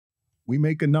we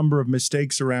make a number of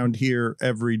mistakes around here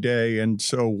every day. And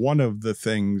so one of the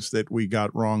things that we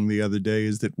got wrong the other day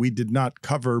is that we did not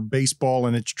cover baseball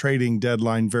and its trading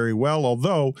deadline very well,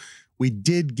 although we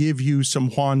did give you some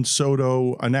Juan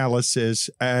Soto analysis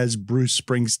as Bruce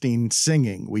Springsteen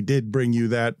singing. We did bring you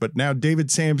that, but now David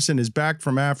Samson is back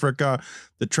from Africa.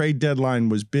 The trade deadline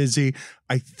was busy.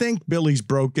 I think Billy's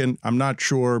broken. I'm not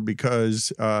sure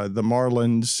because the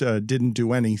Marlins didn't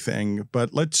do anything.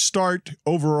 But let's start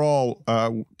overall,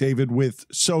 David, with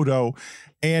Soto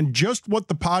and just what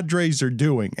the Padres are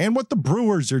doing and what the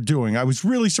Brewers are doing. I was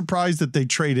really surprised that they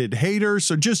traded Hader.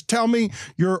 So just tell me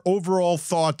your overall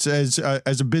thoughts as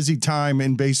a busy time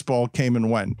in baseball came and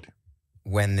went.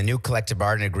 When the new collective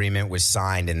bargaining agreement was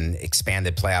signed and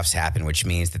expanded playoffs happened, which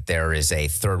means that there is a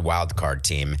third wild card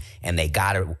team, and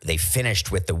they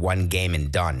finished with the one game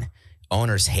and done.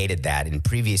 Owners hated that. In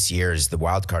previous years, the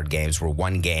wild card games were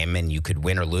one game and you could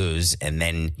win or lose, and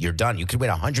then you're done. You could win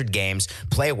 100 games,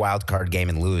 play a wild card game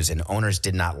and lose, and owners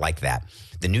did not like that.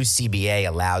 The new CBA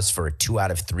allows for a 2 out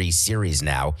of 3 series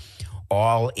now,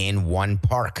 all in one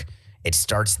park. It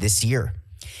starts this year.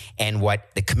 And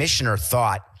what the commissioner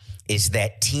thought is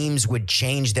that teams would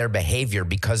change their behavior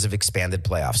because of expanded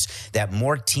playoffs, that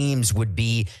more teams would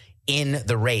be in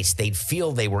the race. They'd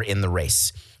feel they were in the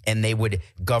race, and they would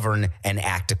govern and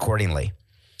act accordingly.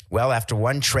 Well, after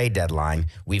one trade deadline,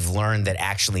 we've learned that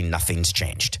actually nothing's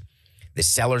changed. The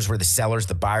sellers were the sellers,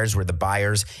 the buyers were the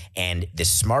buyers, and the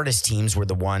smartest teams were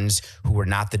the ones who were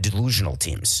not the delusional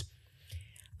teams.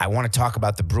 I want to talk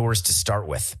about the Brewers to start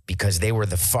with because they were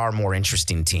the far more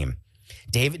interesting team.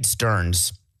 David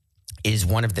Stearns is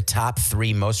one of the top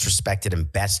 3 most respected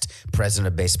and best president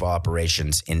of baseball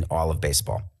operations in all of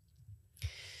baseball.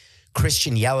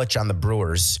 Christian Yelich on the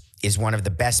Brewers is one of the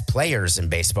best players in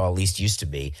baseball, at least used to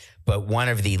be, but one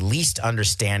of the least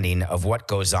understanding of what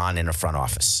goes on in a front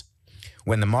office.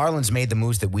 When the Marlins made the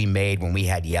moves that we made when we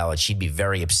had Yelich, he'd be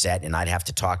very upset, and I'd have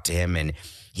to talk to him, and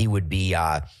he would be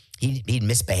he'd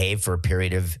misbehave for a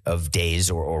period of days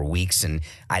or weeks, and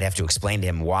I'd have to explain to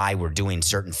him why we're doing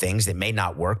certain things that may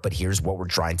not work, but here's what we're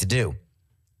trying to do.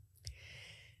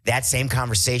 That same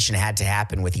conversation had to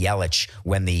happen with Yelich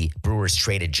when the Brewers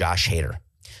traded Josh Hader.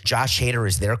 Josh Hader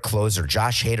is their closer.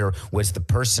 Josh Hader was the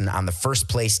person on the first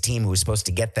place team who was supposed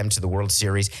to get them to the World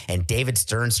Series, and David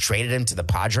Stearns traded him to the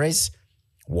Padres.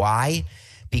 Why?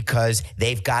 Because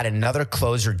they've got another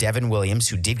closer, Devin Williams,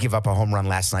 who did give up a home run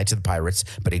last night to the Pirates,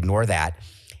 but ignore that.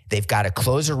 They've got a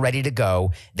closer ready to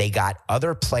go. They got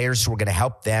other players who are going to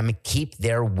help them keep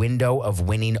their window of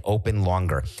winning open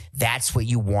longer. That's what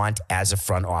you want as a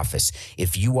front office.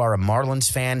 If you are a Marlins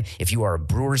fan, if you are a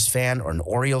Brewers fan or an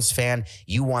Orioles fan,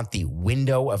 you want the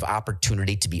window of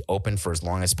opportunity to be open for as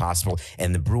long as possible.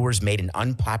 And the Brewers made an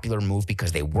unpopular move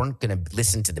because they weren't going to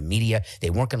listen to the media. They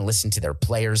weren't going to listen to their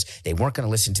players. They weren't going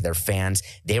to listen to their fans.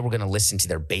 They were going to listen to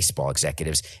their baseball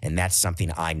executives. And that's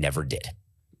something I never did.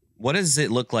 What does it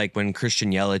look like when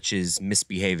Christian Yelich is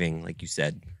misbehaving, like you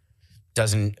said?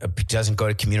 Doesn't go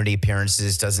to community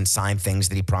appearances, doesn't sign things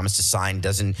that he promised to sign,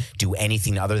 doesn't do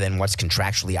anything other than what's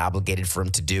contractually obligated for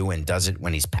him to do, and does it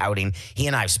when he's pouting. He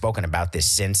and I have spoken about this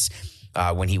since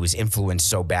when he was influenced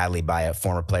so badly by a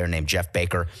former player named Jeff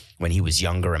Baker when he was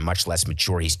younger and much less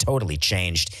mature. He's totally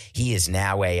changed. He is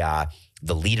now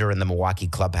the leader in the Milwaukee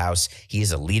clubhouse. He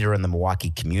is a leader in the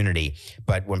Milwaukee community.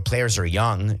 But when players are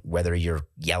young, whether you're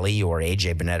Yelly or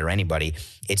AJ Burnett or anybody,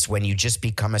 it's when you just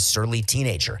become a surly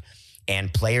teenager.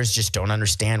 And players just don't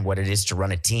understand what it is to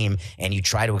run a team, and you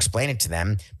try to explain it to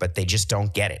them, but they just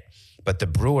don't get it. But the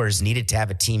Brewers needed to have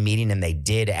a team meeting, and they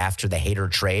did after the Hader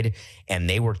trade, and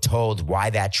they were told why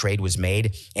that trade was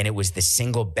made, and it was the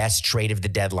single best trade of the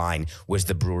deadline was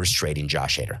the Brewers trading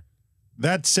Josh Hader.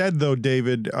 That said, though,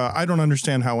 David, I don't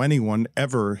understand how anyone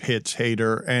ever hits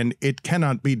Hader, and it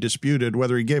cannot be disputed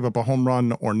whether he gave up a home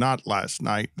run or not last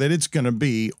night, that it's going to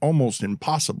be almost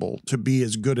impossible to be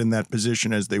as good in that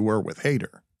position as they were with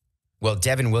Hader. Well,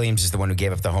 Devin Williams is the one who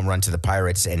gave up the home run to the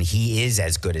Pirates, and he is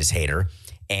as good as Hader.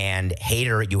 And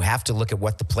Hader, you have to look at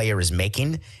what the player is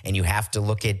making, and you have to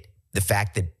look at the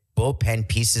fact that bullpen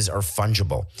pieces are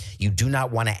fungible. You do not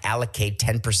want to allocate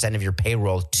 10% of your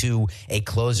payroll to a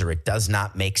closer. It does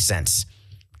not make sense.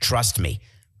 Trust me,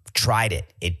 tried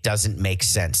it. It doesn't make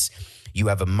sense. You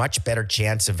have a much better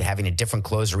chance of having a different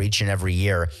closer each and every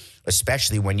year,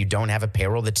 especially when you don't have a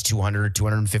payroll that's $200 or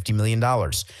 $250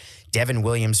 million. Devin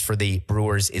Williams for the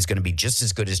Brewers is going to be just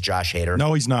as good as Josh Hader.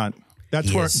 No, he's not.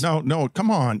 That's where, no, come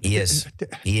on. He is.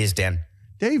 He is, Dan.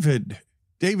 David,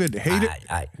 Hader.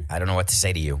 I don't know what to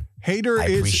say to you. Hader I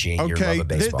appreciate your love of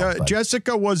baseball.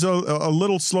 Jessica was a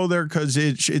little slow there because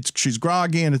she's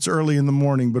groggy and it's early in the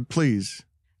morning, but please.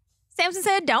 Samson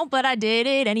said don't, but I did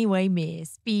it anyway,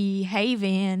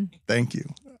 misbehaving. Thank you.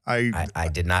 I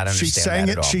did not understand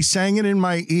that at all. She sang it in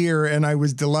my ear, and I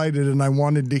was delighted, and I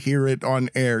wanted to hear it on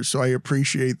air. So I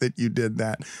appreciate that you did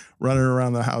that, running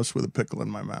around the house with a pickle in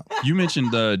my mouth. You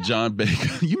mentioned John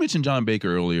Baker. You mentioned John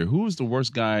Baker earlier. Who was the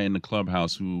worst guy in the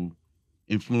clubhouse who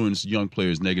influenced young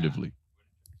players negatively?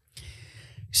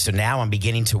 So now I'm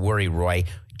beginning to worry, Roy.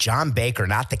 John Baker,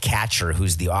 not the catcher,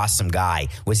 who's the awesome guy.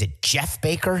 Was it Jeff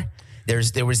Baker?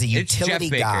 There was a utility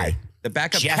guy. The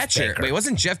backup Jeff catcher. Baker. Wait,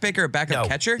 wasn't Jeff Baker a backup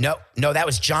catcher? No, that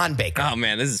was John Baker. Oh,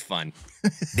 man, this is fun.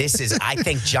 I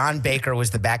think John Baker was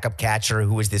the backup catcher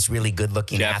who was this really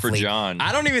good-looking athlete. Jeff or John.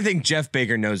 I don't even think Jeff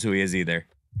Baker knows who he is either.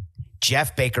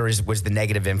 Jeff Baker was the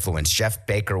negative influence. Jeff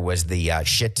Baker was the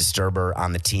shit disturber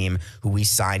on the team who we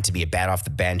signed to be a bat off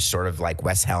the bench, sort of like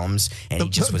Wes Helms, and he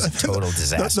just was a total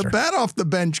disaster. The bat off the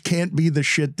bench can't be the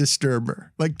shit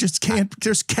disturber. Like, just cannot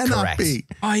Correct. be.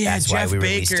 Oh, yeah, That's why Jeff we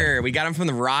released Baker. him. We got him from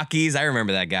the Rockies. I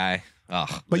remember that guy. Oh,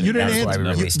 But you That's why we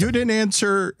released him. you didn't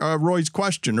answer Roy's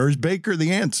question, or is Baker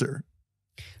the answer?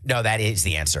 No, that is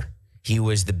the answer. He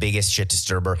was the biggest shit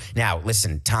disturber. Now,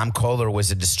 listen, Tom Kohler was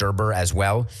a disturber as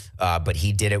well, but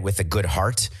he did it with a good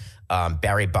heart.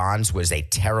 Barry Bonds was a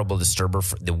terrible disturber.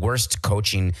 The worst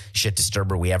coaching shit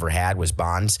disturber we ever had was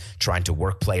Bonds, trying to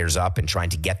work players up and trying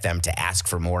to get them to ask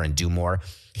for more and do more.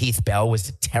 Heath Bell was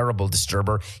a terrible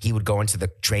disturber. He would go into the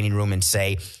training room and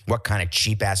say, what kind of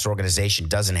cheap-ass organization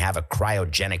doesn't have a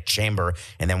cryogenic chamber?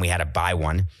 And then we had to buy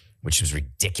one, which was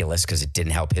ridiculous because it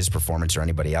didn't help his performance or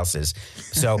anybody else's.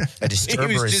 So a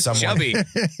disturber is someone. Chubby.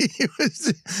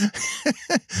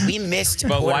 We missed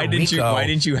But Puerto why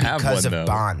didn't you have because one, of though?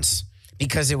 Bonds?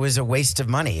 Because it was a waste of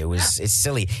money. It's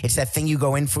silly. It's that thing you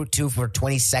go in for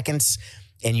 20 seconds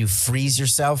and you freeze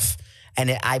yourself.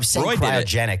 And I've said Roy did it.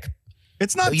 cryogenic.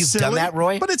 It's not You've silly. done that,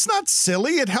 Roy? But it's not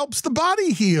silly. It helps the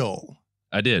body heal.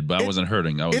 I did, but I wasn't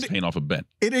hurting. I was paying off a bet.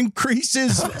 It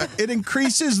increases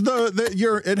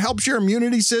it helps your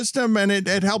immunity system, and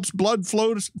it helps blood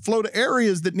flow to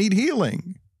areas that need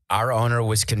healing. Our owner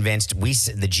was convinced.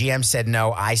 The GM said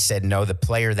no. I said no. The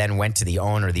player then went to the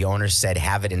owner. The owner said,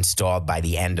 have it installed by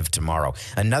the end of tomorrow.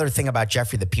 Another thing about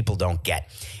Jeffrey that people don't get.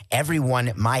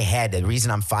 My head, the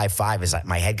reason I'm 5'5" is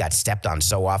my head got stepped on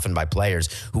so often by players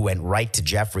who went right to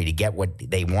Jeffrey to get what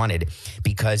they wanted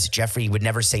because Jeffrey would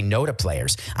never say no to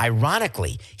players.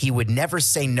 Ironically, he would never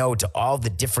say no to all the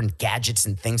different gadgets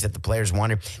and things that the players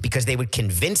wanted because they would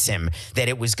convince him that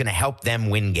it was going to help them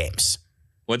win games.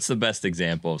 What's the best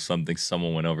example of something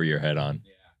someone went over your head on?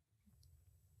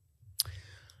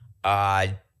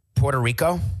 Puerto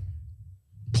Rico.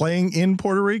 Playing in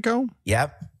Puerto Rico?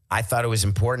 Yep. I thought it was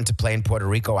important to play in Puerto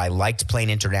Rico. I liked playing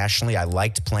internationally. I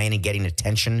liked playing and getting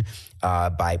attention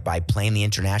by playing the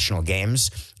international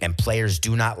games. And players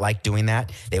do not like doing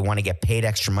that. They want to get paid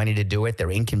extra money to do it.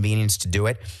 They're inconvenienced to do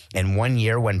it. And one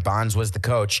year when Bonds was the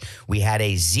coach, we had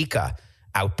a Zika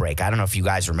outbreak. I don't know if you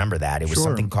guys remember that. It was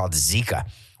something called Zika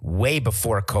way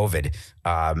before COVID.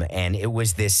 And it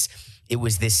was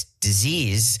this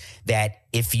disease that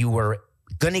if you were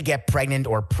going to get pregnant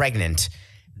or pregnant,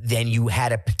 then you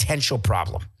had a potential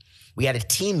problem. We had a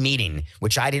team meeting,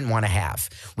 which I didn't want to have.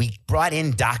 We brought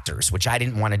in doctors, which I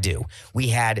didn't want to do. We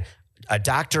had a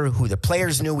doctor who the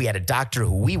players knew. We had a doctor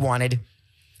who we wanted.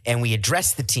 And we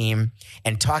addressed the team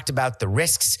and talked about the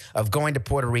risks of going to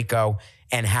Puerto Rico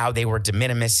and how they were de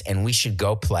minimis and we should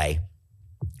go play.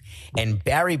 And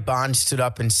Barry Bonds stood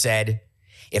up and said,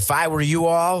 if I were you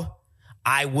all,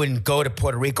 I wouldn't go to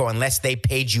Puerto Rico unless they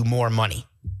paid you more money.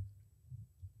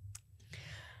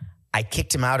 I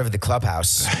kicked him out of the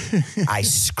clubhouse. I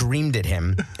screamed at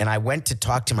him and I went to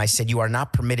talk to him. I said, you are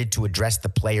not permitted to address the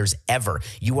players ever.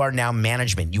 You are now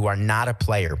management. You are not a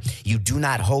player. You do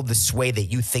not hold the sway that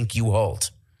you think you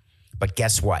hold. But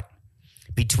guess what?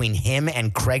 Between him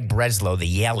and Craig Breslow, the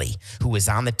Yelly, who was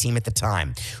on the team at the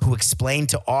time, who explained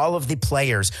to all of the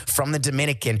players from the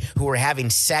Dominican who were having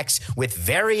sex with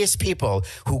various people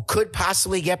who could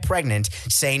possibly get pregnant,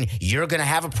 saying, you're going to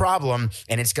have a problem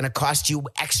and it's going to cost you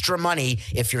extra money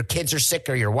if your kids are sick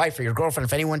or your wife or your girlfriend,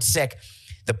 if anyone's sick.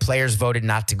 The players voted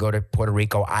not to go to Puerto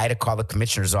Rico. I had to call the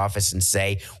commissioner's office and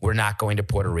say, we're not going to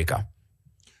Puerto Rico.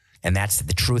 And that's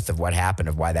the truth of what happened,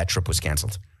 of why that trip was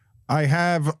canceled. I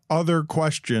have other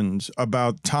questions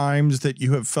about times that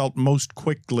you have felt most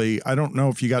quickly. I don't know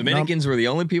if you got Dominicans were the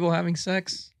only people having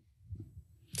sex?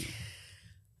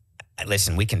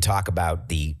 Listen, we can talk about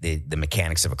the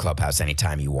mechanics of a clubhouse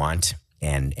anytime you want,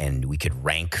 and we could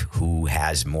rank who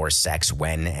has more sex,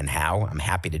 when, and how. I'm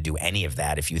happy to do any of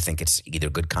that if you think it's either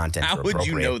good content or appropriate. How would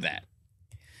you know that?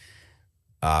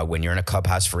 When you're in a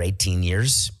clubhouse for 18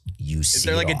 years, you see Is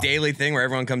there like it a all. daily thing where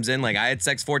everyone comes in? Like, I had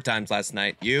sex 4 times last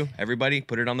night. You, everybody,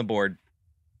 put it on the board.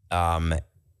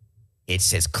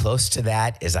 It's as close to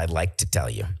that as I'd like to tell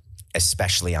you,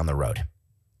 especially on the road.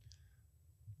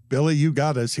 Billy, you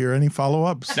got us here. Any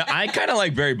follow-ups? No, I kind of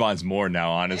like Barry Bonds more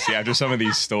now, honestly, after some of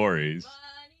these stories.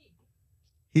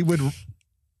 He would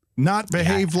not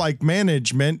behave like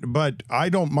management, but I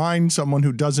don't mind someone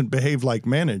who doesn't behave like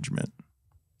management.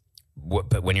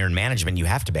 But when you're in management, you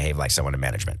have to behave like someone in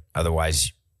management.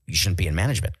 Otherwise, you shouldn't be in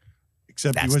management.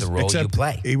 Except That's the role you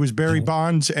play. He was Barry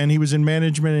Bonds, and he was in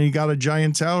management, and he got a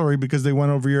giant salary because they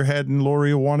went over your head, and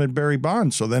Loria wanted Barry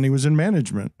Bonds. So then he was in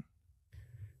management.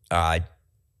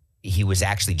 He was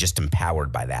actually just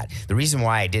empowered by that. The reason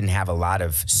why I didn't have a lot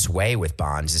of sway with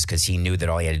Bonds is because he knew that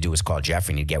all he had to do was call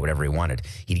Jeffrey and he'd get whatever he wanted.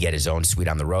 He'd get his own suite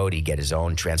on the road. He'd get his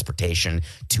own transportation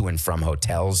to and from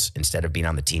hotels instead of being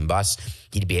on the team bus.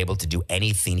 He'd be able to do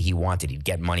anything he wanted. He'd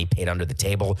get money paid under the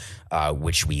table,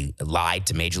 which we lied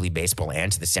to Major League Baseball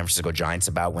and to the San Francisco Giants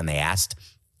about when they asked.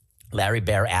 Larry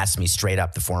Baer asked me straight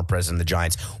up, the former president of the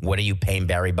Giants, what are you paying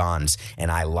Barry Bonds?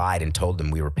 And I lied and told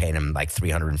him we were paying him like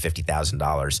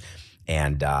 $350,000.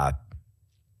 And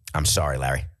I'm sorry,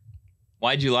 Larry.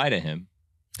 Why'd you lie to him?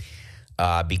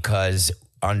 Because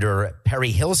under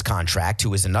Perry Hill's contract, who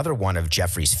was another one of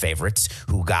Jeffrey's favorites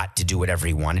who got to do whatever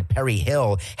he wanted, Perry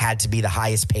Hill had to be the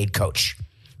highest paid coach.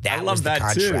 That was the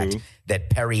contract that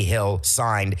Perry Hill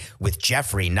signed with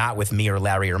Jeffrey, not with me or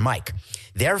Larry or Mike.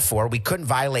 Therefore, we couldn't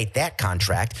violate that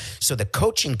contract. So the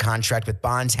coaching contract with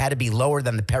Bonds had to be lower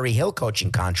than the Perry Hill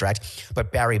coaching contract.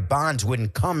 But Barry Bonds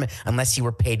wouldn't come unless he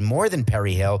were paid more than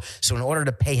Perry Hill. So in order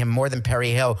to pay him more than Perry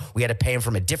Hill, we had to pay him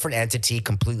from a different entity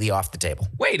completely off the table.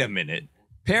 Wait a minute.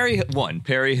 Perry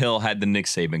Hill had the Nick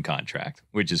Saban contract,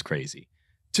 which is crazy.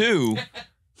 2,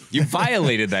 you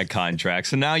violated that contract,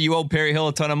 so now you owe Perry Hill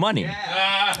a ton of money.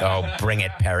 Oh, bring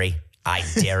it, Perry. I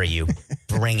dare you.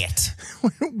 Bring it.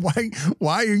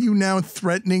 Why are you now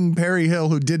threatening Perry Hill,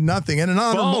 who did nothing, and an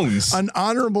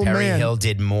honorable Perry man? Hill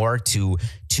did more to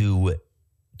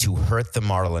hurt the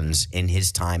Marlins in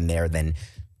his time there than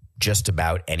just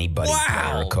about anybody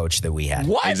player or coach that we had.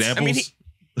 What? Examples? I mean,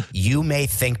 You may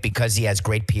think because he has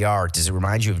great PR, does it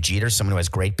remind you of Jeter, someone who has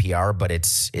great PR, but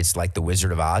it's like the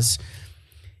Wizard of Oz?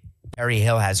 Perry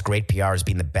Hill has great PR as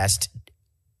being the best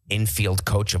infield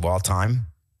coach of all time.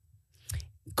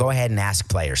 Go ahead and ask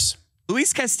players.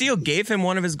 Luis Castillo gave him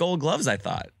one of his gold gloves, I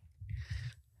thought.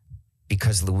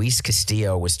 Because Luis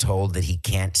Castillo was told that he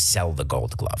can't sell the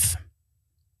gold glove.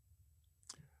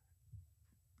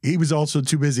 He was also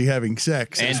too busy having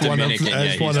sex. And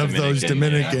As one of those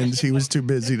Dominicans, he was too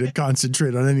busy to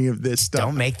concentrate on any of this stuff.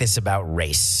 Don't make this about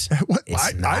race.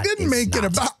 I didn't make it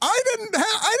about. I didn't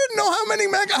know how many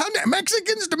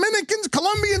Mexicans, Dominicans,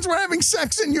 Colombians were having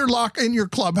sex in your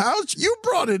clubhouse. You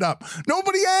brought it up.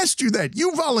 Nobody asked you that.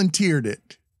 You volunteered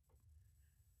it.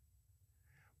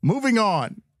 Moving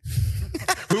on.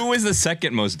 who was the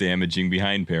second most damaging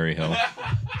behind Perry Hill?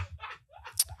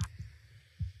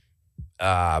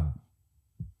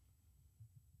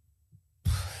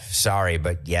 Sorry,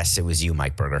 but yes, it was you,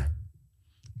 Mike Berger.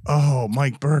 Oh,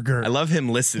 Mike Berger. I love him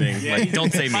listening. Like,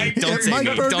 don't say me. Don't say Mike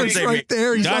me. Berger's Don't say right me.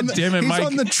 there. He's, God damn it, he's Mike.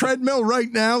 on the treadmill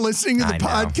right now listening to the I know.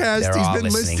 podcast. They're He's all been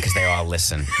listening because they all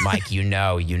listen. Mike, you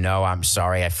know, I'm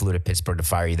sorry I flew to Pittsburgh to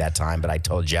fire you that time, but I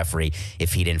told Jeffrey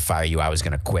if he didn't fire you, I was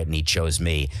going to quit, and he chose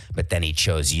me. But then he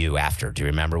chose you after. Do you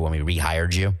remember when we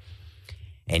rehired you?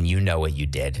 And you know what you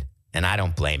did. And I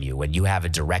don't blame you. When you have a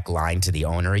direct line to the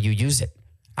owner, you use it.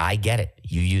 I get it.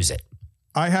 You use it.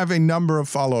 I have a number of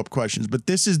follow-up questions, but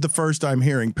this is the first I'm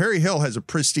hearing. Perry Hill has a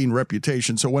pristine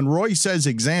reputation. So when Roy says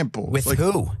examples. With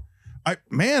who?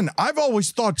 I've always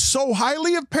thought so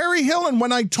highly of Perry Hill. And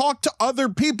when I talk to other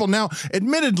people now,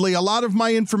 admittedly, a lot of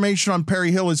my information on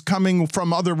Perry Hill is coming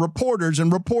from other reporters,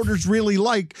 and reporters really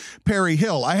like Perry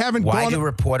Hill. Why do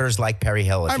reporters like Perry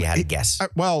Hill, if you had to guess?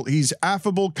 Well, he's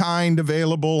affable, kind,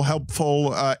 available,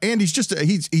 helpful. And he's just,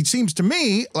 he seems to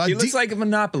me like He looks like a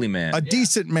Monopoly man. A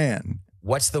decent man.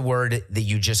 What's the word that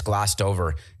you just glossed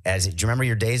over? Do you remember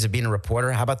your days of being a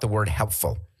reporter? How about the word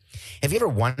helpful? Have you ever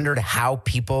wondered how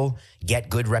people get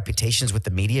good reputations with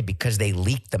the media? Because they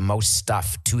leak the most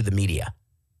stuff to the media.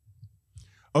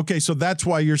 Okay, so that's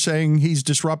why you're saying he's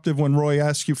disruptive when Roy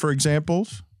asks you for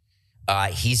examples?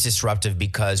 He's disruptive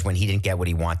because when he didn't get what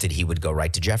he wanted, he would go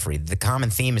right to Jeffrey. The common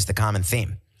theme is the common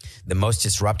theme. The most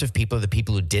disruptive people are the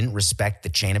people who didn't respect the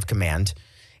chain of command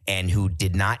and who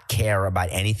did not care about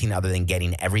anything other than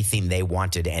getting everything they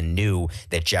wanted and knew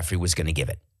that Jeffrey was going to give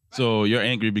it. So you're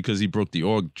angry because he broke the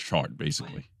org chart,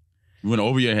 basically. You went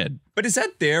over your head. But is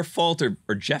that their fault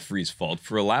or Jeffrey's fault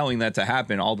for allowing that to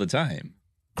happen all the time?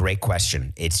 Great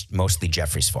question. It's mostly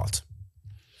Jeffrey's fault.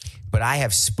 But I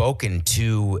have spoken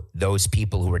to those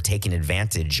people who are taking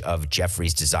advantage of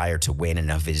Jeffrey's desire to win and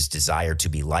of his desire to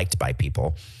be liked by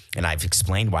people. And I've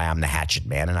explained why I'm the hatchet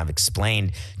man. And I've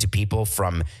explained to people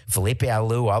from Felipe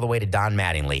Alou all the way to Don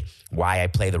Mattingly why I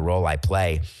play the role I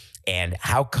play. And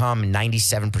how come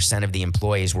 97% of the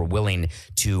employees were willing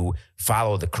to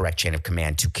follow the correct chain of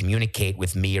command, to communicate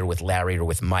with me or with Larry or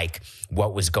with Mike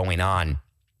what was going on,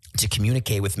 to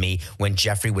communicate with me when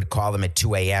Jeffrey would call them at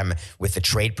 2 a.m. with a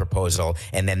trade proposal,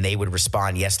 and then they would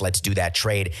respond, yes, let's do that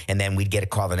trade. And then we'd get a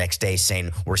call the next day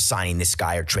saying, we're signing this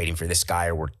guy or trading for this guy,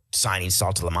 or we're signing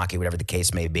Saltalamacchia, whatever the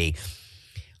case may be.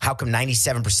 How come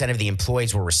 97% of the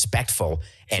employees were respectful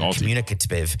and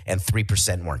communicative and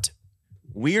 3% weren't?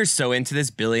 We are so into this,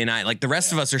 Billy and I. Like, the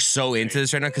rest of us are so into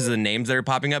this right now because of the names that are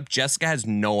popping up. Jessica has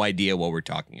no idea what we're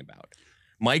talking about.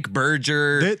 Mike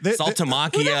Berger,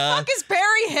 Saltalamacchia. Who the fuck is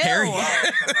Perry Hill?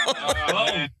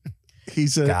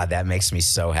 God, that makes me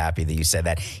so happy that you said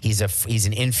that. He's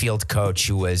an infield coach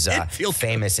who was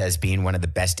famous as being one of the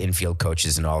best infield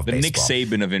coaches in all of baseball. The Nick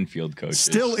Saban of infield coaches.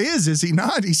 Still is he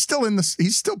not? He's still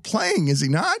he's still playing, is he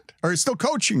not? Or still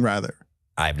coaching, rather?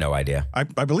 I have no idea. I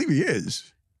believe he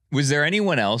is. Was there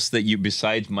anyone else that you,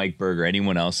 besides Mike Berger,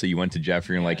 anyone else that you went to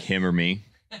Jeffrey and like him or me?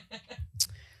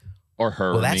 Or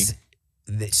her or me?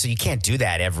 So you can't do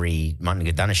that every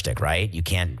Donnerstick, right? You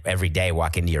can't every day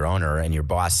walk into your owner and your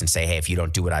boss and say, hey, if you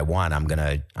don't do what I want, I'm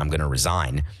gonna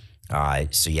resign.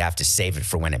 So you have to save it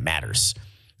for when it matters.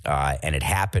 And it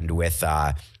happened with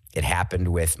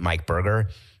Mike Berger,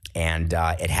 and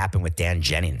it happened with Dan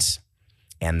Jennings.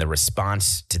 And the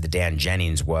response to the Dan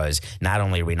Jennings was, not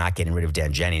only are we not getting rid of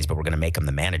Dan Jennings, but we're going to make him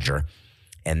the manager.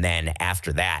 And then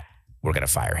after that, we're going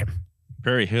to fire him.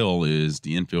 Perry Hill is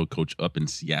the infield coach up in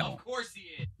Seattle. Of course he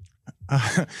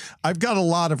is. I've got a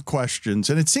lot of questions,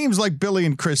 and it seems like Billy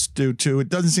and Chris do too. It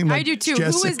doesn't seem like I do too.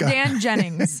 Jessica. Who is Dan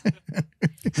Jennings?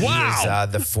 Wow. He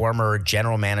is the former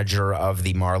general manager of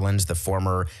the Marlins, the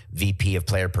former VP of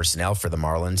player personnel for the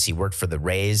Marlins. He worked for the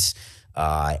Rays.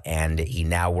 And he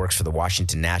now works for the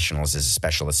Washington Nationals as a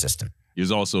special assistant. He was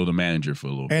also the manager for a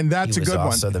little bit. And that's a good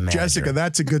one. Jessica,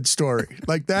 that's a good story.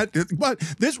 Like that. But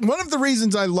this, one of the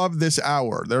reasons I love this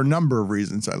hour, there are a number of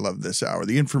reasons I love this hour.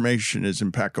 The information is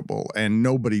impeccable and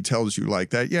nobody tells you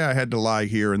like that. Yeah, I had to lie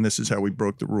here and this is how we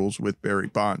broke the rules with Barry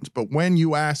Bonds. But when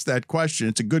you ask that question,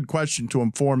 it's a good question to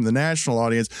inform the national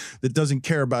audience that doesn't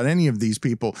care about any of these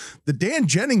people. The Dan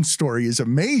Jennings story is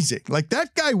amazing. Like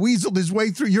that guy weaseled his way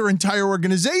through your entire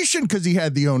organization because he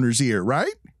had the owner's ear,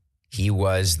 right? He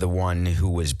was the one who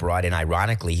was brought in.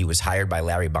 Ironically, he was hired by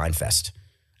Larry Beinfest,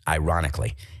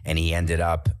 ironically. And he ended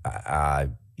up,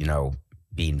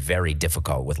 being very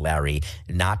difficult with Larry,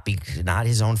 not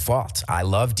his own fault. I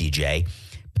love DJ,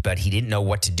 but he didn't know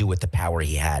what to do with the power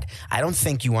he had. I don't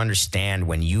think you understand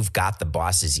when you've got the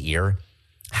boss's ear,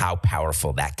 how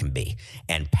powerful that can be.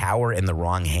 And power in the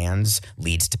wrong hands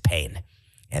leads to pain.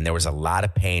 And there was a lot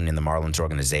of pain in the Marlins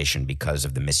organization because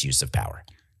of the misuse of power.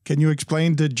 Can you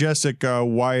explain to Jessica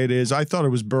why it is? I thought it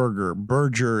was Berger.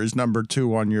 Berger is number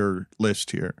 2 on your list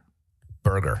here.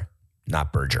 Berger,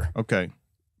 not Berger. Okay.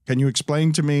 Can you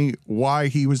explain to me why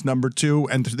he was number 2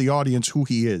 and to the audience who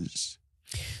he is?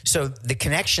 So the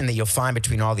connection that you'll find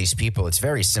between all these people, it's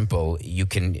very simple. You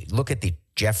can look at the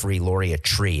Jeffrey Loria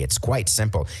tree. It's quite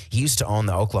simple. He used to own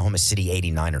the Oklahoma City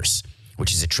 89ers,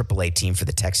 which is a AAA team for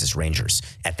the Texas Rangers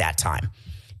at that time.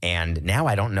 And now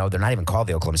I don't know. They're not even called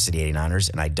the Oklahoma City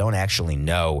 89ers, and I don't actually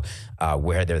know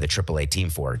where they're the AAA team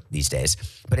for these days.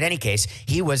 But in any case,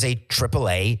 he was a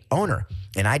AAA owner,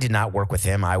 and I did not work with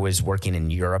him. I was working in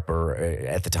Europe or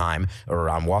at the time, or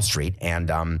on Wall Street,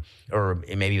 and or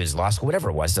maybe it was law school,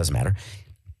 whatever it was, doesn't matter.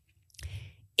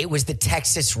 It was the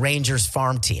Texas Rangers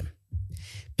farm team.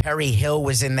 Perry Hill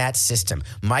was in that system.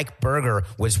 Mike Berger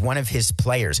was one of his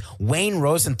players. Wayne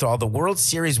Rosenthal, the World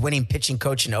Series winning pitching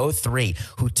coach in 2003,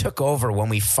 who took over when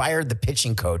we fired the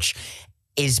pitching coach,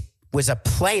 was a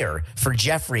player for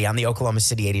Jeffrey on the Oklahoma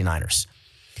City 89ers.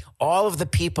 All of the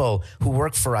people who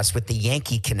work for us with the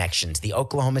Yankee connections, the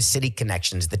Oklahoma City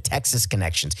connections, the Texas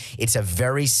connections, it's a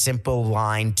very simple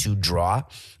line to draw.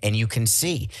 And you can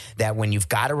see that when you've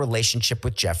got a relationship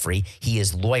with Jeffrey, he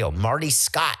is loyal. Marty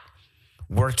Scott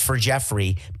worked for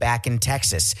Jeffrey back in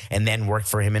Texas and then worked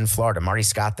for him in Florida. Marty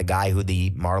Scott, the guy who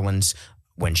the Marlins,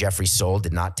 when Jeffrey sold,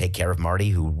 did not take care of Marty,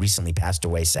 who recently passed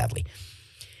away, sadly.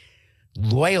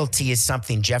 Loyalty is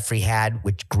something Jeffrey had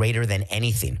with greater than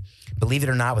anything. Believe it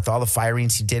or not, with all the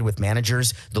firings he did with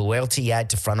managers, the loyalty he had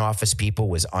to front office people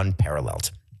was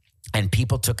unparalleled. And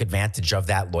people took advantage of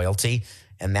that loyalty,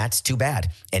 and that's too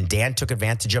bad. And Dan took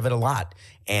advantage of it a lot,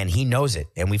 and he knows it,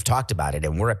 and we've talked about it,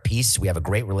 and we're at peace. We have a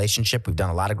great relationship. We've done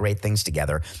a lot of great things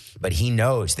together, but he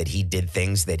knows that he did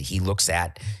things that he looks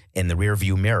at in the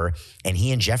rearview mirror, and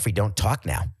he and Jeffrey don't talk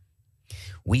now.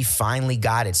 We finally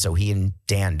got it so he and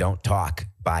Dan don't talk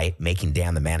by making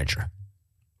Dan the manager.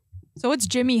 So what's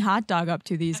Jimmy Hot Dog up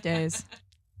to these days?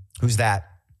 Who's that?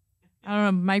 I don't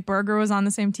know. Mike Berger was on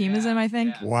the same team as him, I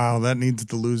think. Wow, that needs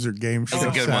the loser game show.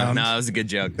 That's a good sound. one. No, that was a good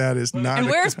joke. That is not. And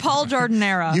where's Paul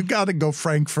Giordanoa? You got to go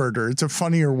Frankfurter. It's a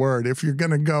funnier word. If you're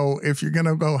gonna go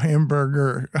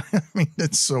hamburger, I mean,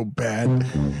 it's so bad.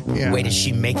 Yeah. Wait, is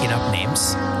she making up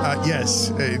names?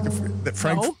 Yes.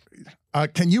 Frank. No.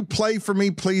 Can you play for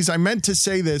me, please? I meant to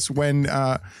say this when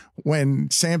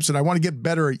Samson, I want to get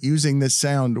better at using this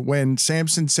sound. When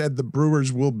Samson said the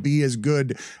Brewers will be as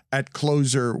good at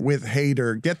closer with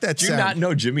Hader. Get that Do sound. you not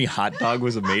know Jimmy Hot Dog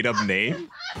was a made-up name?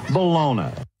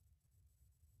 Bologna.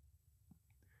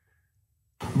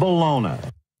 Bologna.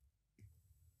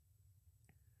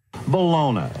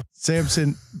 Bologna.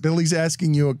 Samson, Billy's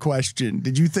asking you a question.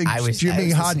 Did you think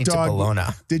Jimmy Hot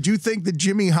Dog? Did you think that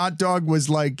Jimmy Hot Dog was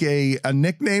like a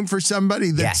nickname for somebody?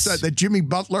 Yes. That Jimmy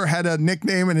Butler had a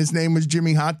nickname and his name was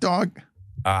Jimmy Hot Dog?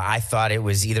 I thought it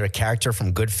was either a character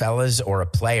from Goodfellas or a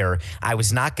player. I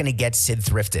was not going to get Sid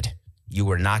Thrifted. You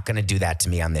were not going to do that to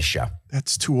me on this show.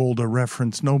 That's too old a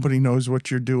reference. Nobody knows what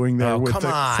you're doing there with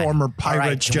the former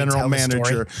Pirates general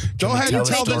manager. Go ahead and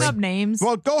tell up names.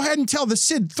 Well, go ahead and tell the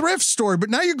Sid Thrift story, but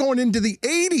now you're going into the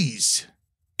 80s.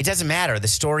 It doesn't matter. The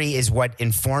story is what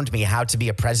informed me how to be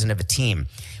a president of a team.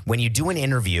 When you do an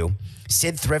interview,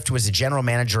 Sid Thrift was the general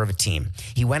manager of a team.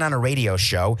 He went on a radio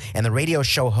show, and the radio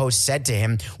show host said to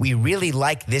him, "We really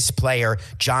like this player,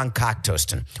 John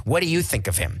Cocktoasten. What do you think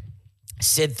of him?"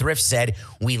 Sid Thrift said,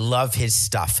 "We love his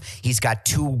stuff. He's got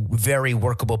 2 very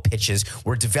workable pitches.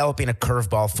 We're developing a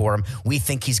curveball for him. We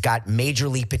think he's got major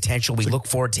league potential. We look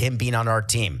forward to him being on our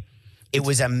team." It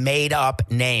was a made-up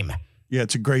name. Yeah,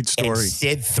 it's a great story. And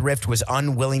Sid Thrift was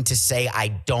unwilling to say, "I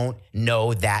don't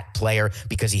know that player,"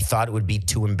 because he thought it would be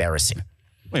too embarrassing.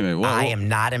 Wait a minute. I am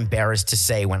not embarrassed to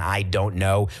say when I don't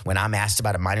know, when I'm asked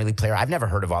about a minor league player. I've never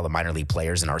heard of all the minor league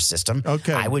players in our system.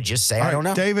 Okay. I would just say, All I don't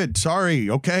right, know. David, sorry.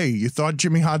 Okay. You thought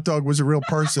Jimmy Hot Dog was a real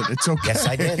person. It's okay. Yes,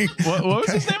 I did. What was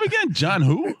his name again? John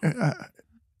who?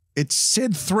 It's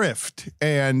Sid Thrift.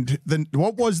 And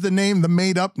what was the name, the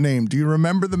made-up name? Do you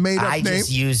remember the made-up name? I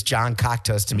just used John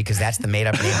Cocktoasten because that's the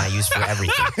made-up name I use for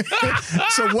everything.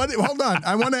 So what? Hold on.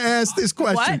 I want to ask this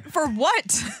question. What? For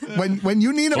what? When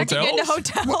you need a Checking into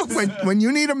hotels. when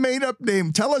you need a made-up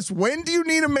name, tell us, when do you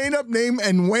need a made-up name,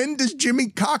 and when does Jimmy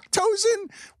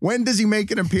Cocktoasten? When does he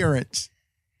make an appearance?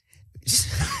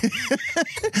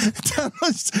 Tell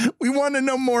us. We want to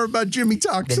know more about Jimmy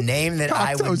Cocktoasten. The name that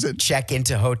I would check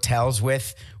into hotels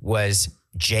with was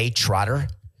Jay Trotter.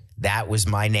 That was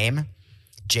my name.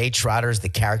 Jay Trotter is the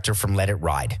character from Let It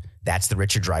Ride. That's the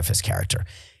Richard Dreyfuss character.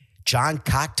 John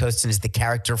Cocktoasten is the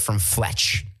character from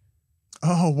Fletch.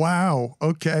 Oh, wow.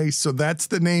 Okay. So that's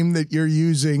the name that you're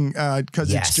using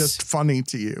because it's just funny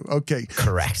to you. Okay.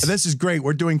 Correct. This is great.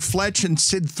 We're doing Fletch and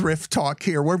Sid Thrift talk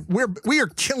here. We are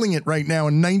killing it right now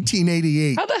in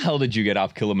 1988. How the hell did you get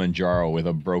off Kilimanjaro with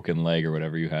a broken leg or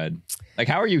whatever you had? Like,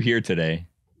 how are you here today?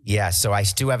 Yeah, so I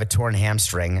still have a torn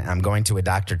hamstring. I'm going to a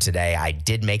doctor today. I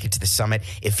did make it to the summit.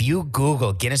 If you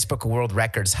Google Guinness Book of World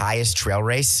Records highest trail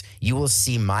race, you will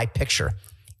see my picture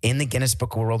in the Guinness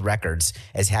Book of World Records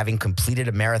as having completed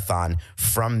a marathon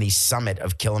from the summit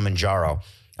of Kilimanjaro.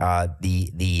 I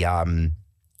did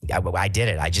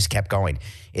it. I just kept going.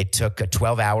 It took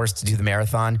 12 hours to do the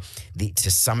marathon.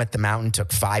 To summit the mountain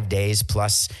took 5 days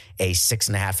plus a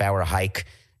 6.5-hour hike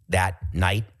that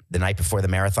night, the night before the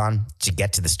marathon, to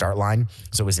get to the start line.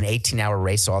 So it was an 18-hour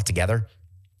race altogether.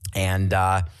 And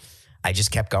I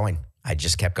just kept going. I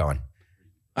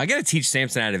got to teach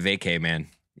Samson how to vacay, man.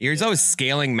 He's always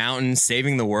scaling mountains,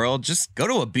 saving the world. Just go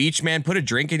to a beach, man. Put a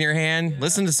drink in your hand.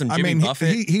 Listen to some Jimmy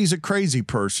Buffett. He's a crazy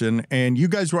person. And you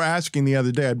guys were asking the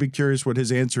other day, I'd be curious what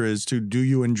his answer is to, do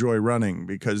you enjoy running?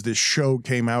 Because this show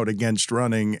came out against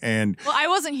running. And well, I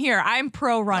wasn't here. I'm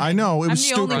pro running. I know. It was I'm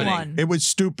stupid. the only one. It was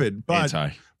stupid.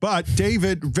 But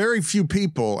David, very few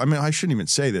people, I mean, I shouldn't even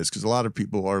say this because a lot of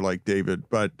people are like David,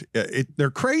 but they're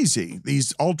crazy.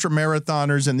 These ultra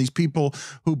marathoners and these people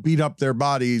who beat up their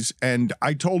bodies. And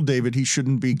I told David he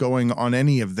shouldn't be going on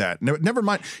any of that. Never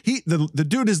mind. The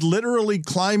dude is literally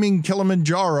climbing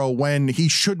Kilimanjaro when he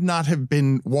should not have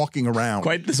been walking around.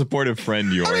 Quite the supportive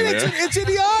friend you are. I mean, it's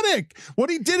idiotic.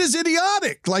 What he did is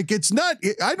idiotic. Like, it's not,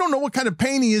 I don't know what kind of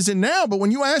pain he is in now, but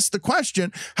when you ask the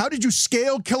question, how did you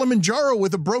scale Kilimanjaro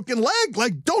with a broken leg.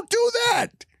 Like, don't do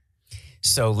that.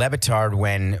 So LeBatard,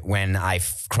 when I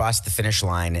crossed the finish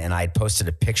line and I had posted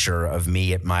a picture of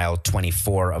me at mile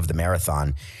 24 of the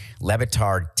marathon,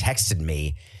 LeBatard texted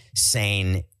me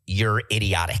saying, "You're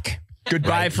idiotic."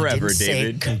 Goodbye forever, he didn't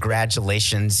David. Say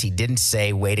congratulations. He didn't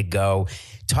say way to go.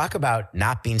 Talk about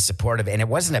not being supportive. And it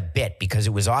wasn't a bit because it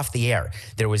was off the air.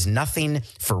 There was nothing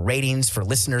for ratings, for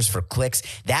listeners, for clicks.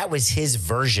 That was his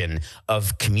version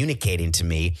of communicating to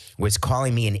me, was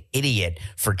calling me an idiot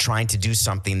for trying to do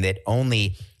something that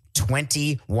only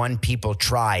 21 people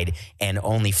tried and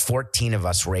only 14 of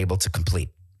us were able to complete.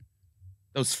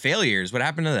 Those failures, what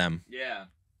happened to them? Yeah.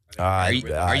 Are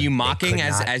you mocking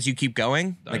as you keep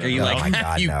going? Like, are you like, oh my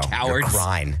God, you no. cowards? You're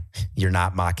crying. You're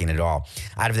not mocking at all.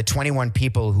 Out of the 21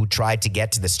 people who tried to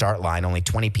get to the start line, only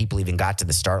 20 people even got to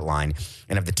the start line.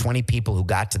 And of the 20 people who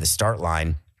got to the start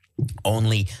line,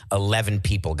 only 11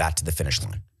 people got to the finish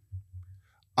line.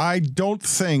 I don't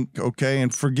think, okay,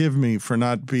 and forgive me for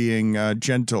not being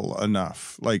gentle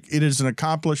enough. Like, it is an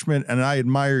accomplishment, and I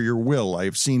admire your will. I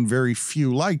have seen very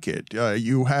few like it.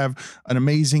 You have an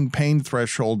amazing pain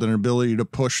threshold and ability to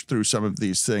push through some of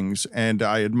these things, and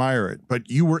I admire it. But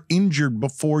you were injured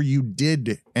before you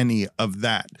did any of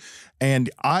that. And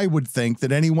I would think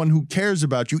that anyone who cares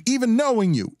about you, even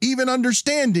knowing you, even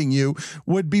understanding you,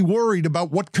 would be worried about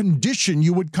what condition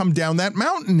you would come down that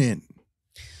mountain in.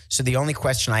 So the only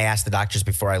question I asked the doctors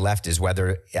before I left is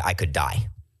whether I could die.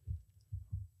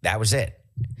 That was it.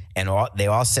 And they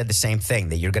all said the same thing,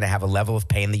 that you're going to have a level of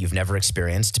pain that you've never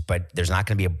experienced, but there's not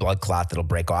going to be a blood clot that'll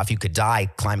break off. You could die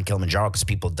climbing Kilimanjaro because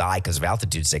people die because of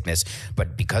altitude sickness,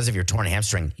 but because of your torn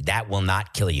hamstring, that will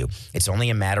not kill you. It's only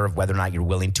a matter of whether or not you're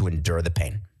willing to endure the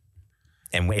pain.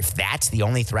 And if that's the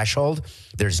only threshold,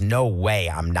 there's no way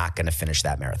I'm not going to finish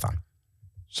that marathon.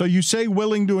 So you say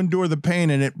willing to endure the pain,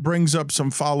 and it brings up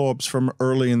some follow-ups from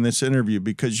early in this interview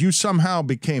because you somehow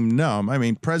became numb. I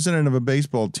mean, president of a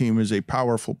baseball team is a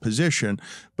powerful position,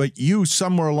 but you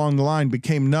somewhere along the line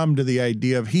became numb to the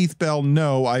idea of Heath Bell,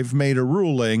 no, I've made a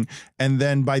ruling, and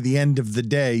then by the end of the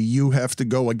day, you have to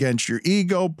go against your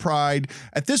ego, pride.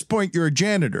 At this point, you're a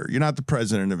janitor. You're not the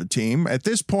president of a team. At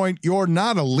this point, you're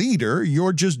not a leader.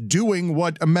 You're just doing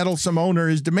what a meddlesome owner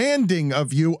is demanding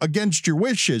of you against your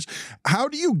wishes. How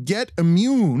do you get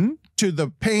immune to the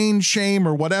pain, shame,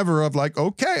 or whatever of like,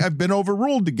 okay, I've been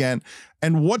overruled again?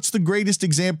 And what's the greatest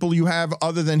example you have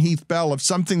other than Heath Bell of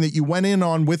something that you went in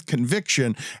on with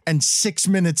conviction and 6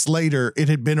 minutes later it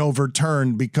had been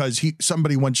overturned because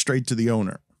somebody went straight to the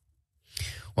owner?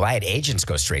 Well, I had agents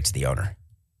go straight to the owner.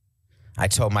 I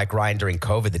told Mike Ryan during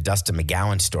COVID the Dustin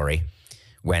McGowan story,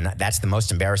 when that's the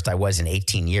most embarrassed I was in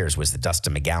 18 years, was the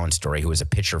Dustin McGowan story, who was a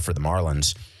pitcher for the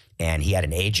Marlins. And he had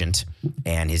an agent,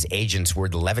 and his agents were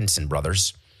the Levinson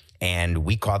brothers. And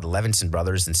we called the Levinson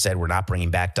brothers and said, we're not bringing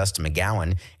back Dustin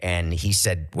McGowan. And he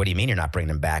said, what do you mean you're not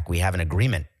bringing him back? We have an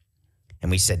agreement.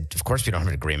 And we said, of course we don't have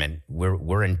an agreement. We're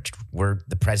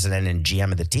the president and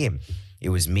GM of the team. It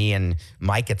was me and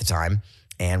Mike at the time.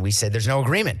 And we said, there's no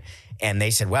agreement. And they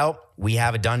said, well, we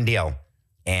have a done deal.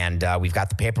 And we've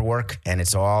got the paperwork, and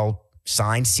it's all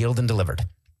signed, sealed, and delivered.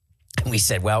 And we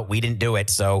said, well, we didn't do it,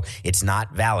 so it's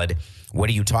not valid. What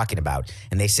are you talking about?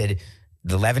 And they said,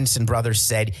 the Levinson brothers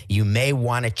said, you may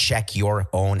want to check your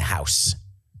own house.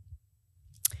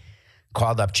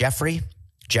 Called up Jeffrey.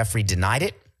 Jeffrey denied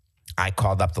it. I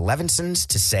called up the Levinsons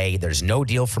to say there's no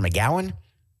deal for McGowan.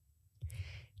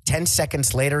 10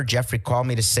 seconds later, Jeffrey called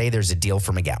me to say there's a deal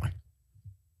for McGowan.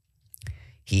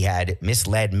 He had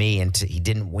misled me into,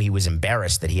 he was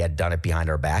embarrassed that he had done it behind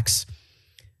our backs.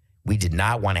 We did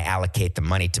not want to allocate the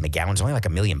money to McGowan. It was only like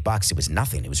 $1 million. It was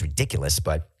nothing. It was ridiculous,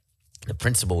 but the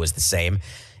principle was the same.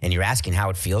 And you're asking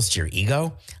how it feels to your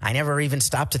ego? I never even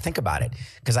stopped to think about it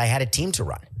because I had a team to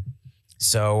run.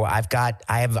 So I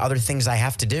have other things I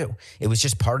have to do. It was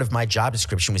just part of my job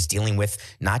description was dealing with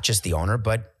not just the owner,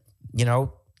 but,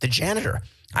 the janitor.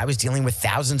 I was dealing with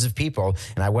thousands of people,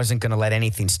 and I wasn't going to let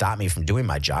anything stop me from doing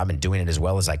my job and doing it as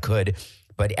well as I could.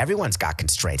 But everyone's got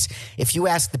constraints. If you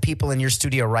ask the people in your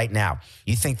studio right now,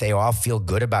 you think they all feel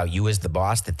good about you as the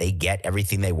boss, that they get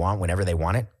everything they want whenever they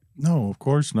want it? No, of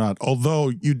course not. Although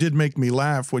you did make me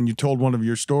laugh when you told one of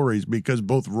your stories, because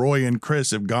both Roy and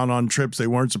Chris have gone on trips they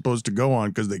weren't supposed to go on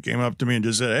because they came up to me and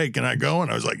just said, hey, can I go?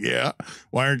 And I was like, yeah,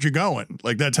 why aren't you going?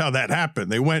 Like, that's how that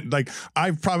happened. They went, like,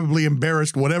 I've probably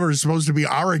embarrassed whatever is supposed to be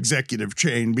our executive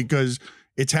chain because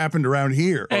it's happened around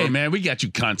here. Hey, man, we got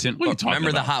you content. What are you talking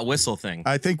Remember about? the hot whistle thing?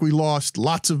 I think we lost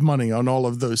lots of money on all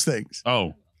of those things.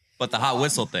 Oh, But the hot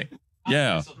whistle thing.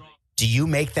 yeah. Do you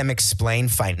make them explain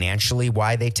financially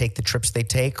why they take the trips they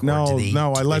take? No,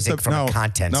 I let them from a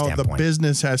content standpoint. The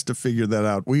business has to figure that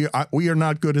out. We are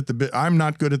not good at I'm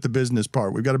not good at the business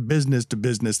part. We've got a business to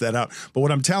business that out. But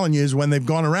what I'm telling you is when they've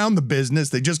gone around the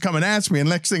business, they just come and ask me. And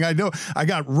next thing I know, I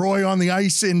got Roy on the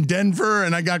ice in Denver,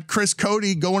 and I got Chris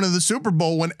Cody going to the Super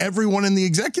Bowl when everyone in the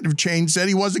executive chain said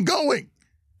he wasn't going.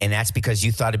 And that's because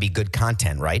you thought it'd be good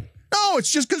content, right? No,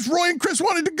 it's just because Roy and Chris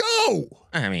wanted to go.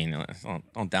 I mean,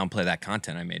 don't downplay that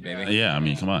content I made, baby. Yeah, I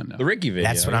mean, come on now. The Ricky video.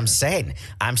 That's what I'm saying.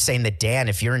 I'm saying that, Dan,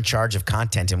 if you're in charge of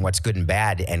content and what's good and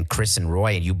bad, and Chris and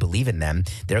Roy, and you believe in them,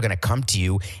 they're going to come to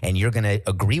you and you're going to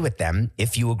agree with them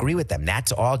if you agree with them.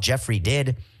 That's all Jeffrey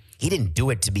did. He didn't do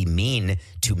it to be mean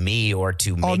to me or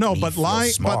to make me feel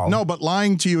small. But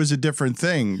lying to you is a different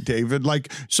thing, David.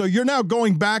 Like, so you're now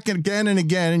going back again and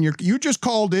again, and you just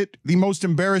called it the most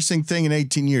embarrassing thing in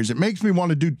 18 years. It makes me want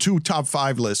to do 2 top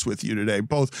 5 lists with you today,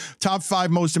 both top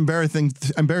 5 most embarrassing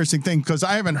thing, because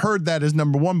I haven't heard that as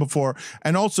number 1 before,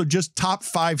 and also just top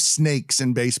 5 snakes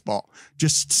in baseball.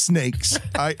 Just snakes.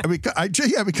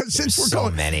 Because since we're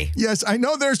so many. Yes, I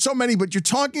know there's so many, but you're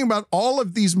talking about all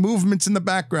of these movements in the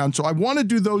background. So I want to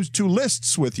do those 2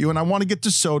 lists with you, and I want to get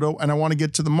to Soto, and I want to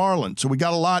get to the Marlins. So we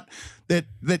got a lot that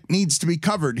needs to be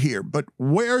covered here. But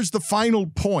where's the final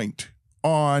point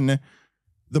on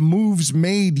the moves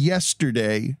made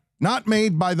yesterday, not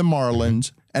made by the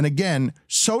Marlins? And again,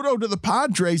 Soto to the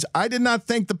Padres. I did not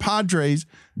think the Padres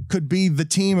could be the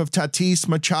team of Tatis,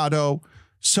 Machado,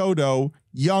 Soto,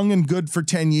 young and good for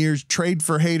 10 years, trade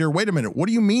for Hader. Wait a minute. What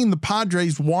do you mean the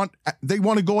Padres want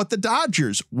to go at the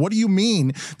Dodgers? What do you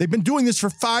mean? They've been doing this for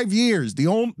 5 years.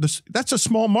 That's a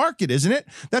small market, isn't it?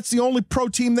 That's the only pro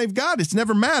team they've got. It's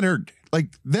never mattered. Like,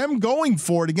 them going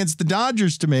for it against the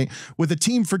Dodgers, to me, with a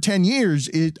team for 10 years,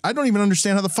 I don't even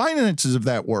understand how the finances of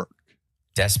that work.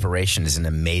 Desperation is an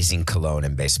amazing cologne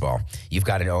in baseball. You've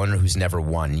got an owner who's never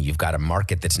won. You've got a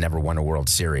market that's never won a World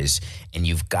Series. And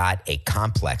you've got a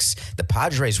complex. The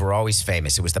Padres were always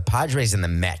famous. It was the Padres and the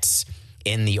Mets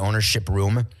in the ownership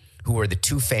room who were the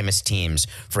 2 famous teams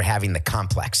for having the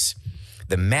complex.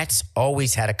 The Mets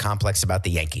always had a complex about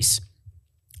the Yankees.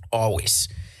 Always.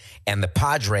 And the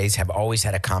Padres have always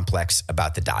had a complex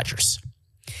about the Dodgers.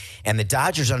 And the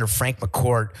Dodgers under Frank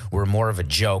McCourt were more of a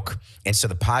joke. And so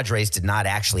the Padres did not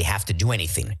actually have to do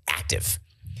anything active.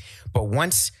 But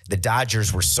once the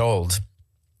Dodgers were sold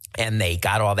and they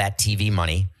got all that TV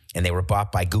money and they were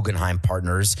bought by Guggenheim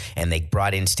Partners and they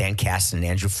brought in Stan Kasten and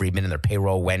Andrew Friedman and their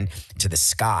payroll went to the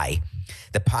sky,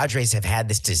 the Padres have had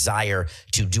this desire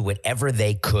to do whatever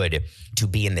they could to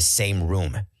be in the same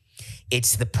room.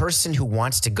 It's the person who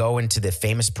wants to go into the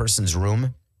famous person's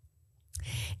room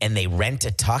and they rent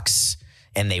a tux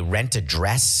and they rent a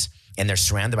dress and they're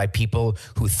surrounded by people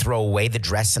who throw away the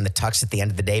dress and the tux at the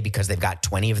end of the day because they've got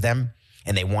 20 of them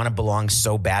and they want to belong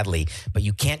so badly, but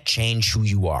you can't change who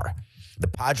you are. The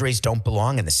Padres don't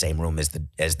belong in the same room as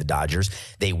the Dodgers.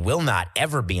 They will not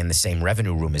ever be in the same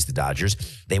revenue room as the Dodgers.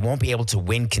 They won't be able to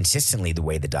win consistently the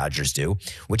way the Dodgers do,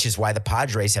 which is why the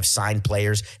Padres have signed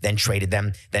players, then traded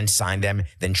them, then signed them,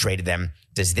 then traded them.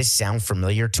 Does this sound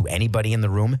familiar to anybody in the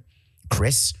room?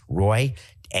 Chris, Roy,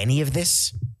 any of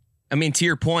this? I mean, to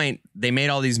your point, they made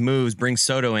all these moves, bring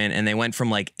Soto in, and they went from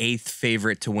like 8th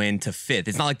favorite to win to 5th.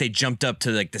 It's not like they jumped up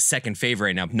to like the 2nd favorite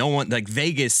right now. No one, like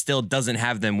Vegas still doesn't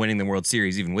have them winning the World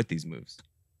Series even with these moves.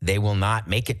 They will not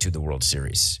make it to the World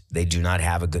Series. They do not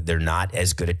have they're not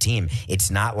as good a team.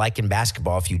 It's not like in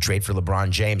basketball. If you trade for LeBron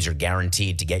James, you're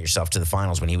guaranteed to get yourself to the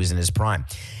finals when he was in his prime.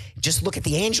 Just look at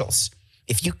the Angels.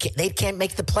 They can't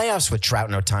make the playoffs with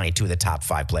Trout and Ohtani, 2 of the top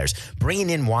 5 players. Bringing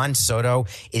in Juan Soto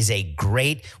is a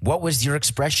great, what was your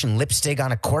expression? Lipstick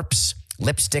on a corpse?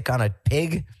 Lipstick on a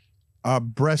pig?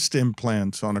 Breast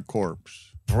implants on a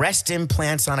corpse. Breast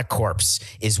implants on a corpse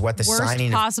is what the Worst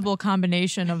signing possible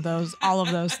combination of all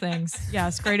of those things.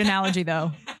 Yes, great analogy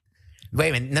though. Wait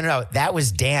a minute. No. That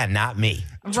was Dan, not me.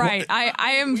 Right. I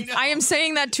am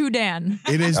saying that to Dan.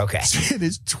 It is okay. It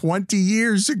is 20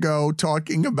 years ago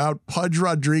talking about Pudge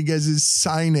Rodriguez's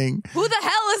signing. Who the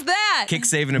hell is that? Kick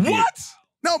saving a What?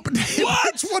 No, but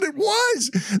that's what it was.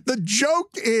 The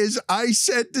joke is I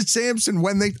said to Samson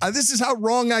when this is how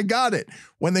wrong I got it.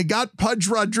 When they got Pudge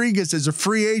Rodriguez as a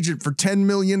free agent for $10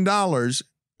 million,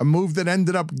 a move that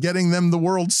ended up getting them the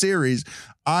World Series,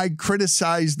 I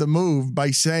criticized the move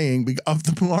by saying, of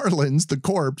the Marlins, the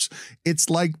corpse, it's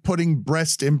like putting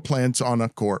breast implants on a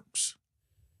corpse.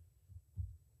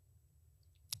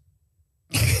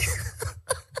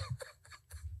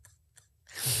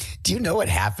 Do you know what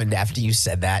happened after you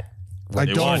said that? I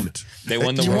don't. They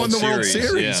won the World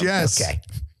Series. Yes. Okay.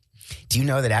 Do you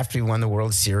know that after he won the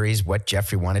World Series, what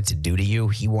Jeffrey wanted to do to you?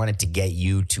 He wanted to get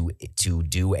you to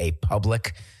do a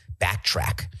public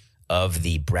backtrack of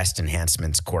the breast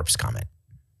enhancements corpse comment.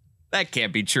 That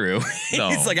can't be true. No.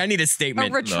 He's like, I need a A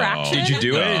statement. retraction? Did you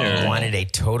do it? He Or? wanted a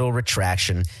total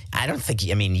retraction. I don't think.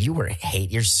 I mean, you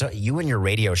and your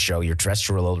radio show, your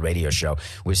terrestrial old radio show,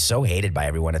 was so hated by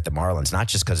everyone at the Marlins. Not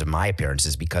just because of my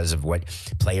appearances, because of what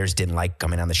players didn't like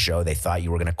coming on the show. They thought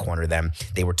you were going to corner them.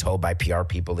 They were told by PR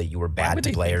people that you were bad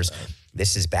to players.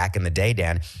 This is back in the day,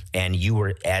 Dan, and you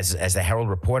were, as the Herald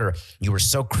reporter, you were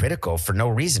so critical for no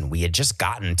reason. We had just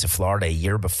gotten to Florida a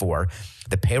year before.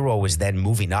 The payroll was then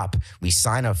moving up. We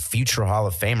sign a future Hall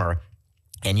of Famer,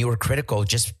 and you were critical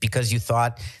just because you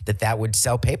thought that would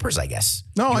sell papers, I guess.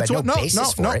 No, You it's had what,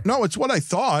 basis for it. no, it's what I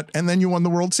thought, and then you won the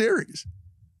World Series.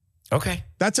 Okay.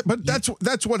 That's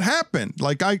what happened.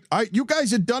 Like you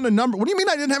guys had done a number. What do you mean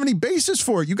I didn't have any basis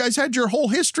for it? You guys had your whole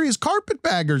history as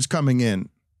carpetbaggers coming in.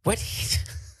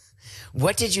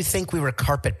 What did you think we were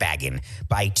carpetbagging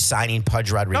by signing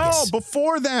Pudge Rodriguez? No,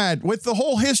 before that, with the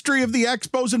whole history of the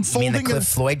Expos and You folding. mean the Cliff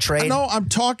Floyd trade? No, I'm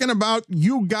talking about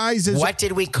you guys as What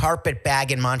did we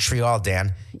carpetbag in Montreal,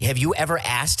 Dan? Have you ever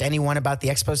asked anyone about the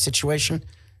Expos situation?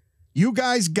 you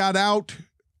guys got out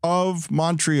of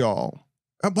Montreal.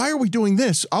 Why are we doing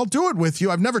this? I'll do it with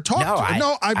you. I've never talked.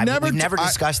 We've never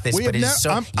discussed this, but it's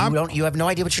you have no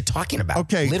idea what you're talking about.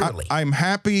 Okay, literally. I'm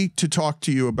happy to talk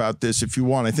to you about this if you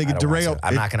want. I think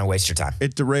I'm not going to waste your time.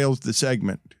 It derails the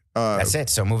segment. That's it.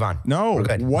 So move on. No, we're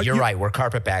good. You're right. We're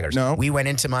carpetbaggers. No. We went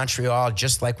into Montreal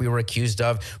just like we were accused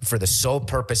of for the sole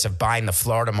purpose of buying the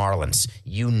Florida Marlins.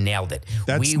 You nailed it.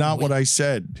 That's not what I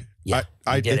said. Yeah,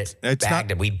 we did it. It's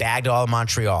bagged it. We bagged all of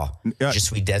Montreal. Je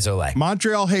suis désolé.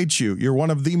 Montreal hates you. You're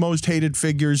one of the most hated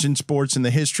figures in sports in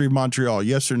the history of Montreal.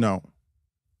 Yes or no?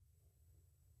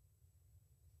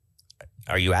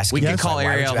 Are you asking? We can call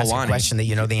Ariel a Helwani. question that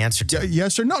you know the answer to.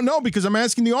 Yes or no? No, because I'm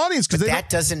asking the audience. But that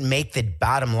doesn't make the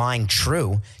bottom line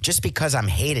true. Just because I'm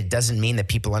hated doesn't mean that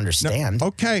people understand.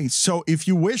 Okay, so if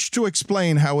you wish to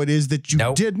explain how it is that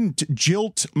you didn't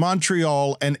jilt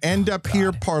Montreal and end up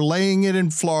here parlaying it in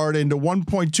Florida into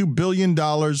 $1.2 billion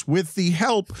with the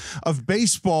help of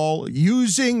baseball,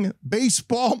 using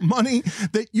baseball money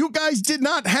that you guys did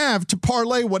not have to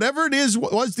parlay whatever it is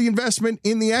was the investment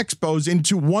in the Expos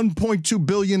into $1.2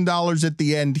 billion at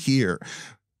the end here.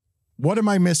 What am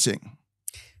I missing?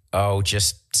 Oh,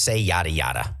 just say yada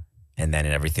yada, and then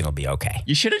everything will be okay.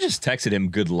 You should have just texted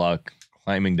him good luck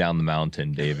climbing down the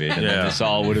mountain, David, and then this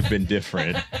all would have been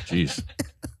different. Jeez.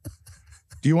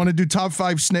 Do you want to do top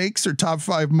 5 snakes or top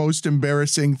 5 most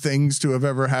embarrassing things to have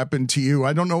ever happened to you?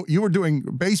 I don't know. You were doing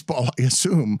baseball, I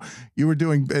assume. You were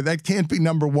doing, that can't be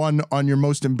number 1 on your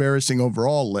most embarrassing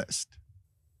overall list.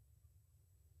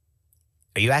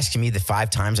 Are you asking me the 5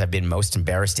 times I've been most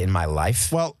embarrassed in my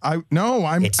life? Well,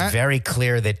 It's very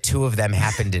clear that 2 of them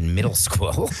happened in middle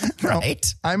school,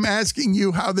 right? I'm asking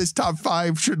you how this top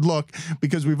 5 should look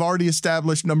because we've already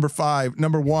established number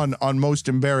 1 on most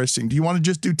embarrassing. Do you want to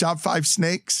just do top 5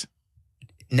 snakes?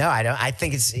 No, I don't. I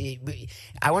think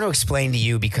I want to explain to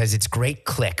you because it's great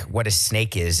click what a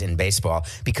snake is in baseball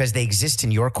because they exist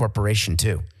in your corporation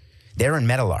too. They're in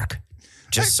Meadowlark.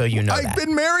 Just so you know I've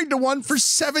been married to one for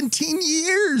 17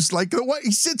 years. Like the way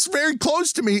he sits very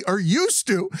close to me or used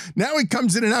to. Now he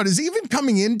comes in and out. Is he even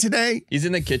coming in today? He's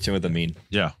in the kitchen with Amin.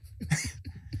 Yeah.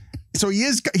 So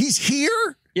he's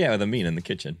here? Yeah, with Amin in the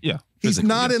kitchen. Yeah. He's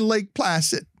not in Lake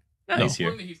Placid. No, he's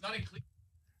here. He's not in Cleveland.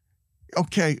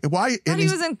 Okay. Why? I thought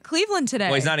he was in Cleveland today.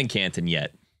 Well, he's not in Canton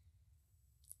yet.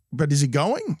 But is he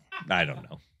going? I don't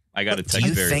know. I got to Do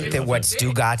you think that what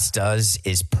Stugotz does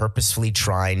is purposefully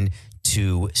trying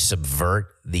to subvert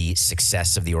the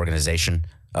success of the organization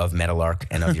of Meadowlark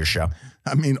and of your show?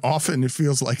 I mean, often it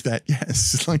feels like that,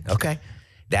 yes. Okay.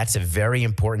 That's a very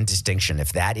important distinction.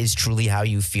 If that is truly how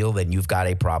you feel, then you've got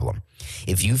a problem.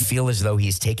 If you feel as though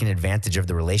he's taking advantage of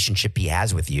the relationship he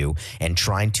has with you and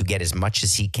trying to get as much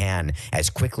as he can,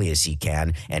 as quickly as he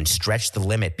can, and stretch the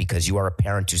limit because you are a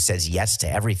parent who says yes to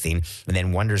everything and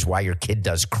then wonders why your kid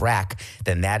does crack,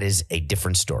 then that is a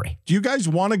different story. Do you guys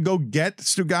want to go get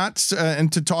Stugotz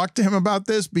and to talk to him about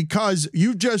this? Because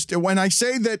when I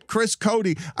say that Chris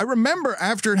Cody, I remember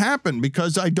after it happened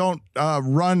because I don't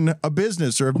run a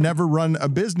business or have never run a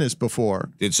business before.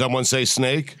 Did someone say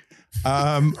snake?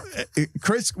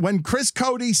 When Chris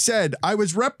Cody said I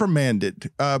was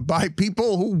reprimanded by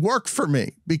people who work for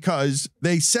me because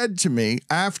they said to me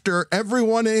after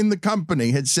everyone in the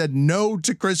company had said no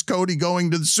to Chris Cody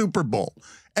going to the Super Bowl,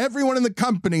 everyone in the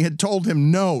company had told him,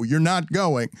 no, you're not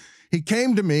going. He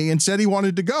came to me and said he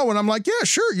wanted to go. And I'm like, yeah,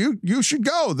 sure. You should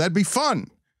go. That'd be fun.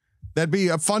 That'd be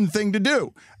a fun thing to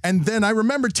do. And then I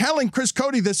remember telling Chris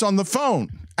Cody this on the phone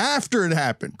after it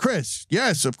happened. Chris,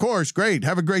 yes, of course, great.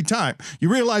 Have a great time. You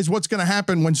realize what's going to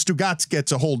happen when Stugotz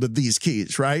gets a hold of these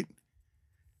keys, right?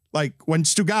 Like when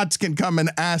Stugotz can come and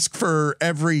ask for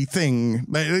everything.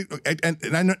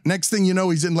 And next thing you know,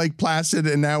 he's in Lake Placid,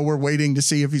 and now we're waiting to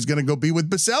see if he's going to go be with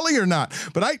Baselli or not.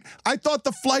 But I thought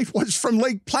the flight was from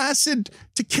Lake Placid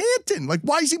to Canton. Like,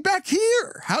 why is he back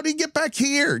here? How did he get back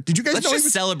here? Did you guys Let's know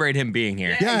just celebrate him being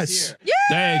here. Yes.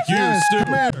 Thank you, Yes, Stu.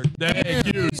 come here.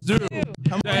 Thank you, Stu.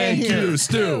 Come on Thank here. you,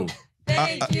 Stu.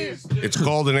 It's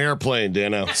called an airplane,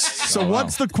 Dano. So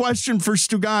what's the question for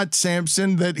Stugotz,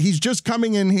 Samson, that he's just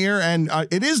coming in here, and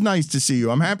it is nice to see you.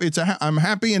 I'm happy. I'm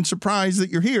happy and surprised that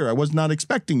you're here. I was not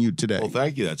expecting you today. Well,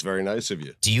 thank you. That's very nice of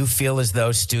you. Do you feel as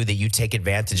though, Stu, that you take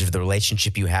advantage of the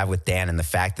relationship you have with Dan and the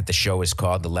fact that the show is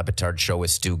called The LeBatard Show with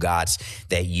Stugotz,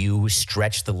 that you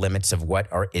stretch the limits of what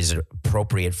is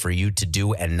appropriate for you to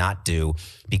do and not do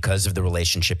because of the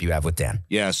relationship you have with Dan?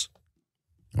 Yes.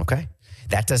 Okay.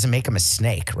 That doesn't make him a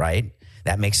snake, right?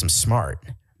 That makes him smart.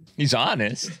 He's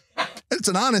honest. It's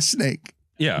an honest snake.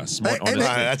 Yeah, smart. And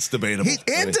That's debatable.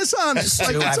 And dishonest. Stu,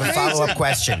 Like, I it's have a amazing. follow-up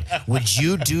question. Would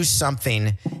you do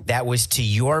something that was to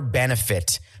your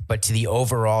benefit, but to the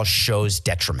overall show's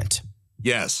detriment?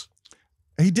 Yes.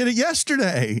 He did it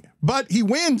yesterday, but he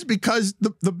wins because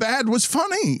the bad was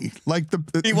funny. Like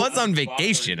He was on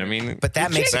vacation. I mean, But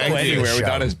that makes Can't it go Thank you. anywhere show.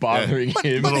 without us bothering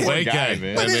him. Little Poor vacay. guy,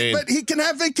 man. I mean- but he can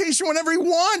have vacation whenever he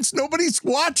wants. Nobody's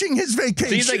watching his vacation.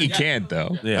 Seems like he can't,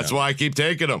 though. Yeah. That's why I keep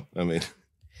taking them. I mean,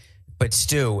 But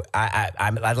Stu,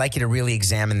 I'd like you to really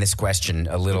examine this question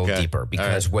a little Okay. deeper,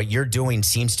 because what you're doing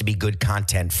seems to be good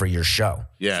content for your show,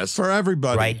 yes. For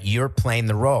everybody. right? You're playing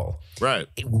the role. Right.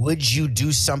 Would you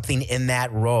do something in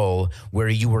that role where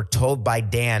you were told by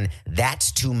Dan,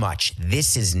 that's too much,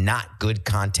 this is not good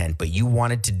content, but you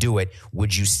wanted to do it?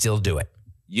 Would you still do it?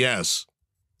 Yes.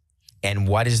 And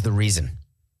what is the reason?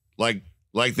 Like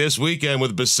this weekend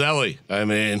with Baselli. I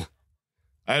mean,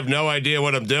 I have no idea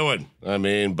what I'm doing. I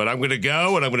mean, but I'm going to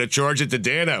go and I'm going to charge it to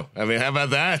Dano. I mean, how about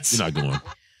that? You're not going.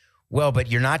 Well,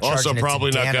 but you're not charging Also, it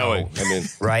probably to not Dano, going. I mean,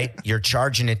 right? You're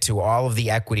charging it to all of the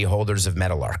equity holders of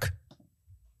Metalark.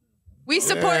 We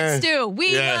support Stu.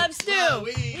 We Yeah. love Stu.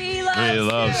 We love We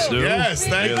love Stu. yes,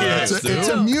 thank We you. love It's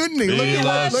Stu. a mutiny. Look We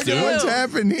love at Stu. what's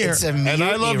happened here. It's a And I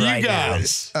mutiny love you right now.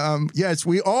 guys. Yes,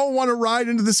 we all want to ride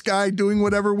into the sky doing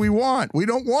whatever we want. We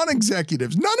don't want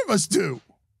executives. None of us do.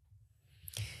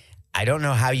 I don't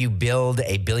know how you build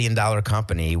a billion-dollar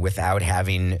company without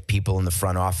having people in the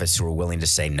front office who are willing to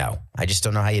say no. I just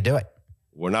don't know how you do it.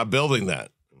 We're not building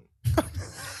that.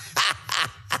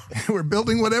 We're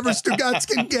building whatever Stugotz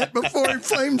can get before he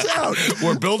flames out.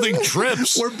 We're building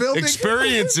trips. We're building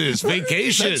experiences,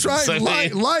 vacations. That's right. I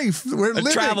mean, Life. We're A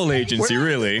living. travel agency, We're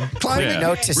really. climbing.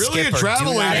 Note to really Skipper, a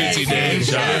travel do not agency, Dave.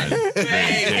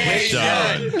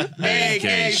 Vacation.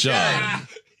 Vacation.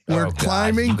 We're Oh, God.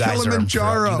 climbing You guys are in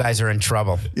Kilimanjaro. you guys are in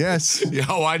trouble. Yes.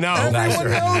 Oh, I know. guys Everyone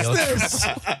are in knows real this.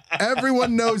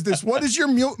 Everyone knows this. What is your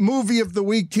movie of the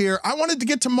week here? I wanted to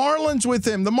get to Marlins with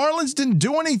him. The Marlins didn't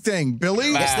do anything,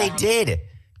 Billy. Yes, they did.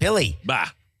 Billy, Bah.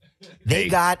 they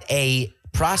got a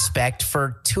prospect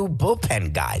for 2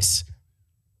 bullpen guys.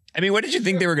 I mean, what did you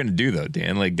think they were going to do, though,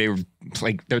 Dan? Like, they're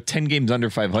 10 games under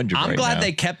 500 I'm right glad now.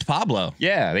 they kept Pablo.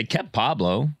 Yeah, they kept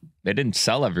Pablo. They didn't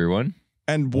sell everyone.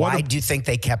 And Why what? do you think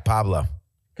they kept Pablo?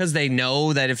 Because they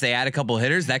know that if they add a couple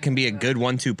hitters, that can be a good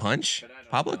 1-2 punch.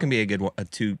 Pablo can be a good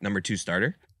number 2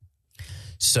 starter.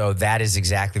 So that is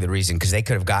exactly the reason, because they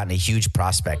could have gotten a huge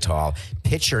prospect haul.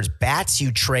 Pitchers, bats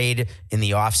you trade in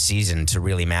the offseason to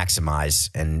really maximize,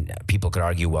 and people could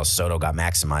argue, well, Soto got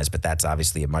maximized, but that's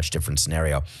obviously a much different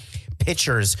scenario.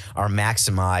 Pitchers are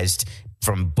maximized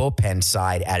from bullpen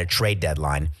side at a trade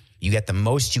deadline. You get the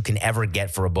most you can ever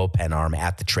get for a bullpen arm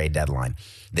at the trade deadline.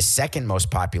 The second most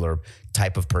popular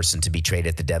type of person to be traded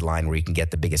at the deadline where you can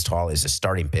get the biggest haul is a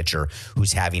starting pitcher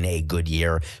who's having a good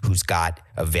year, who's got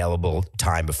available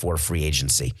time before free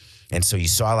agency. And so you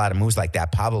saw a lot of moves like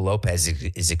that. Pablo Lopez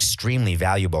is extremely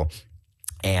valuable.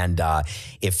 And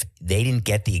if they didn't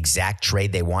get the exact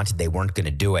trade they wanted, they weren't going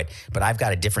to do it. But I've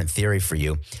got a different theory for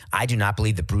you. I do not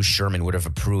believe that Bruce Sherman would have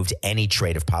approved any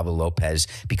trade of Pablo Lopez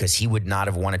because he would not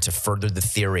have wanted to further the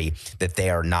theory that they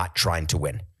are not trying to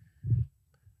win.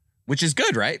 Which is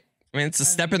good, right? I mean, it's a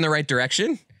step in the right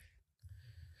direction.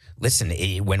 Listen,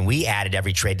 when we added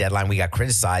every trade deadline, we got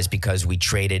criticized because we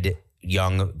traded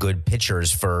young, good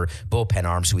pitchers for bullpen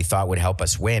arms who we thought would help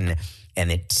us win. And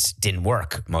it didn't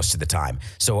work most of the time.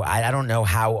 So I don't know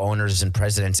how owners and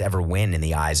presidents ever win in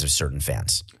the eyes of certain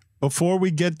fans. Before we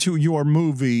get to your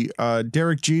movie,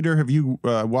 Derek Jeter, have you,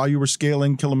 while you were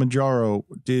scaling Kilimanjaro,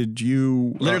 did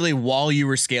you... Literally while you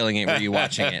were scaling it, were you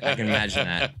watching it? I can imagine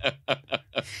that.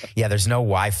 Yeah, there's no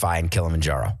Wi-Fi in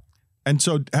Kilimanjaro. And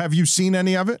so have you seen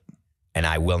any of it? And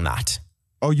I will not.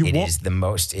 Oh, you It won't? is the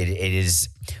most, it is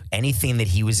anything that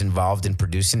he was involved in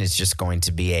producing is just going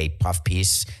to be a puff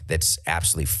piece that's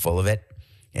absolutely full of it.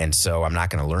 And so I'm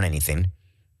not going to learn anything.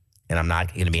 And I'm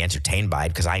not going to be entertained by it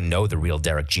because I know the real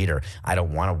Derek Jeter. I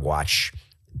don't want to watch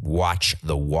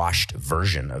the washed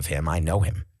version of him. I know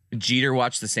him. Jeter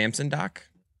watched the Samson doc?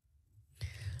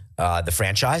 The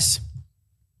franchise?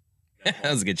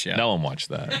 That was a good show. No one watched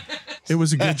that. It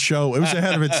was a good show. It was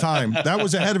ahead of its time. That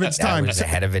was ahead of its time. That was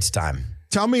ahead of its time.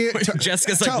 Tell me.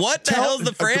 Jessica's like, what the hell's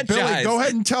the franchise? Billy, go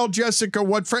ahead and tell Jessica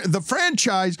what the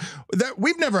franchise that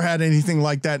we've never had anything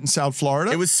like that in South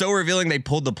Florida. It was so revealing they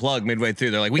pulled the plug midway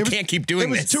through. They're like, we can't keep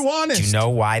doing this. It was too honest. Do you know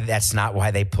why that's not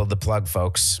why they pulled the plug,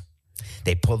 folks?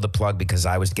 They pulled the plug because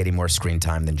I was getting more screen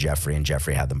time than Jeffrey, and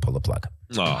Jeffrey had them pull the plug.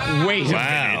 Oh, Wait a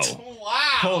Wow. minute.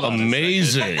 Hold on.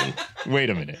 Amazing. Wait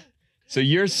a minute. So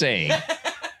you're saying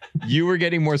you were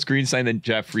getting more screen time than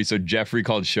Jeffrey, so Jeffrey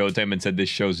called Showtime and said this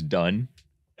show's done?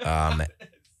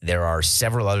 There are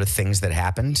several other things that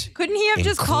happened. Couldn't he have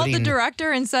just called the including-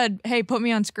 director and said, hey, put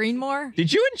me on screen more?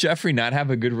 Did you and Jeffrey not have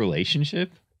a good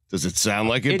relationship? Does it sound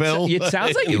like it, Bill? It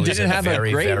sounds like It you was didn't have very,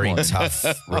 a great very one. tough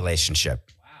relationship.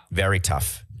 Very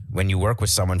tough. When you work with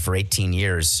someone for 18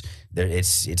 years,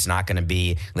 it's not going to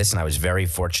be. Listen, I was very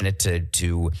fortunate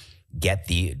to get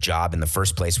the job in the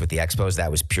first place with the Expos. That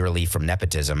was purely from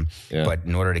nepotism. Yeah. But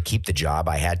in order to keep the job,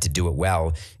 I had to do it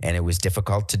well, and it was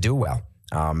difficult to do well.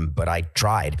 But I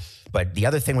tried. But the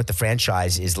other thing with the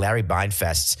franchise is Larry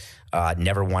Beinfest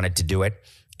never wanted to do it,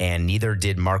 and neither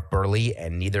did Mark Burley,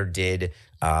 and neither did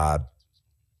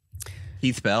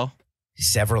Heath Bell.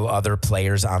 several other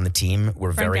players on the team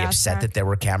were Frank very upset Gaspack. that there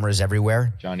were cameras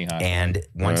everywhere. Johnny Hodge. And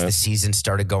once the season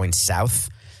started going south,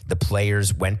 the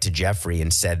players went to Jeffrey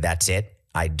and said, that's it.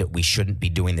 We shouldn't be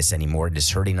doing this anymore. It is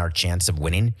hurting our chance of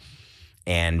winning.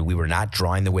 And we were not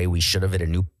drawing the way we should have at a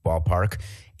new ballpark.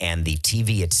 And the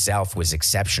TV itself was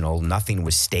exceptional. Nothing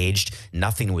was staged.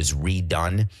 Nothing was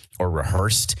redone or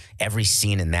rehearsed. Every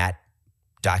scene in that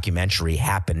documentary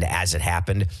happened as it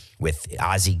happened, with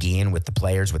Ozzie Guillen, with the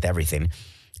players, with everything.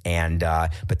 And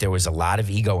but there was a lot of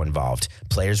ego involved.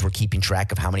 Players were keeping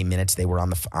track of how many minutes they were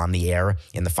on the air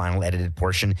in the final edited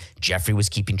portion. Jeffrey was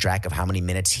keeping track of how many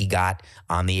minutes he got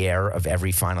on the air of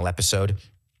every final episode.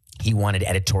 He wanted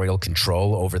editorial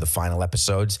control over the final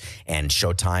episodes, and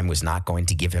Showtime was not going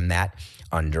to give him that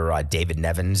under David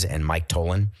Nevins and Mike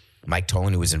Tolan. Mike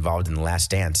Tolan, who was involved in The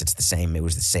Last Dance, it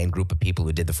was the same group of people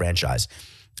who did the franchise.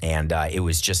 And it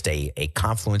was just a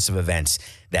confluence of events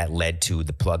that led to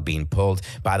the plug being pulled.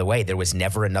 By the way, there was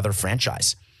never another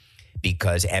franchise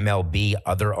because MLB,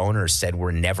 other owners said, we're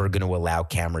never going to allow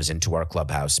cameras into our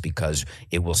clubhouse because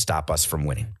it will stop us from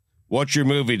winning. What's your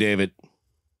movie, David?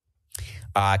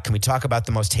 Can we talk about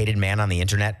the most hated man on the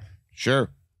internet? Sure.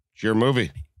 It's your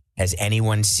movie. Has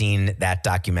anyone seen that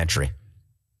documentary?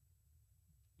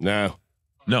 No.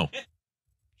 No.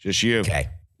 Just you. Okay.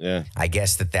 Yeah. I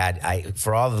guess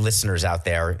for all the listeners out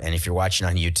there, and if you're watching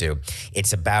on YouTube,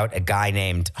 it's about a guy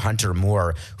named Hunter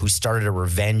Moore who started a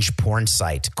revenge porn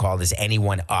site called Is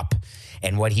Anyone Up?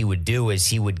 And what he would do is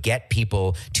he would get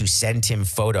people to send him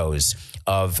photos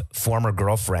of former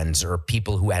girlfriends or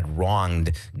people who had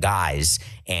wronged guys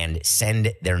and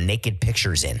send their naked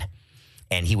pictures in.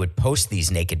 And he would post these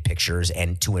naked pictures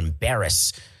and to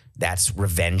embarrass, that's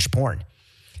revenge porn.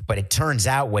 But it turns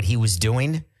out what he was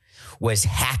doing was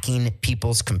hacking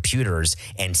people's computers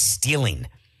and stealing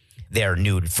their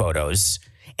nude photos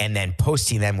and then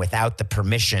posting them without the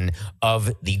permission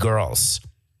of the girls.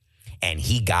 And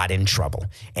he got in trouble.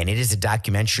 And it is a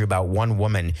documentary about one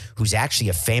woman who's actually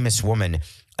a famous woman,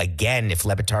 again, if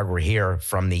LeBatard were here,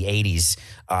 from the 80s,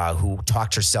 who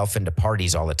talked herself into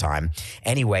parties all the time.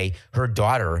 Anyway, her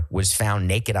daughter was found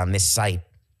naked on this site,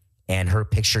 and her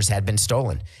pictures had been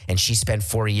stolen. And she spent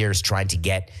 4 years trying to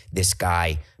get this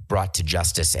guy brought to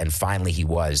justice, and finally he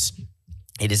was.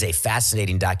 It is a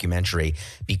fascinating documentary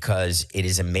because it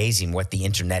is amazing what the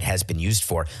internet has been used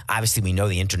for. Obviously, we know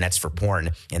the internet's for porn,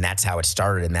 and that's how it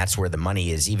started, and that's where the money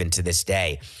is even to this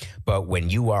day. But when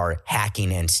you are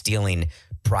hacking and stealing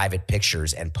private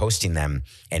pictures and posting them,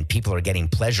 and people are getting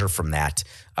pleasure from that,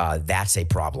 that's a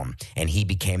problem. And he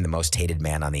became the most hated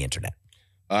man on the internet.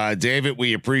 David,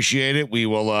 we appreciate it. We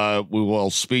will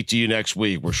speak to you next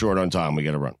week. We're short on time. We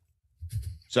got to run.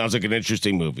 Sounds like an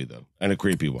interesting movie, though, and a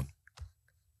creepy one.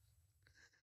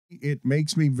 It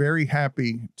makes me very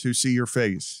happy to see your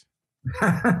face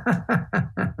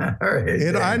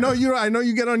I know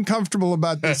you get uncomfortable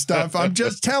about this stuff. I'm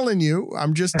just telling you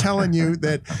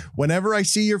that whenever I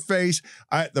see your face,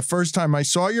 the first time I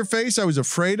saw your face, I was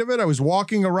afraid of it. I was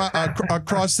walking around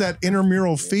across that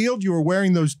intramural field. You were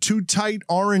wearing those too tight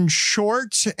orange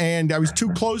shorts, and I was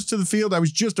too close to the field. I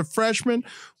was just a freshman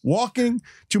walking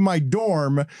to my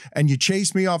dorm, and you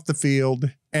chased me off the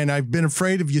field. And I've been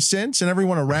afraid of you since, and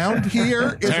everyone around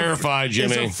here is terrified,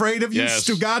 Jimmy. Is afraid of you. Yes.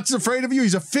 Stugotz is afraid of you.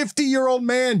 He's a 50-year-old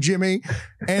man, Jimmy.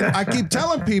 And I keep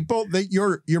telling people that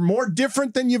you're more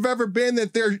different than you've ever been,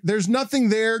 that there's nothing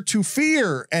there to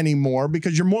fear anymore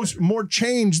because you're more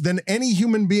changed than any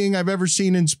human being I've ever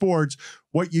seen in sports,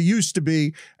 what you used to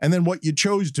be and then what you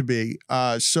chose to be.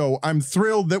 So I'm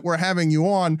thrilled that we're having you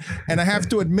on. And I have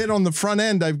to admit on the front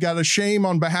end, I've got a shame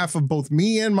on behalf of both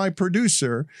me and my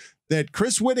producer that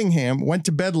Chris Whittingham went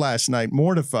to bed last night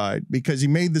mortified because he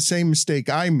made the same mistake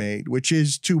I made, which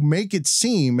is to make it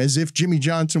seem as if Jimmy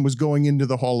Johnson was going into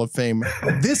the Hall of Fame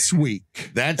this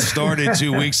week. That started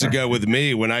 2 weeks ago with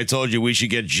me when I told you we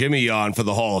should get Jimmy on for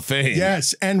the Hall of Fame.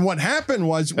 Yes, and what happened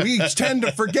was we tend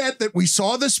to forget that we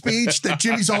saw the speech that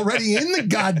Jimmy's already in the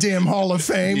goddamn Hall of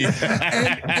Fame.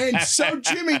 Yeah. And so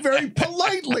Jimmy very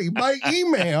politely by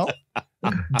email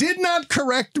did not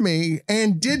correct me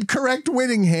and did correct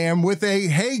Whittingham with a,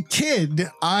 hey, kid,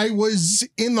 I was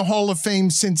in the Hall of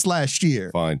Fame since last year.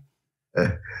 Fine.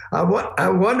 I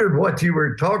wondered what you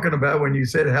were talking about when you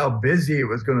said how busy it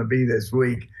was going to be this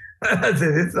week. I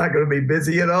said, it's not going to be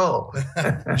busy at all.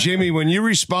 Jimmy, when you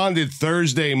responded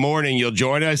Thursday morning, you'll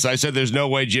join us. I said, there's no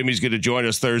way Jimmy's going to join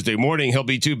us Thursday morning. He'll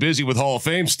be too busy with Hall of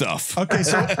Fame stuff. Okay,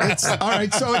 so it's all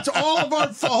right. So it's all of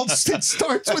our faults. It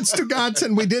starts with Stugotz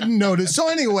and we didn't notice. So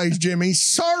anyways, Jimmy,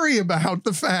 sorry about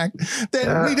the fact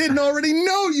that we didn't already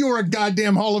know you were a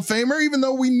goddamn Hall of Famer, even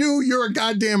though we knew you're a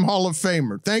goddamn Hall of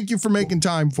Famer. Thank you for making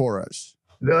time for us.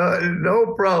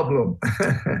 No problem.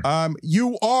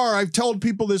 You are, I've told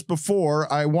people this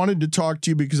before, I wanted to talk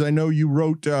to you because I know you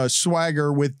wrote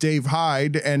Swagger with Dave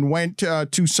Hyde and went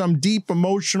to some deep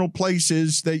emotional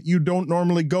places that you don't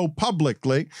normally go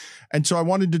publicly. And so I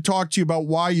wanted to talk to you about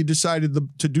why you decided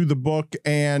to do the book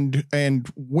and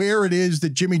where it is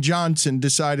that Jimmy Johnson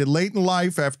decided late in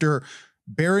life after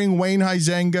burying Wayne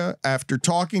Huizenga, after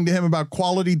talking to him about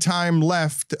quality time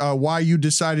left, why you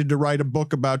decided to write a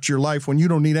book about your life when you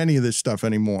don't need any of this stuff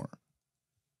anymore.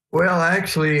 Well,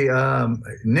 actually,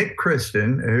 Nick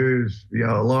Kristen, who's,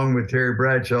 along with Terry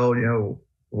Bradshaw,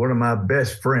 one of my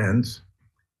best friends,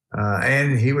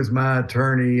 and he was my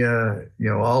attorney,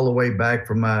 all the way back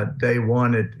from my day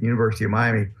one at the University of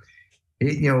Miami.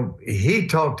 He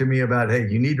talked to me about, hey,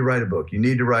 you need to write a book. You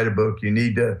need to write a book. You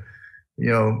need to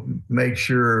make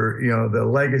sure, the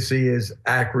legacy is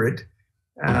accurate.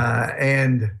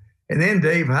 And then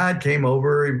Dave Hyde came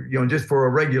over, just for a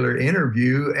regular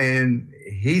interview, and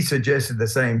he suggested the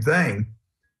same thing.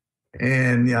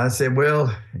 And I said,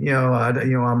 well,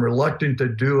 I'm reluctant to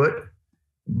do it.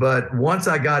 But once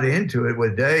I got into it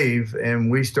with Dave and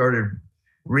we started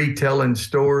retelling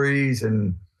stories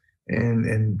and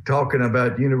talking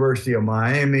about University of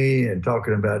Miami and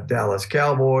talking about Dallas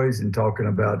Cowboys and talking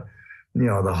about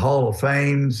the Hall of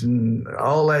Fames and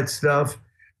all that stuff,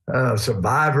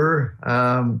 Survivor.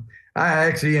 I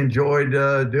actually enjoyed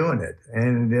doing it,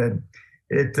 and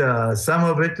some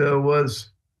of it was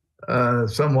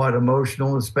somewhat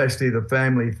emotional, especially the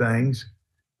family things.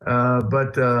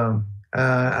 But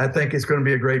I think it's going to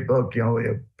be a great book.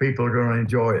 People are going to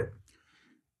enjoy it.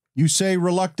 You say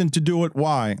reluctant to do it.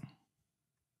 Why?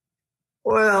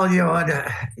 Well,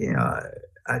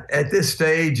 at this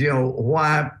stage,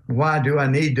 why do I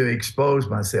need to expose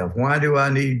myself? Why do I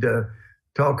need to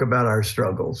talk about our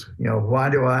struggles? Why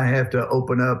do I have to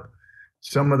open up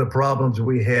some of the problems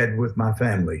we had with my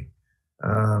family?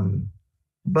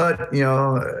 But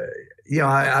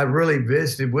I really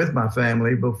visited with my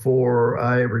family before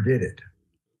I ever did it.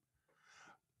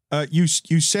 You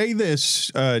say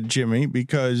this, Jimmy,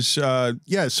 because,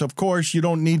 yes, of course, you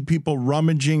don't need people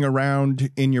rummaging around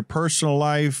in your personal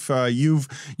life. You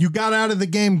got out of the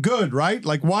game good, right?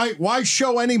 Like, why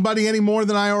show anybody any more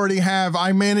than I already have?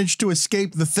 I managed to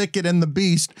escape the thicket and the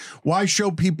beast. Why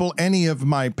show people any of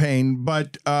my pain?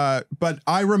 But I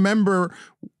remember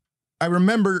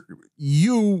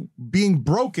you being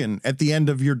broken at the end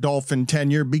of your Dolphin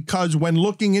tenure, because when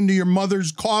looking into your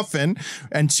mother's coffin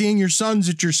and seeing your sons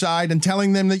at your side and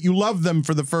telling them that you love them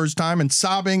for the first time and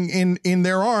sobbing in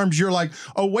their arms, you're like,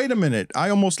 oh, wait a minute, I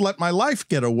almost let my life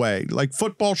get away. Like,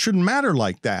 football shouldn't matter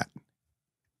like that.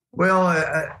 Well,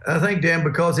 I think, Dan,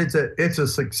 because it's a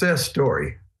success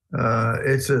story.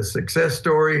 It's a success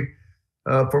story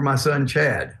for my son,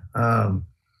 Chad.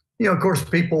 of course,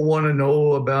 people want to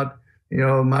know about,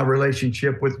 my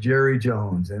relationship with Jerry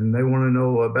Jones, and they want to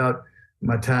know about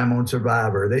my time on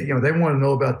Survivor. They want to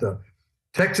know about the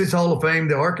Texas Hall of Fame,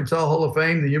 the Arkansas Hall of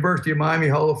Fame, the University of Miami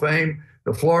Hall of Fame,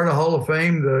 the Florida Hall of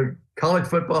Fame, the College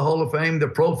Football Hall of Fame, the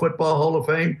Pro Football Hall of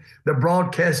Fame, the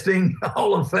Broadcasting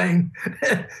Hall of Fame.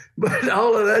 But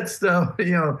all of that stuff,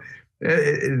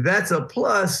 that's a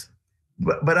plus.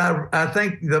 But I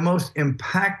think the most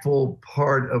impactful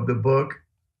part of the book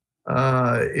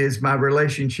is my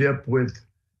relationship with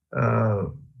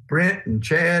Brent and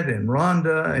Chad and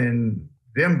Rhonda and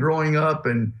them growing up.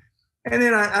 And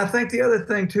then I think the other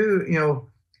thing too,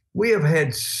 we have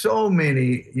had so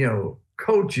many,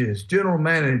 coaches, general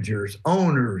managers,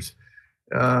 owners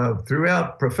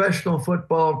throughout professional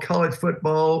football, college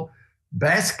football,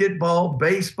 basketball,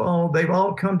 baseball. They've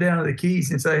all come down to the Keys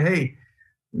and say, hey,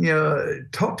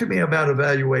 talk to me about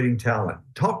evaluating talent.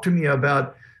 Talk to me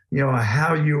about,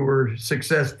 how you were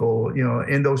successful,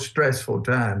 in those stressful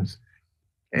times.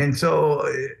 And so,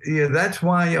 that's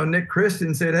why, Nick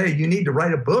Kristen said, hey, you need to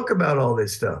write a book about all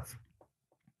this stuff.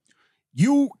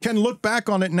 You can look back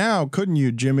on it now, couldn't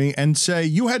you, Jimmy, and say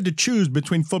you had to choose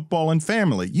between football and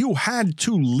family. You had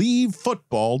to leave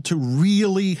football to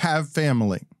really have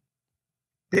family.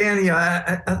 Danny,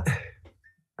 I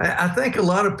think a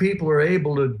lot of people are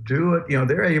able to do it.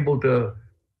 They're able to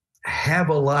have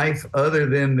a life other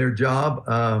than their job.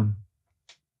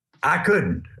 I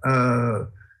couldn't. Some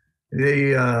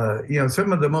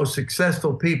of the most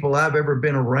successful people I've ever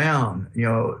been around,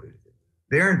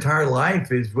 their entire life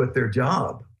is with their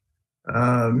job.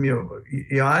 I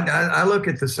look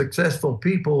at the successful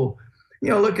people,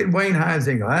 look at Wayne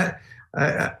Huizenga.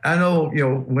 I know,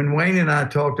 when Wayne and I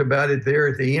talked about it there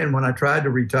at the end, when I tried to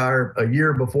retire a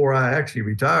year before I actually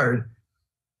retired,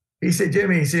 he said,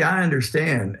 Jimmy, I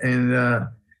understand. And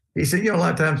he said, a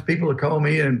lot of times people will call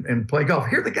me and play golf.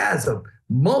 Here the guy's a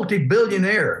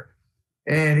multi-billionaire.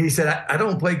 And he said, I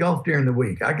don't play golf during the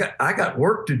week. I got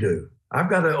work to do. I've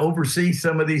got to oversee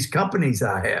some of these companies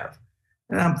I have.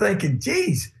 And I'm thinking,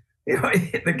 geez,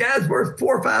 the guy's worth $4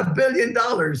 or $5 billion.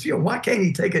 Why can't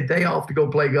he take a day off to go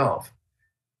play golf?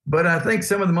 But I think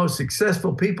some of the most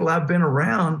successful people I've been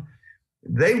around,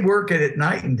 they work at it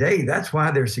night and day. That's why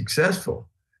they're successful.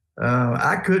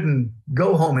 I couldn't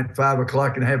go home at 5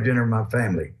 o'clock and have dinner with my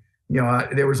family.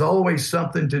 There was always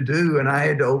something to do, and I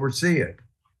had to oversee it.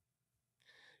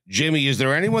 Jimmy, is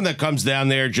there anyone that comes down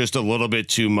there just a little bit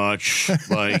too much?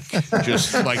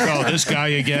 Just like, oh, this guy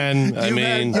again.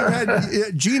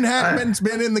 Gene Hackman's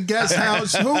been in the guest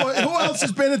house. Who else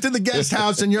has been into the guest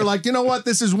house? And you're like, you know what?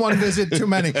 This is one visit too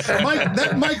many.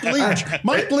 Mike Leach.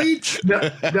 Mike Leach.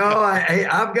 No,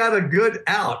 I've got a good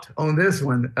out on this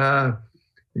one.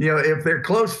 If they're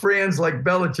close friends like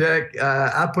Belichick,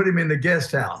 I put him in the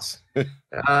guest house.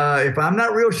 If I'm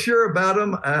not real sure about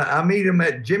him, I meet him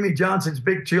at Jimmy Johnson's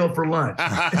Big Chill for lunch.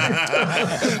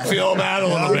 Feel him out a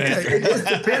little bit. It just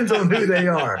depends on who they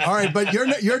are. All right, but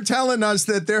you're telling us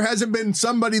that there hasn't been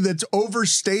somebody that's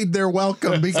overstayed their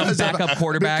welcome because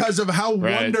of how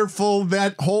wonderful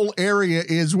that whole area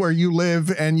is where you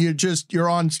live, and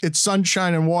it's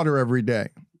sunshine and water every day.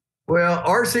 Well,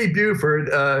 R.C. Buford,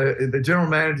 the general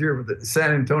manager of the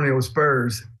San Antonio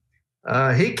Spurs,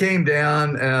 he came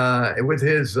down with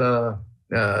his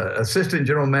assistant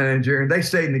general manager, and they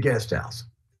stayed in the guest house.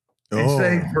 They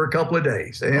stayed for a couple of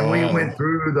days. And we went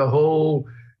through the whole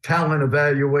talent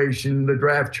evaluation, the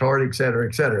draft chart, et cetera,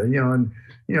 et cetera.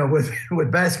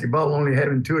 With basketball only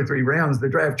having 2 or 3 rounds, the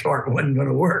draft chart wasn't going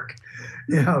to work.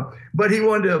 But he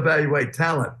wanted to evaluate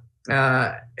talent.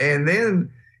 And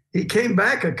then he came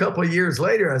back a couple of years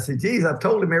later. I said, geez, I've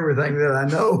told him everything that I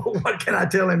know. What can I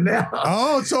tell him now?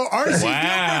 Oh, so R.C.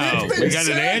 Wow. We got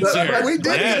an answer. We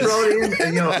did. He brought in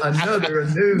a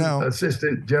new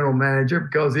assistant general manager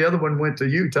because the other one went to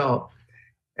Utah.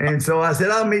 And so I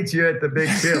said, I'll meet you at the Big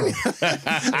Chill.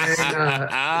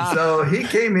 And so he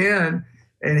came in,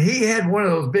 and he had one of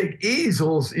those big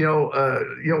easels,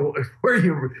 where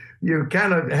you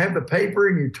kind of have the paper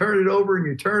and you turn it over and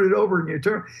you turn it over and you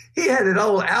turn. He had it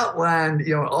all outlined,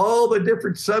 all the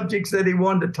different subjects that he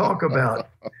wanted to talk about.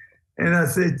 And I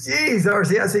said, geez,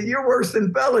 R.C., I said, you're worse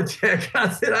than Belichick. I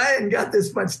said, I hadn't got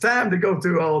this much time to go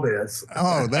through all this.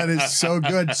 Oh, that is so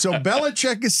good. So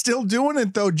Belichick is still doing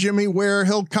it, though, Jimmy, where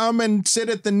he'll come and sit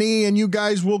at the knee and you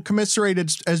guys will commiserate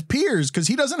as peers, because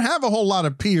he doesn't have a whole lot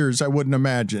of peers, I wouldn't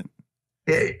imagine.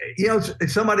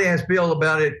 Somebody asked Bill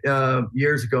about it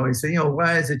years ago. He said,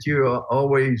 why is it you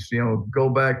always, go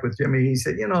back with Jimmy? He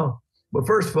said, well,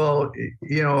 first of all,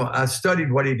 I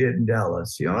studied what he did in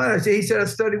Dallas. He said, I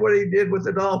studied what he did with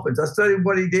the Dolphins. I studied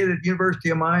what he did at University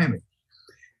of Miami.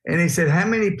 And he said, how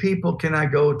many people can I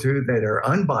go to that are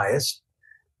unbiased?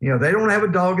 They don't have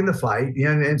a dog in the fight.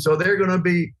 And so they're going to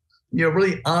be,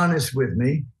 really honest with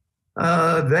me.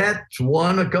 That's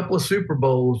won a couple of Super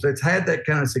Bowls. That's had that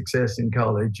kind of success in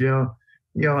college.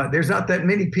 There's not that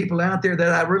many people out there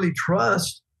that I really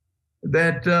trust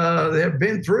that have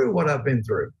been through what I've been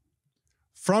through.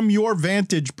 From your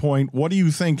vantage point, what do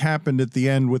you think happened at the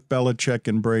end with Belichick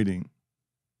and Brady?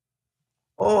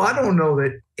 Oh, I don't know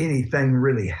that anything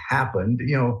really happened.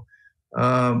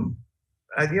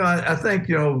 I think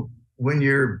when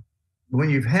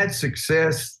you've had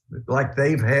success like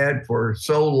they've had for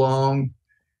so long,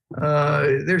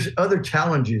 there's other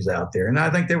challenges out there, and I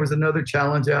think there was another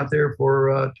challenge out there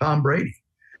for Tom Brady.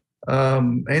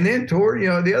 And then toward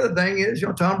the other thing is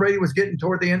Tom Brady was getting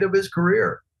toward the end of his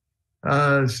career.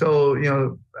 So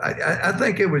I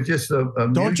think it was just a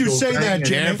don't you say thing. that,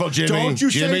 Jimmy. Careful, Jimmy. Don't you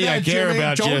Jimmy, say that, I care Jimmy.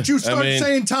 about Don't you. you start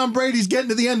saying Tom Brady's getting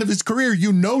to the end of his career.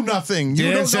 You know nothing. You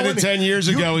Dan don't said know it 10 years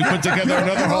ago. He put together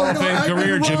another Hall of Fame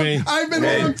career, Jimmy. I've been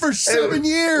wrong for 7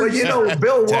 years. Well,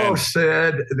 Bill Walsh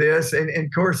said this, and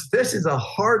of course, this is a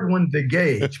hard one to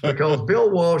gauge because Bill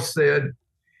Walsh said,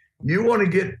 you want to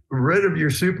get rid of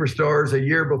your superstars a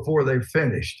year before they've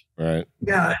finished. Right.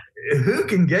 Yeah. Who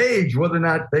can gauge whether or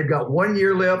not they've got 1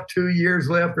 year left, 2 years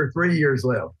left, or 3 years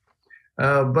left?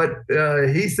 But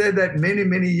he said that many,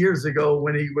 many years ago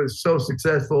when he was so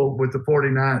successful with the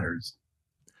 49ers.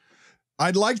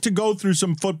 I'd like to go through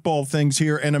some football things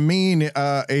here. And Amin,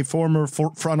 a former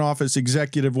front office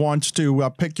executive, wants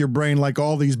to pick your brain like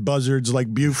all these buzzards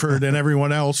like Buford and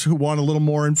everyone else who want a little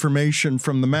more information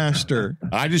from the master.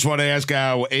 I just want to ask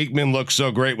how Aikman looks so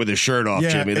great with his shirt off,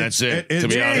 Jimmy. That's it, to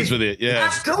be honest with you. Yeah.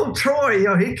 I told Troy,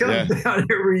 he comes down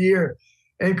every year.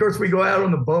 And, of course, we go out on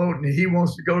the boat, and he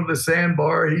wants to go to the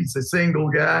sandbar. He's a single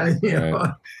guy, Right.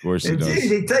 Of course he does.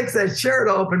 Geez, he takes that shirt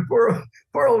off, and poor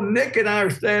old Nick and I are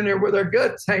standing there with our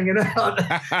guts hanging out.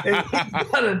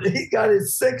 And he got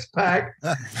his six-pack,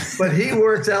 but he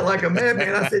works out like a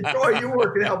madman. I said, Troy, you're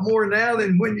working out more now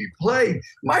than when you played.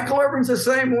 Michael Irvin's the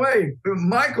same way.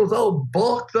 Michael's all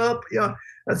bulked up.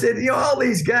 I said, all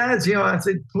these guys, I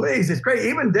said, please, it's great.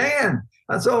 Even Dan.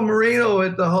 I saw Marino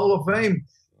at the Hall of Fame.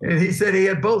 And he said he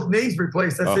had both knees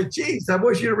replaced. I said, geez, I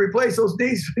wish you'd replace those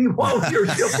knees while you're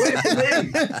still playing for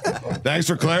me. Thanks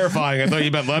for clarifying. I thought you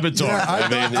meant LeBatard. Yeah,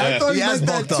 I thought he meant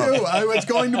that too. I was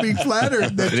going to be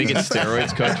flattered that Did he get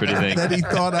steroids, Coach? What do you think? That he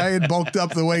thought I had bulked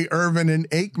up the way Irvin and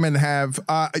Aikman have.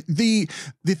 The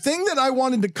thing that I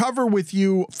wanted to cover with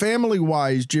you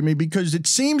family-wise, Jimmy, because it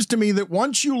seems to me that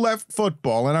once you left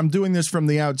football, and I'm doing this from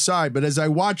the outside, but as I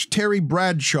watched Terry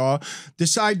Bradshaw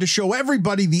decide to show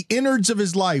everybody the innards of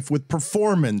his life with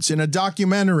performance in a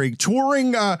documentary,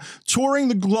 touring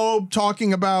the globe,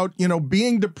 talking about,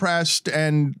 being depressed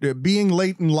and being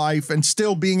late in life and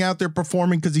still being out there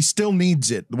performing because he still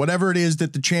needs it. Whatever it is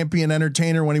that the champion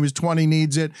entertainer when he was 20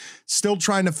 needs it, still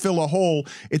trying to fill a hole.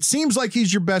 It seems like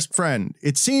he's your best friend.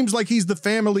 It seems like he's the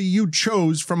family you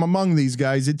chose from among these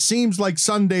guys. It seems like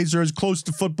Sundays are as close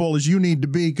to football as you need to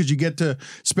be because you get to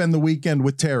spend the weekend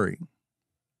with Terry.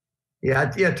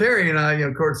 Yeah, Terry and I,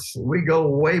 of course, we go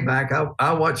way back.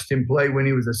 I watched him play when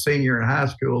he was a senior in high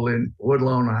school in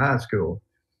Woodlawn High School.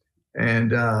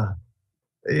 And,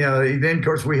 then, of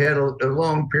course, we had a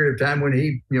long period of time when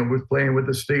he, was playing with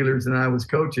the Steelers and I was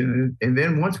coaching. And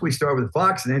then once we started with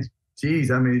Fox, and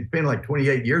it's been like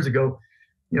 28 years ago,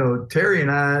 Terry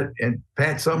and I and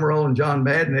Pat Summerall and John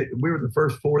Madden, we were the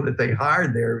first four that they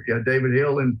hired there, David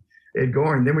Hill and Ed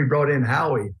Goring. Then we brought in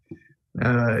Howie.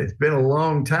 It's been a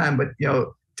long time, but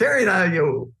Terry and I,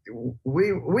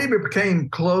 we became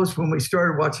close when we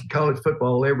started watching college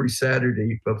football every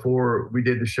Saturday before we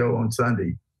did the show on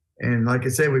Sunday. And like I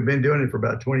said, we've been doing it for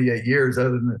about 28 years,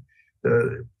 other than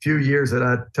the few years that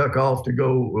I took off to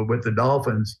go with the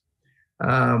Dolphins.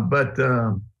 But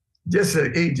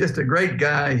he's just a great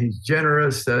guy. He's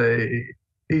generous.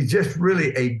 He's just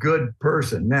really a good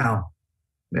person. Now,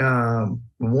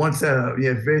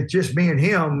 if it's just me and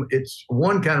him, it's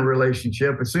one kind of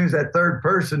relationship. As soon as that third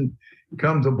person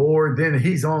comes aboard, then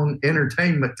he's on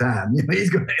entertainment time. He's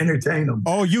going to entertain them.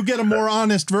 Oh, you get a more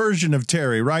honest version of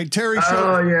Terry, right? Terry.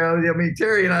 Oh yeah.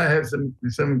 Terry and I have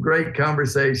some great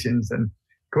conversations, and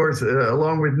of course,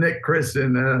 along with Nick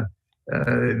Kristen,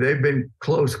 they've been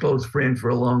close friends for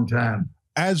a long time.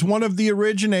 As one of the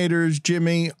originators,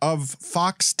 Jimmy, of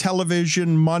Fox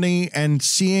television money and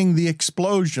seeing the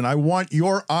explosion, I want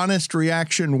your honest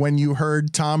reaction when you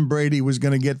heard Tom Brady was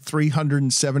going to get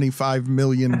 $375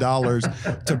 million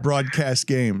to broadcast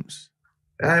games.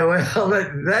 Well,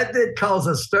 that did cause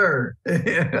a stir,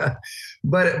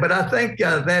 but I think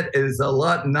that is a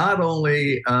lot, not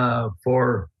only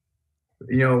for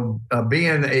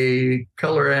being a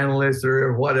color analyst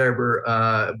or whatever,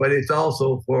 but it's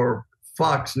also for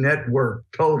Fox Network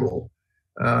total.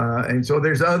 And so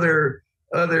there's other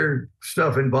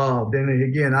stuff involved. And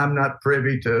again, I'm not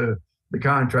privy to the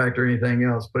contract or anything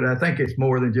else, but I think it's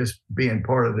more than just being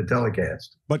part of the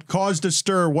telecast. But caused a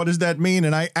stir, what does that mean?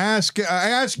 And I ask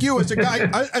you as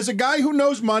a guy who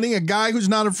knows money, a guy who's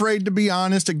not afraid to be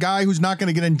honest, a guy who's not going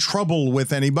to get in trouble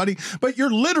with anybody, but you're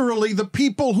literally the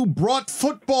people who brought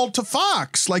football to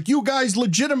Fox. Like, you guys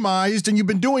legitimized, and you've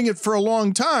been doing it for a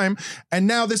long time, and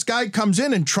now this guy comes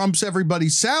in and trumps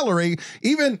everybody's salary.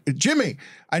 Even Jimmy,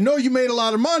 I know you made a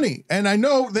lot of money, and I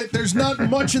know that there's not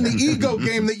much in the ego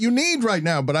game that you need right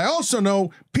now, but I also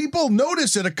know people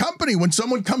notice at a company when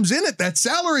someone comes in at that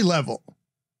salary level.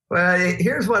 Well,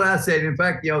 here's what I said. In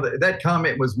fact, that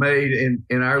comment was made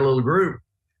in our little group.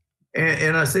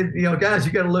 And I said, guys,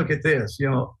 you got to look at this.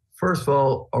 First of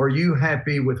all, are you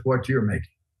happy with what you're making?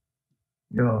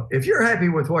 If you're happy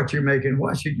with what you're making,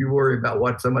 why should you worry about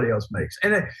what somebody else makes?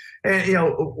 And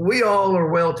we all are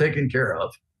well taken care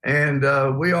of. And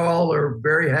we all are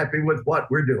very happy with what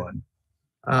we're doing.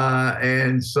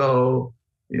 And so,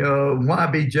 why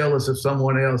be jealous of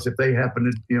someone else if they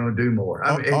happen to, do more?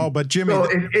 But Jimmy, so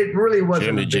it really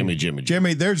wasn't.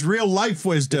 Jimmy, there's real life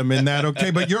wisdom in that.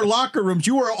 Okay. But your locker rooms,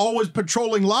 you were always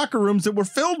patrolling locker rooms that were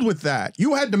filled with that.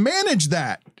 You had to manage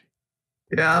that.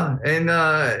 Yeah. And,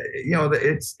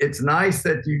 it's nice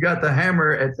that you got the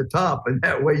hammer at the top, and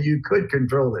that way you could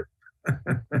control it.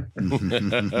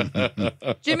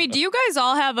 Jimmy, do you guys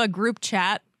all have a group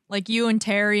chat? Like you and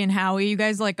Terry and Howie, you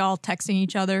guys like all texting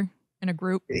each other in a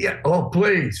group? Yeah. Oh,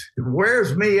 please. It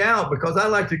wears me out because I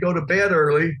like to go to bed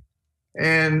early,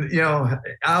 and I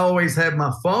always have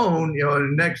my phone,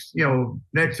 next to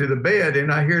the bed,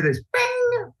 and I hear this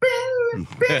bing, bing,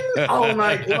 bing all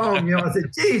night long. I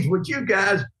said, geez, would you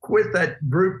guys quit that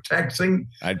group texting?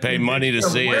 I'd pay money to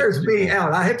see it. It wears me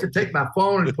out. I have to take my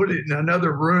phone and put it in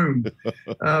another room.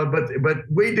 But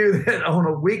we do that on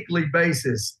a weekly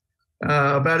basis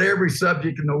about every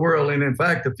subject in the world. And in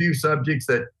fact, a few subjects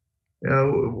that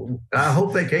I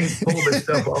hope they can't pull this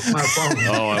stuff off my phone.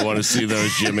 Oh, I want to see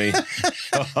those, Jimmy. Those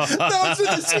are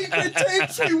the secret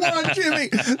tapes we want, Jimmy.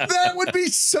 That would be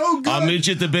so good. I'll meet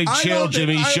you at the Big Chill,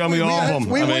 Jimmy. Show me all of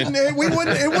them. It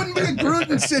wouldn't be a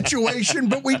Gruden situation,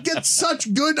 but we'd get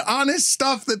such good, honest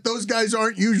stuff that those guys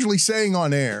aren't usually saying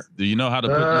on air. Do you know how to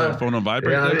put your phone on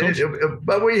vibrate?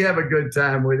 But we have a good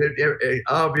time with it.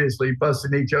 Obviously,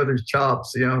 busting each other's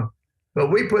chops,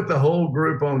 But we put the whole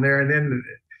group on there, and then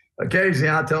occasionally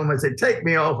I tell them, I say, take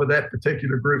me off of that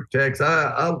particular group text.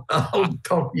 I'll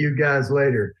talk to you guys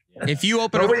later. If you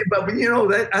open but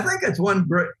that I think that's one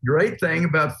great thing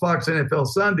about Fox NFL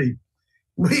Sunday.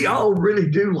 We all really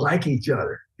do like each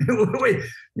other.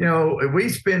 We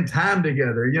spend time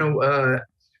together.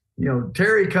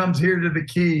 Terry comes here to the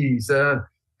Keys.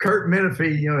 Kurt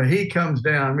Menifee, he comes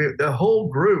down. The whole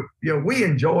group, we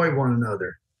enjoy one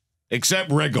another. Except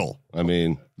Riggle.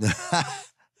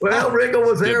 Well, Riggle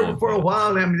was there for a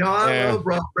while. I love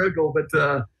Rob Riggle, but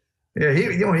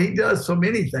he does so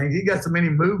many things. He got so many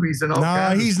movies and all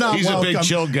kinds. No, he's not. He's welcome. A big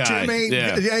chill guy. Jimmy,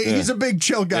 he's a big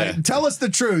chill guy. Yeah. Tell us the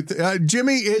truth,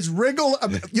 Jimmy. Is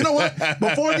Riggle? You know what?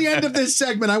 Before the end of this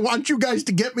segment, I want you guys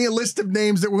to get me a list of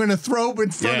names that we're going to throw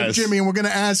in front of Jimmy, and we're going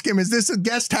to ask him: is this a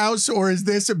guest house or is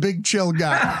this a big chill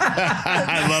guy?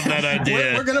 I love that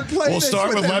idea. We're going to play. We'll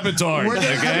start with LeBatard.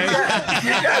 Okay.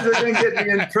 You guys are going to get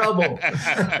me in trouble.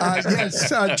 Yes,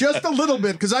 just a little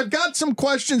bit, because I've got some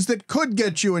questions that could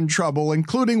get you in trouble,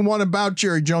 including one about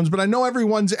Jerry Jones, but I know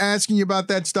everyone's asking you about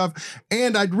that stuff,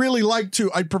 and I'd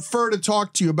prefer to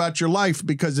talk to you about your life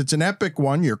because it's an epic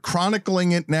one. You're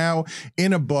chronicling it now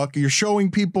in a book. You're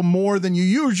showing people more than you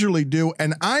usually do,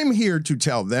 and I'm here to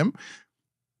tell them,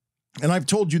 and I've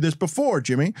told you this before,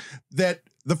 Jimmy, that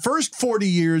the first 40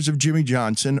 years of Jimmy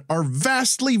Johnson are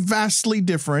vastly, vastly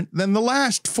different than the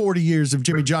last 40 years of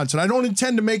Jimmy Johnson. I don't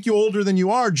intend to make you older than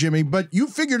you are, Jimmy, but you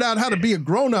figured out how to be a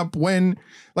grown-up when,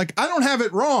 I don't have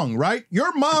it wrong, right?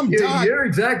 Your mom died. You're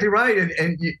exactly right,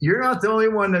 and you're not the only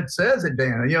one that says it,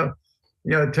 Dana.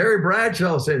 Terry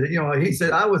Bradshaw said it. He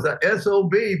said, I was a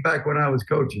SOB back when I was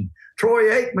coaching. Troy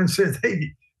Aikman said,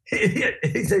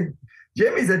 he said,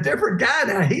 Jimmy's a different guy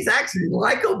now. He's actually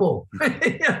likable.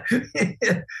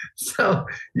 So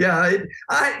I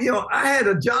had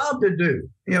a job to do.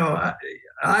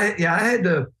 I had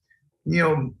to,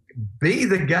 be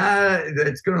the guy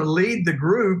that's going to lead the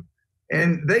group,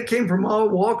 and they came from all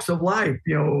walks of life.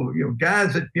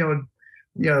 Guys that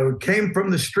came from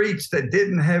the streets that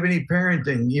didn't have any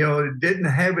parenting. Didn't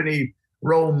have any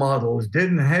role models.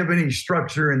 Didn't have any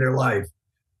structure in their life.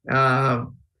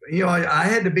 I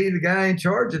had to be the guy in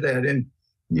charge of that. And,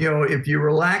 if you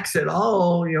relax at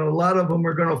all, a lot of them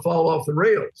are going to fall off the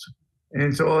rails.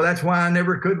 And so that's why I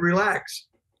never could relax.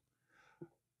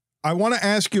 I want to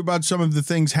ask you about some of the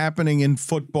things happening in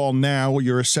football now,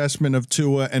 your assessment of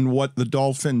Tua and what the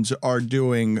Dolphins are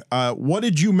doing. What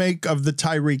did you make of the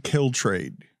Tyreek Hill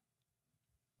trade?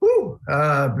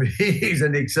 He's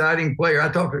an exciting player. I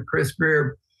talked to Chris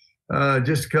Greer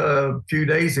just a few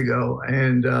days ago,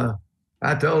 and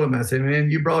I told him, I said,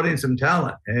 man, you brought in some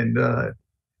talent, and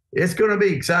it's going to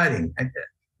be exciting. And,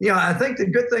 I think the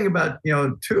good thing about,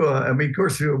 Tua, I mean, of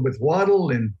course, with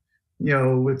Waddle and,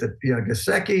 with the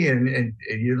Gesicki, and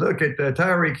you look at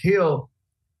Tyreek Hill,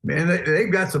 man,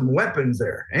 they've got some weapons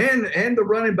there, and the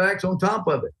running backs on top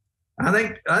of it. I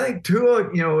think Tua,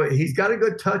 he's got a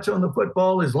good touch on the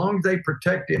football. As long as they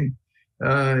protect him,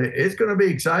 it's going to be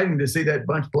exciting to see that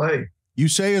bunch play. You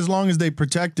say as long as they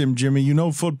protect him, Jimmy. You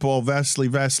know football vastly,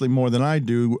 vastly more than I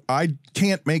do. I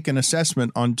can't make an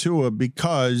assessment on Tua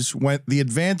because when the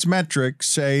advanced metrics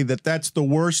say that that's the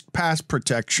worst pass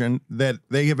protection that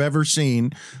they have ever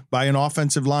seen by an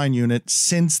offensive line unit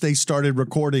since they started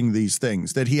recording these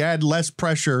things, that he had less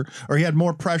pressure or he had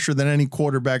more pressure than any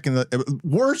quarterback in the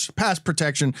worst pass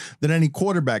protection than any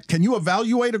quarterback. Can you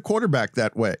evaluate a quarterback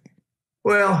that way?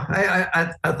 Well,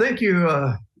 I think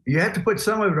you have to put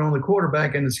some of it on the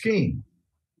quarterback and the scheme.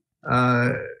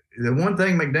 The one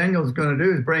thing McDaniel's is going to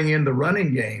do is bring in the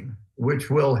running game, which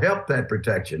will help that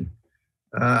protection.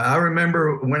 I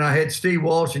remember when I had Steve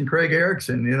Walsh and Craig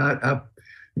Erickson, and I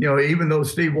even though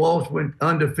Steve Walsh went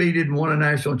undefeated and won a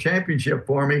national championship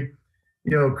for me,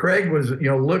 Craig was,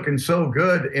 looking so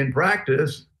good in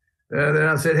practice that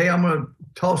I said, hey, I'm going to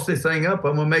toss this thing up.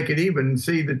 I'm going to make it even and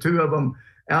see the two of them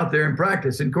out there in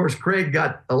practice. And of course, Craig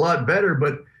got a lot better,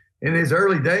 but in his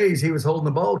early days, he was holding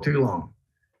the ball too long.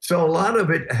 So a lot of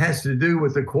it has to do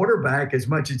with the quarterback as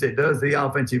much as it does the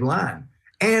offensive line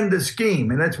and the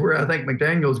scheme. And that's where I think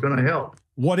McDaniel is going to help.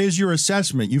 What is your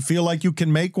assessment? You feel like you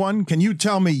can make one? Can you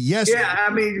tell me yes? Yeah,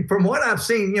 I mean, from what I've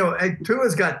seen,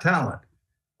 Tua's got talent.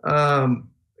 And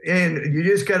you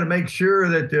just got to make sure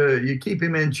that you keep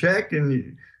him in check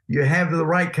and you have the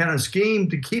right kind of scheme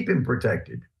to keep him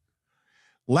protected.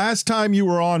 Last time you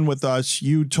were on with us,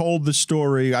 you told the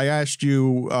story. I asked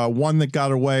you one that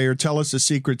got away or tell us a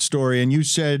secret story, and you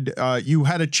said you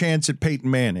had a chance at Peyton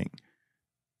Manning.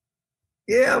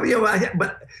 Yeah,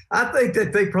 but I think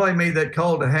that they probably made that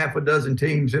call to half a dozen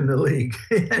teams in the league.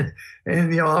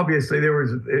 and obviously there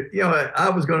was, I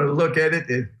was going to look at it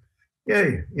as,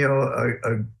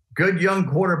 a good young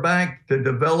quarterback to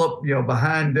develop,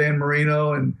 behind Dan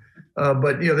Marino and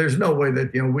but there's no way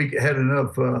that we had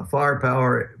enough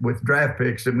firepower with draft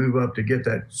picks to move up to get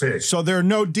that pick. So there are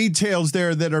no details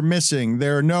there that are missing.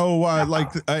 There are no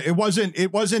it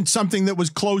wasn't something that was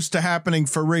close to happening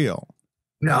for real.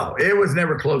 No, it was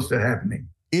never close to happening.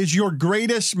 Is your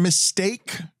greatest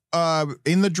mistake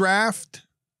in the draft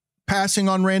passing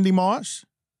on Randy Moss?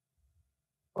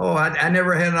 Oh, I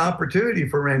never had an opportunity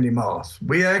for Randy Moss.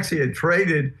 We actually had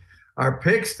traded our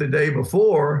picks the day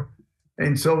before.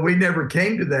 And so we never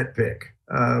came to that pick.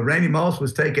 Randy Moss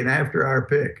was taken after our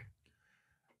pick.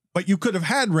 But you could have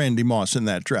had Randy Moss in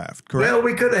that draft, correct? Well,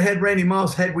 we could have had Randy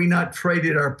Moss had we not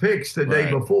traded our picks the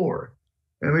day before.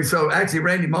 So actually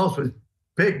Randy Moss was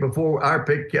picked before our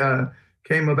pick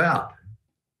came about.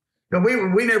 But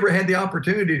we never had the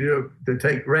opportunity to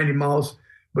take Randy Moss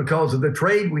because of the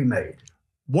trade we made.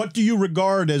 What do you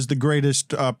regard as the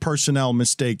greatest personnel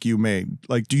mistake you made?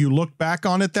 Like, do you look back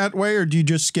on it that way or do you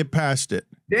just skip past it?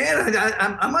 Dan,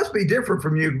 I must be different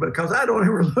from you because I don't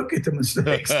ever look at the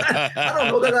mistakes. I don't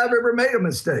know that I've ever made a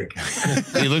mistake.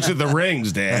 He looks at the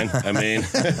rings, Dan. I mean,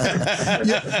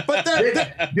 yeah, but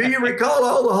do you recall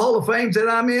all the Hall of Fames that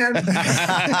I'm in?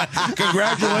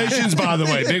 Congratulations, by the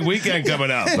way. Big weekend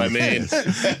coming up. I mean,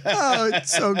 oh,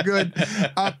 it's so good.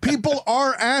 People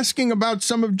are asking about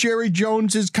some of Jerry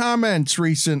Jones's comments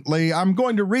recently. I'm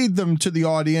going to read them to the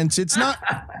audience. It's not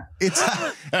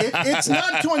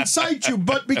to incite you,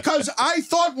 but because I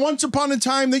thought once upon a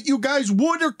time that you guys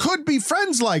would or could be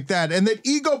friends like that, and that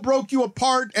ego broke you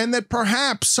apart, and that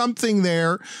perhaps something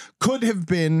there could have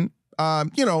been,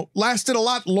 lasted a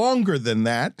lot longer than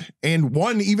that, and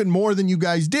won even more than you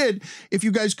guys did, if you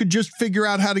guys could just figure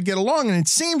out how to get along. And it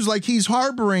seems like he's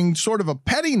harboring sort of a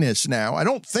pettiness now. I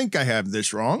don't think I have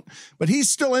this wrong, but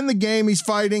he's still in the game. He's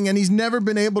fighting, and he's never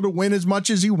been able to win as much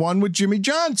as he won with Jimmy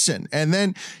Johnson. And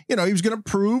then, he was going to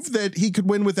prove that he could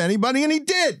win with anybody, and he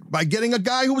did by getting a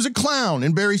guy who was a clown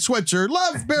in Barry Switzer.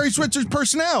 Love Barry Switzer's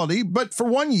personality, but for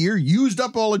 1 year used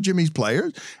up all of Jimmy's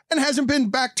players and hasn't been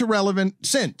back to relevant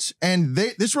since. And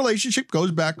this relationship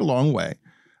goes back a long way.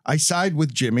 I side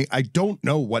with Jimmy. I don't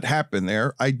know what happened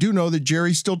there. I do know that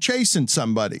Jerry's still chasing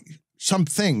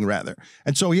something rather.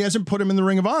 And so he hasn't put him in the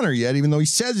Ring of Honor yet, even though he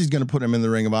says he's going to put him in the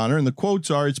Ring of Honor. And the quotes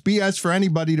are, it's BS for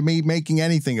anybody to me making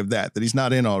anything of that he's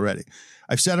not in already.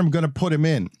 I've said I'm going to put him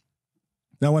in.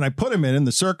 Now, when I put him in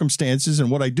the circumstances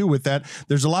and what I do with that,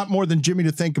 there's a lot more than Jimmy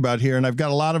to think about here. And I've got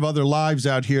a lot of other lives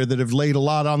out here that have laid a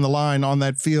lot on the line on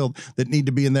that field that need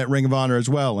to be in that Ring of Honor as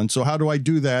well. And so how do I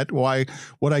do that? Why,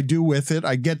 what I do with it,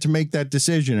 I get to make that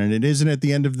decision. And it isn't at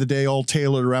the end of the day all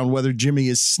tailored around whether Jimmy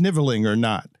is sniveling or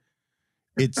not.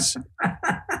 It's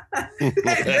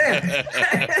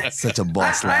such a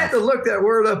boss I laugh. had to look that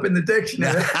word up in the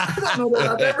dictionary. I don't know that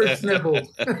I've ever sniveled.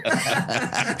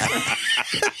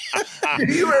 Do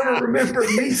you ever remember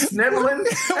me sniveling?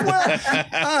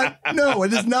 Well, no,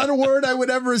 it is not a word I would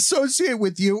ever associate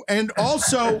with you. And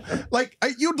also,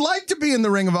 you'd like to be in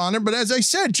the Ring of Honor, but as I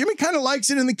said, Jimmy kind of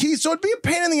likes it in the key, so it'd be a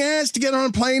pain in the ass to get on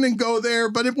a plane and go there,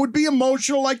 but it would be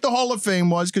emotional like the Hall of Fame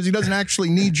was, because he doesn't actually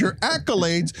need your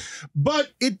accolades.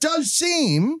 But it does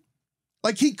seem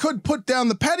like he could put down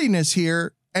the pettiness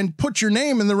here and put your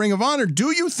name in the Ring of Honor.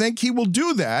 Do you think he will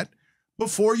do that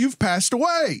before you've passed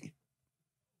away?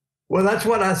 Well, that's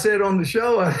what I said on the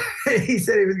show. He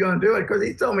said he was going to do it because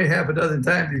he told me half a dozen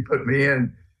times he put me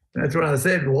in. That's what I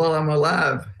said while I'm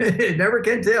alive. He never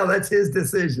can tell. That's his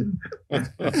decision.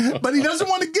 But he doesn't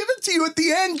want to give it to you at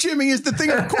the end, Jimmy, is the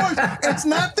thing. Of course, it's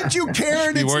not that you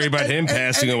cared. You worry about him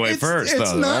passing away first,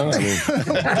 it's though. Not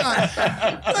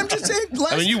I'm just saying.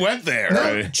 You went there. No,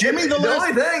 right? Jimmy, the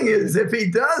only thing is, if he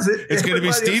does it, it's going to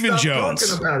be Stephen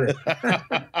Jones. Talking about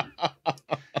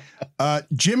it.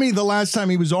 Jimmy, the last time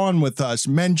he was on with us,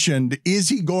 mentioned, is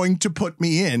he going to put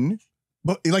me in?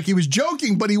 But like he was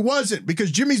joking, but he wasn't, because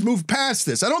Jimmy's moved past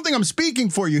this. I don't think I'm speaking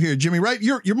for you here, Jimmy, right?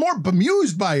 You're more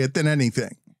bemused by it than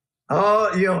anything. Oh,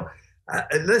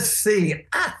 let's see.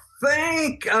 I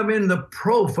think I'm in the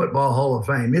Pro Football Hall of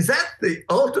Fame. Is that the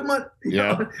ultimate?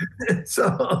 Yeah.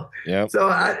 So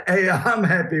I'm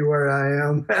happy where I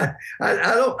am.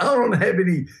 I don't have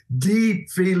any deep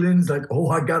feelings like, oh,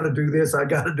 I got to do this, I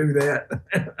got to do that.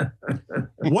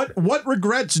 What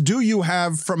regrets do you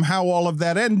have from how all of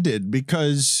that ended?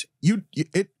 Because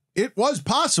it was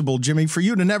possible, Jimmy, for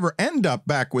you to never end up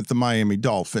back with the Miami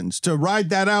Dolphins, to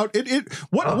ride that out.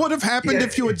 What would have happened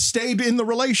if you had stayed in the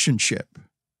relationship?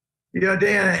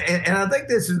 Dan, and I think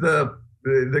this is the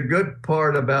good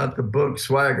part about the book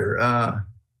Swagger.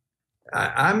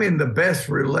 I'm in the best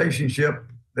relationship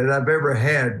that I've ever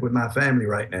had with my family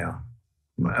right now.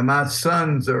 My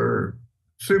sons are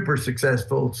super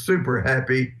successful, super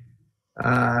happy.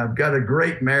 I've got a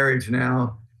great marriage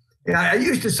now. I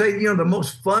used to say, the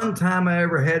most fun time I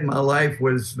ever had in my life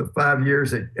was the 5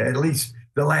 years, at least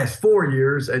the last 4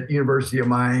 years at University of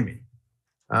Miami.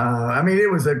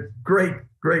 It was a great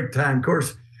time. Of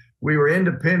course, we were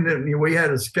independent. We had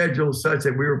a schedule such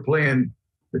that we were playing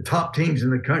the top teams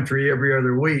in the country every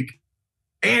other week,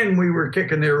 and we were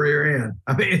kicking their rear end.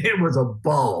 It was a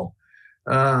ball.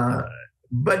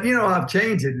 But, I've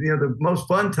changed it. The most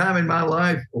fun time in my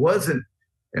life wasn't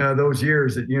those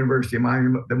years at University of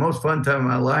Miami. The most fun time in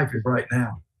my life is right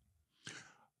now.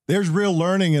 There's real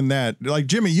learning in that. Like,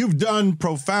 Jimmy, you've done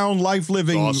profound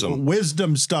life-living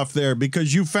wisdom stuff there,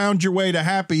 because you found your way to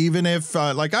happy, even if,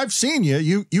 like I've seen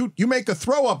you make a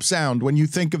throw-up sound when you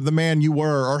think of the man you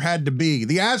were or had to be,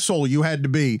 the asshole you had to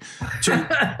be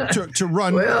to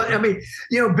run. Well,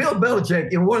 Bill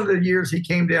Belichick, in one of the years he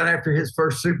came down after his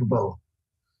first Super Bowl,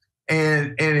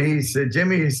 and he said,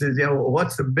 Jimmy, he says,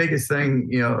 what's the biggest thing,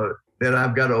 that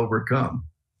I've got to overcome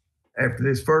after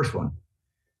this first one?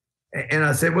 And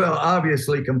I said, well,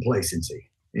 obviously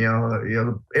complacency.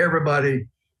 Everybody,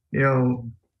 they're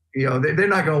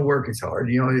not going to work as hard.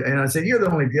 And I said, you're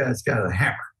the only guy that's got a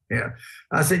hammer. Yeah.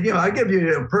 I said, I give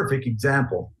you a perfect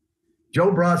example.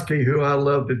 Joe Brodsky, who I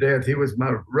love to death, he was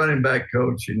my running back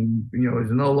coach, and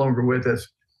is no longer with us.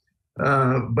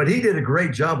 But he did a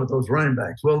great job with those running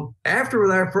backs. Well,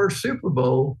 after our first Super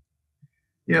Bowl,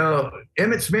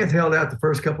 Emmitt Smith held out the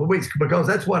first couple of weeks, because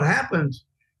that's what happens.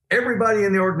 Everybody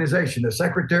in the organization, the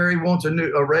secretary wants a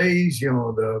raise,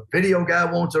 the video guy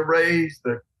wants a raise,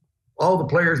 all the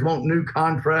players want new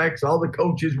contracts, all the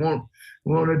coaches want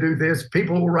to do this,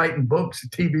 people were writing books,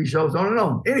 TV shows, on and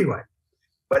on. Anyway,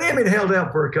 but Emmitt held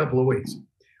out for a couple of weeks.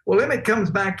 Well, Emmitt comes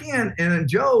back in, and then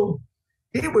Joe,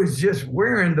 he was just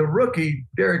wearing the rookie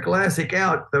Derek Lassick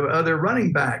out, the other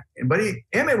running back. But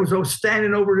Emmitt was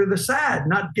standing over to the side,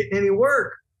 not getting any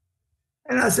work.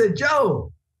 And I said,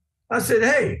 Joe,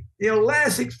 hey,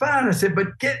 Lassick's fine. I said,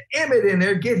 but get Emmitt in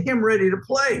there, get him ready to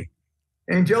play.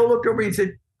 And Joe looked over and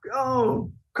said, oh,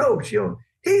 coach,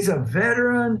 he's a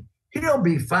veteran. he'll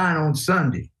be fine on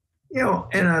Sunday.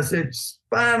 And I said,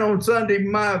 fine on Sunday,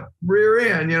 my rear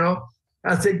end,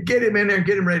 I said, get him in there and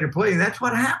get him ready to play. And that's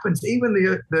what happens. Even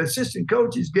the assistant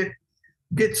coaches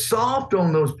get soft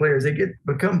on those players. They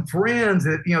become friends.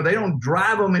 That they don't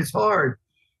drive them as hard.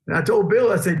 And I told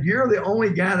Bill, I said, you're the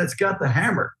only guy that's got the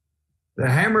hammer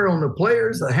on the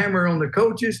players, the hammer on the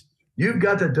coaches. You've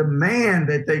got to demand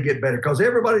that they get better because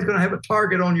everybody's going to have a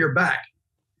target on your back.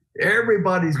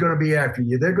 Everybody's going to be after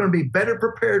you. They're going to be better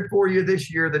prepared for you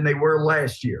this year than they were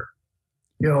last year.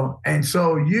 And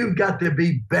so you've got to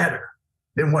be better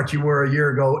than what you were a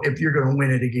year ago if you're going to win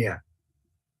it again.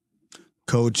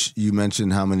 Coach, you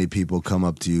mentioned how many people come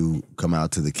out to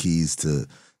the Keys to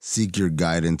seek your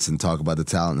guidance and talk about the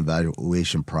talent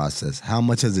evaluation process. How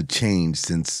much has it changed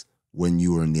since when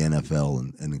you were in the NFL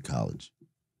and in college?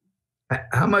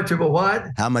 How much of a what?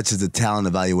 How much has the talent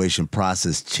evaluation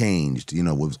process changed,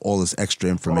 with all this extra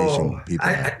information people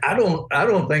have? I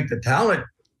don't think the talent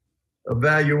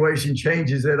evaluation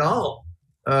changes at all.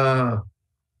 You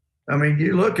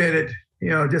look at it,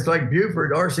 just like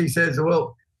Buford, RC says,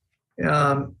 well,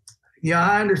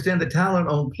 I understand the talent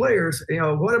on players.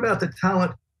 What about the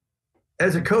talent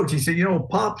as a coach? He said,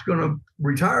 Pop's going to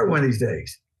retire one of these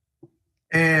days.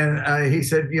 And he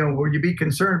said, will you be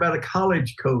concerned about a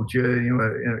college coach,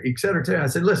 et cetera, et cetera. I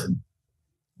said, listen,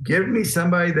 give me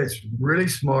somebody that's really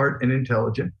smart and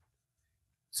intelligent,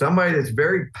 somebody that's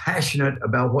very passionate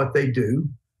about what they do,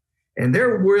 and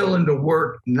they're willing to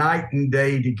work night and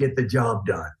day to get the job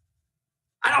done.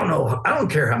 I don't know. I don't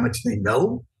care how much they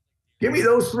know. Give me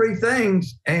those three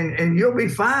things and you'll be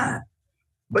fine.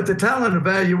 But the talent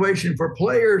evaluation for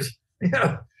players,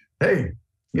 hey,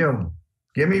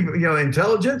 give me,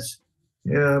 intelligence,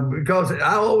 because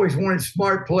I always wanted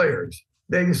smart players.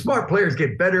 Smart players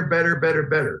get better,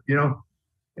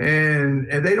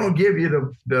 and they don't give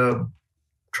you the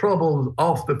trouble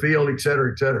off the field, et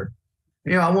cetera, et cetera.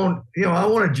 I want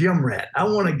a gym rat. I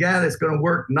want a guy that's going to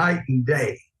work night and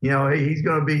day. He's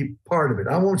going to be part of it.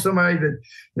 I want somebody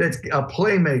that's a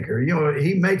playmaker.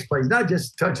 He makes plays, not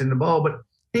just touching the ball, but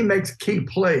he makes key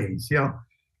plays.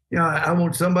 I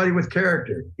want somebody with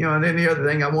character. And then the other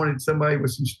thing, I wanted somebody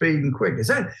with some speed and quickness.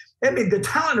 The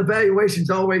talent evaluation is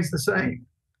always the same.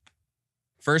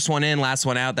 First one in, last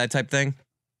one out, that type thing.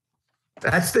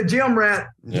 That's the gym rat.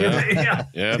 Yeah.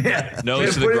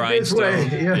 Nose to the grindstone.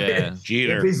 Yeah.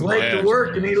 Jeter. If he's late to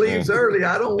work and he leaves early,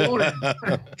 I don't want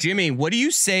him. Jimmy, what do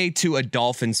you say to a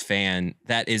Dolphins fan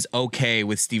that is okay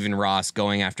with Stephen Ross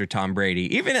going after Tom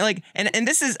Brady? Even and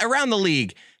this is around the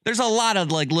league. There's a lot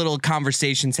of little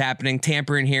conversations happening,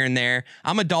 tampering here and there.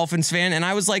 I'm a Dolphins fan, and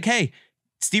I was like, hey,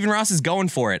 Stephen Ross is going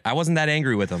for it. I wasn't that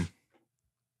angry with him.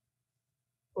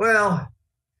 Well,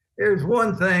 there's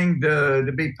one thing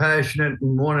to be passionate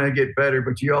and want to get better,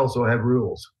 but you also have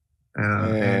rules.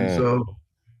 And so,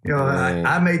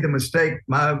 I made the mistake.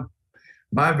 My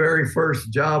very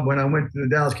first job when I went to the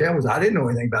Dallas Cowboys, I didn't know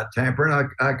anything about tampering.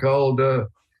 I called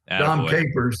Dom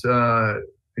Capers,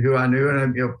 who I knew,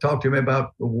 and I talked to him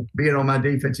about being on my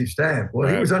defensive staff.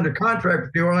 Well, He was under contract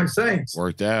with the New Orleans Saints.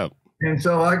 Worked out. And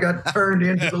so I got turned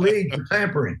into the league for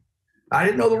tampering. I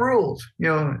didn't know the rules.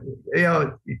 You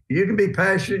can be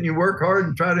passionate and you work hard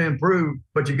and try to improve,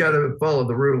 but you got to follow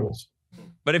the rules.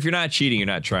 But if you're not cheating, you're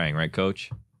not trying, right,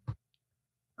 Coach?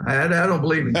 I don't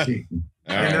believe in cheating.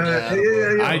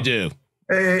 I do.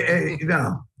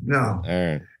 No. All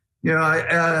right.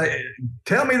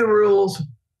 Tell me the rules.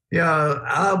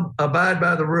 I'll abide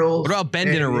by the rules. What about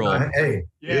bending a rule?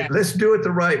 Let's do it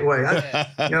the right way.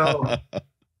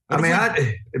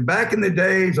 Back in the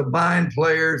days of buying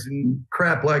players and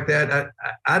crap like that,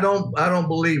 I don't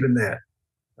believe in that.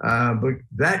 But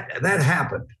that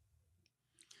happened.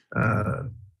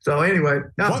 So anyway,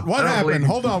 what happened?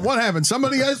 Hold on, what happened?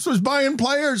 Somebody else was buying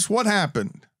players. What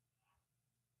happened?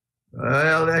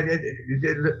 Well,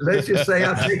 let's just say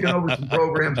I've taken over some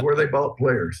programs where they bought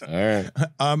players. All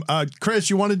right. Chris,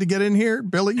 you wanted to get in here?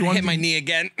 Billy, you wanted hit my knee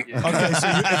again. Okay, so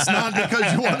it's not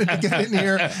because you wanted to get in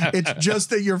here. It's just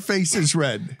that your face is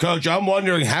red. Coach, I'm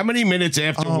wondering how many minutes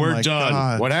after we're done,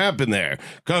 God. What happened there?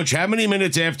 Coach, how many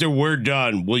minutes after we're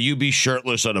done will you be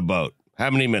shirtless on a boat? How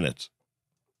many minutes?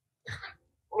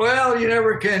 Well, you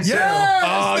never can tell.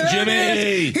 Oh,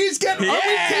 Jimmy. He's getting are we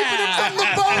keeping it from the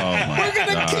boat? We're going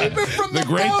to keep it from the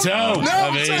great boat. toe.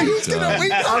 No, so he's going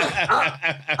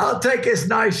to I'll take his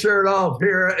nice shirt off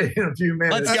here in a few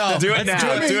minutes. Let's go. Do it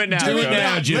now. Do it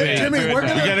now, Jimmy. We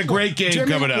got a great game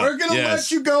coming up. We're going to let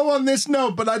you go on this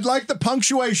note, but I'd like the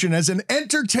punctuation as an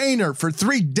entertainer for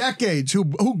 3 decades who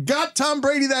got Tom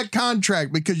Brady that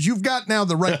contract because you've got now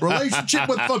the right relationship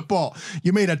with football.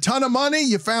 You made a ton of money.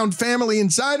 You found family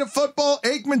inside outside of football,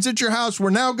 Aikman's at your house. We're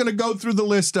now going to go through the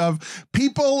list of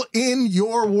people in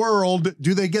your world.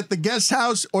 Do they get the guest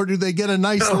house or do they get a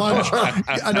nice lunch?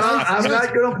 I'm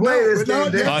not going to play this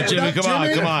game. Jimmy,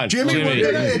 come on. Jimmy,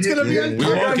 it's going to be we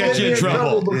won't get you in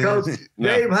trouble. Because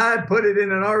Dave Hyde put it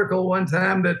in an article one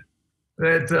time that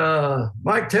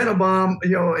Mike Tenenbaum,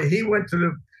 he went to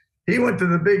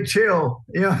the Big Chill,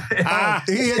 he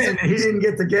didn't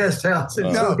get the guest house.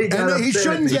 And so he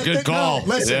shouldn't get good call. No,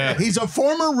 listen, he's a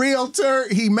former realtor.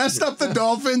 He messed up the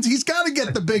Dolphins. He's got to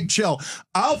get the Big Chill.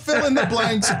 I'll fill in the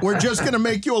blanks. We're just going to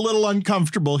make you a little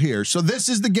uncomfortable here. So this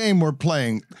is the game we're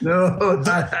playing. No, the longs,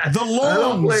 I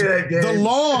don't play that game. The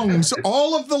longs,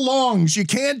 all of the longs. You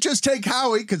can't just take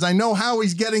Howie because I know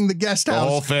Howie's getting the guest house. The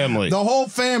whole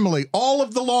family. All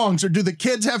of the longs. Or do the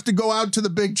kids have to go out to the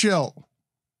Big Chill?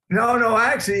 No.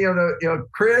 Actually,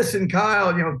 Chris and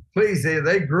Kyle, please,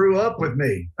 they grew up with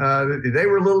me. They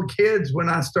were little kids when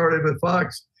I started with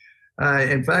Fox.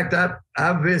 In fact,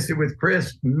 I visited with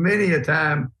Chris many a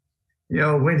time.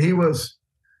 When he was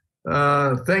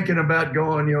thinking about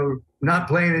going, not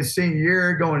playing his senior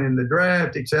year, going in the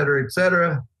draft, et cetera, et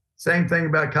cetera. Same thing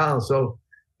about Kyle. So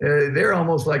they're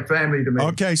almost like family to me.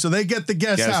 Okay, so they get the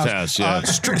guest house. Yeah.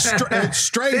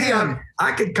 Strahan.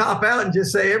 I could cop out and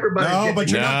just say everybody. No, but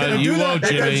you're not going to do that.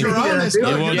 Jimmy. You're honest. You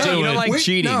won't do you don't it. like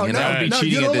cheating, and that would be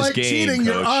cheating at this game. Cheating.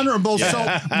 You're honorable.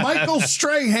 Yeah. So Michael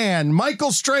Strahan.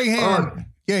 He Strahan.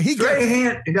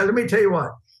 Let me tell you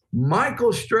what.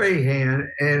 Michael Strahan,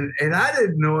 and I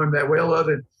didn't know him that well.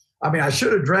 I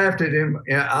should have drafted him.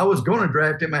 I was going to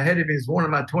draft him. I had him as one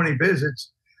of my 20 visits.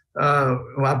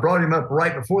 I brought him up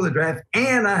right before the draft,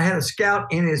 and I had a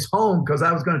scout in his home because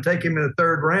I was going to take him in the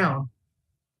 3rd round.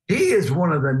 He is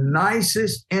one of the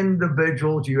nicest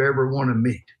individuals you ever want to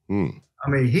meet.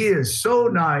 He is so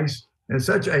nice and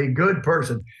such a good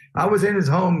person. I was in his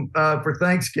home for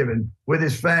Thanksgiving with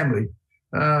his family.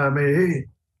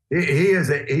 He's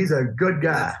a good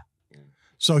guy.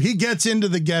 So he gets into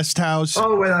the guest house.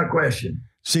 Oh, without question.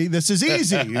 See, this is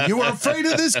easy. You were afraid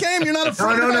of this game. You're not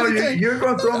afraid of anything. You're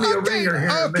going to throw me a ringer here.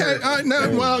 Okay.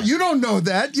 Well, you don't know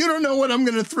that. You don't know what I'm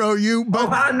going to throw you.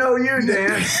 But I know you,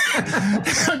 Dan.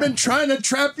 I've been trying to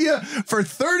trap you for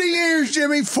 30 years,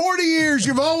 Jimmy. 40 years.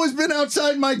 You've always been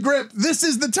outside my grip. This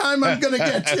is the time I'm going to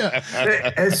get you.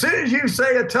 As soon as you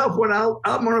say a tough one,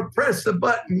 I'm going to press the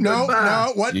button. No.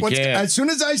 What? As soon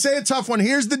as I say a tough one,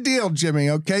 here's the deal,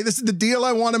 Jimmy. Okay, this is the deal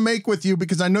I want to make with you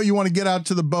because I know you want to get out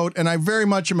to the boat, and I very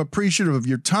much am appreciative of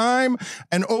your time.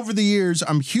 And over the years,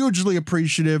 I'm hugely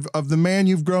appreciative of the man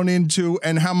you've grown into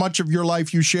and how much of your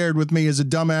life you shared with me as a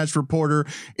dumbass reporter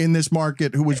in this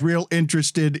market who was real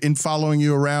interested in following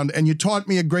you around. And you taught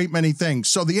me a great many things.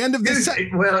 So the end of this.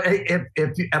 Well,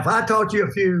 if I taught you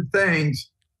a few things,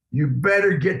 you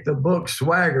better get the book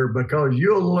Swagger because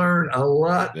you'll learn a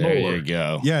lot more. There you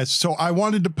go. Yes. So I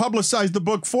wanted to publicize the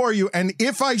book for you. And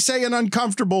if I say an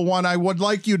uncomfortable one, I would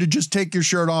like you to just take your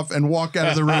shirt off and walk out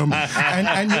of the room.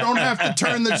 and you don't have to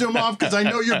turn the Zoom off because I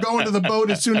know you're going to the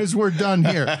boat as soon as we're done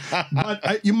here.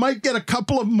 But you might get a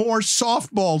couple of more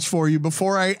softballs for you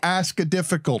before I ask a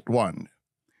difficult one.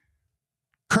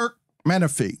 Kirk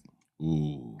Menefee.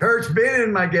 Ooh. Kurt's been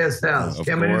in my guest house.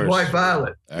 Him and his wife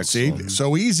Violet. See,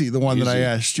 so easy, the one that I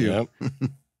asked you. Yep.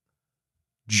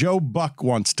 Joe Buck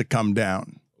wants to come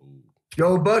down.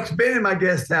 Joe Buck's been in my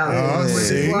guest house.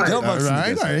 All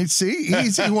right. See,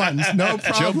 easy ones. No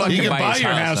problem. Joe Buck, you can buy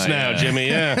your house now, Jimmy.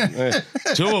 Yeah.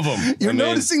 2 of them. You're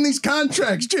noticing these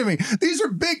contracts, Jimmy. These are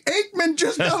big. Aikman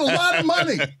just got a lot of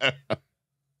money.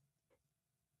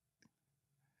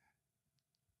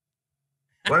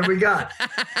 What have we got?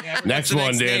 Next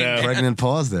one, Dana. Pregnant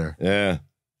pause there. Yeah.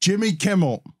 Jimmy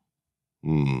Kimmel.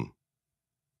 I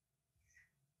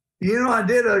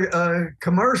did a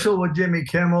commercial with Jimmy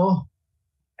Kimmel,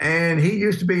 and he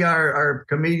used to be our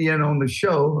comedian on the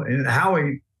show, and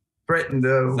Howie threatened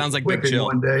to whip him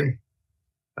one day.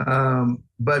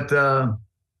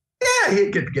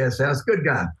 He'd get the guest house. Good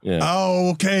guy. Yeah.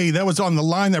 Oh, okay. That was on the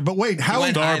line there. But wait,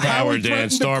 Star power, Dan.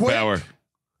 Star power.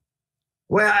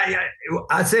 Well,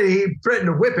 I said he threatened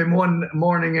to whip him one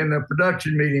morning in a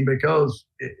production meeting because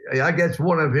I guess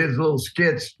one of his little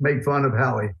skits made fun of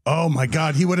Howie. Oh, my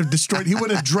God. He would have destroyed. He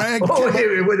would have dragged.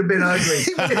 It would have been ugly.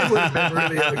 It would have been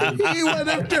really ugly. He would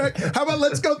have dragged. How about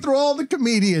let's go through all the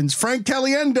comedians. Frank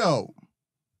Caliendo.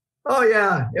 Oh,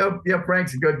 yeah. Yeah,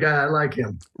 Frank's a good guy. I like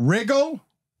him. Riggle?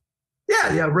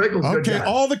 Yeah, Riggle's a good guy. Okay,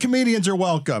 all the comedians are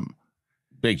welcome.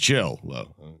 Big Chill.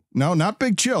 Well, no, not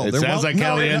Big Chill. It sounds like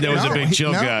Caliendo was a Big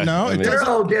Chill guy. No, they're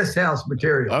all guest house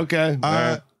material. Okay.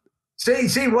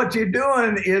 See, what you're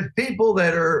doing is people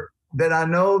that I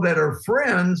know that are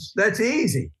friends. That's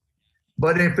easy.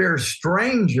 But if they're a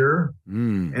stranger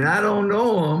and I don't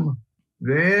know them,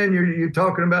 then you're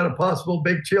talking about a possible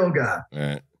big chill guy.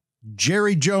 Right.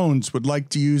 Jerry Jones would like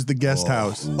to use the guest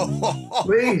house.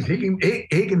 Please, he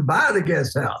can buy the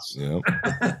guest house. Yeah.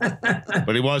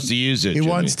 But he wants to use it. He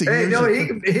wants to use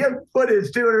it. He'll put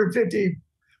his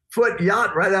 250-foot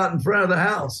yacht right out in front of the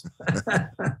house.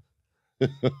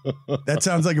 That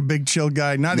sounds like a big chill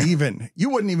guy. Not even. You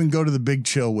wouldn't even go to the big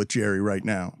chill with Jerry right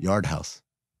now. Yard house.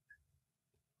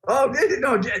 Oh,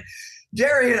 no,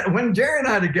 Jerry. When Jerry and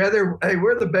I together, hey,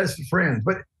 we're the best of friends.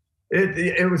 But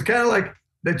it was kind of like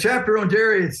the chapter on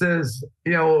Jerry. It says,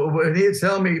 when he was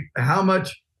telling me how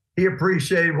much he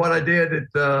appreciated what I did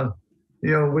at,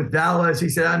 with Dallas. He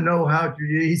said, I know how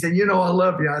you. He said, I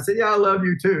love you. I said, yeah, I love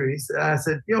you too. I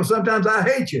said, sometimes I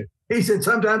hate you. He said,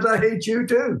 sometimes I hate you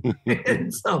too.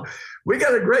 And so we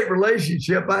got a great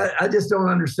relationship. I just don't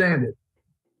understand it.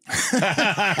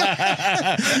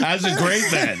 That's a great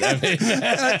man. I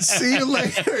mean, see you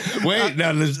later. Wait,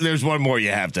 no, there's one more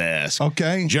you have to ask.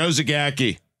 Okay. Joe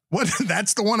Zagacki. What?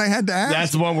 That's the one I had to ask.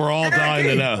 That's the one we're all dying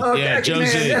to know. Oh, yeah, Joe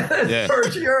Z. Yeah. For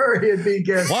sure, he'd be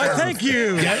guest. Why, thank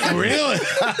you. Yeah, really?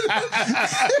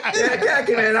 Yeah,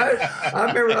 Jackie, man. I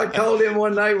remember I called him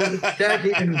one night with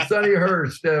Jackie and Sonny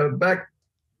Hurst back.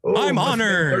 I'm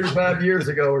honored. 35 years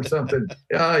ago or something.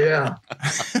 Yeah.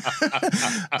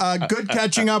 Good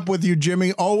catching up with you,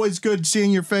 Jimmy. Always good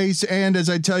seeing your face. And as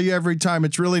I tell you every time,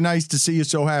 it's really nice to see you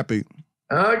so happy.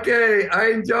 Okay.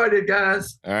 I enjoyed it,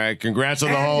 guys. All right. Congrats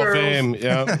on the And Hall girls. of Fame.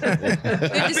 Yeah.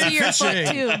 Good to see your foot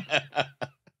too.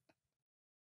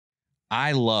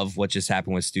 I love what just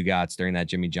happened with Stugotz during that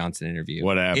Jimmy Johnson interview.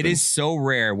 What happened? It is so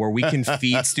rare where we can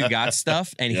feed Stugotz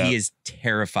stuff, and he is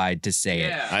terrified to say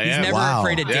it. He's never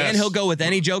afraid of Dan. Yes. He'll go with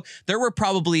any joke. There were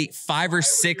probably 5 or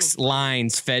 6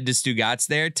 lines fed to Stugotz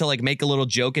there to like make a little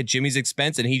joke at Jimmy's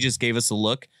expense, and he just gave us a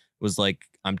look. Was like,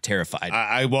 I'm terrified.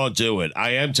 I won't do it.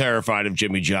 I am terrified of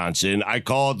Jimmy Johnson. I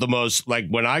call it the most, like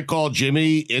when I call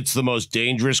Jimmy, it's the most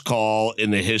dangerous call in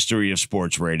the history of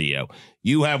sports radio.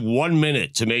 You have 1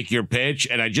 minute to make your pitch,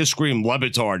 and I just scream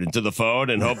LeBatard into the phone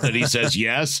and hope that he says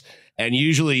yes. And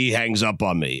usually he hangs up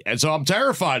on me. And so I'm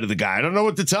terrified of the guy. I don't know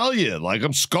what to tell you. Like,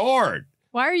 I'm scarred.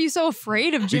 Why are you so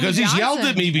afraid of Jimmy Because he's Johnson? yelled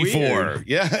at me before. Weird.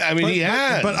 Yeah, I mean, he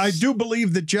has. But I do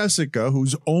believe that Jessica,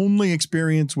 who's only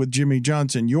experienced with Jimmy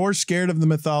Johnson, you're scared of the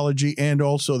mythology and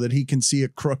also that he can see a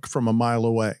crook from a mile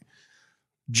away.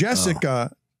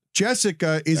 Jessica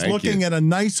is Thank looking you. at a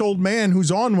nice old man who's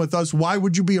on with us. Why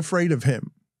would you be afraid of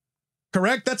him?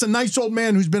 Correct? That's a nice old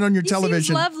man who's been on your He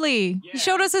television. seems lovely. He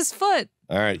showed us his foot.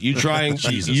 All right, you try and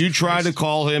try to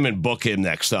call him and book him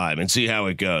next time and see how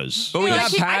it goes. But we I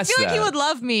got feel past like he that. would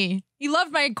love me. He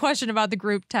loved my question about the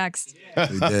group text.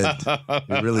 He did.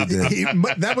 He really did.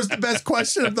 That was the best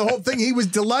question of the whole thing. He was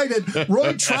delighted.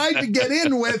 Roy tried to get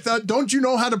in with, don't you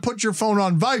know how to put your phone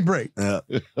on vibrate?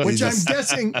 Which I'm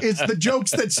guessing is the jokes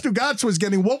that Stugotz was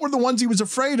getting. What were the ones he was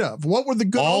afraid of? What were the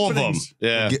good All openings? of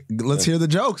them. Yeah. Let's hear the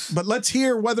jokes. But let's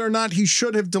hear whether or not he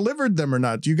should have delivered them or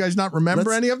not. Do you guys not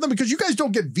remember any of them? Because you guys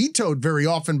don't get vetoed very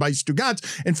often by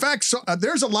Stugotz. In fact,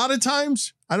 there's a lot of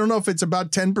times, I don't know if it's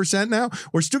about 10% now,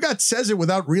 where Stugotz says it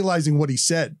without realizing what he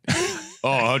said. Oh,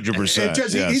 100%.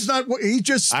 Yes. He's not, he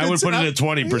just. I would put it at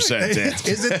 20%. Dan.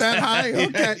 Is it that high?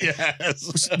 Okay.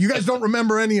 Yes. You guys don't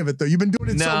remember any of it, though. You've been doing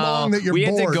it so long that you're we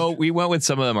had bored. to go. We went with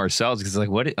some of them ourselves because,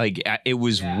 it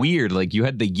was weird. Like you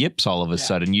had the yips all of a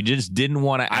sudden. You just didn't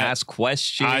want to ask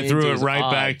questions. I threw it was right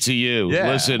odd. back to you. Yeah.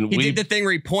 Listen, He did the thing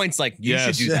where he points like, you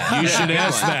should do that. You should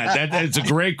ask that. It's a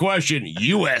great question.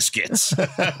 You ask it.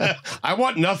 I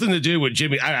want nothing to do with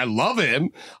Jimmy. I love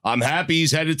him. I'm happy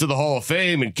he's headed to the Hall of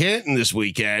Fame in Canton this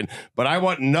weekend, but I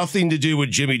want nothing to do with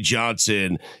Jimmy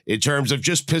Johnson in terms of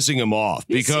just pissing him off.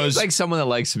 He Because seems like someone that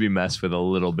likes to be messed with a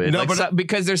little bit. No, Like, but-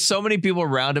 because there's so many people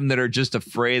around him that are just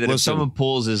afraid that if Listen. someone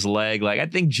pulls his leg, like I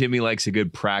think Jimmy likes a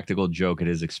good practical joke at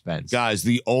his expense. guys,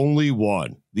 the only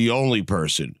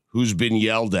person who's been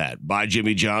yelled at by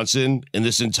Jimmy Johnson in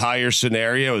this entire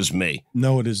scenario is me.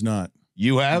 No, it is not.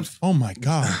 You have? Oh, my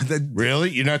God. Really?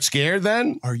 You're not scared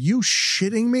then? Are you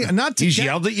shitting me? Not to He's get-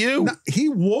 yelled at you? No, he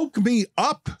woke me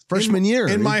up Freshman year.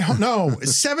 in my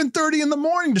it's 7:30 in the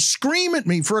morning to scream at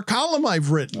me for a column I've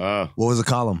written. What was the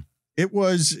column? It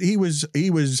was he was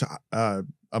a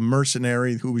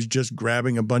mercenary who was just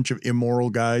grabbing a bunch of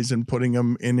immoral guys and putting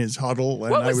them in his huddle.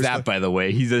 And What was I that, by the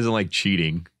way? He doesn't like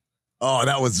cheating. Oh,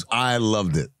 I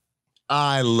loved it.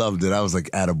 I was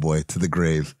like, attaboy to the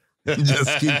grave.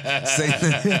 Just keep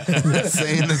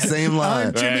saying the same line.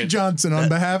 I'm Jimmy Johnson on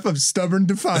behalf of stubborn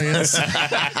defiance.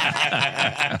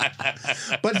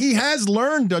 But he has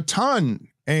learned a ton.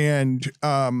 And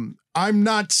I'm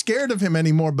not scared of him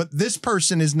anymore, but this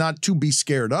person is not to be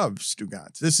scared of,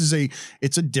 Stugotz.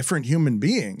 It's a different human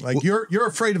being. Like you're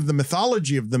afraid of the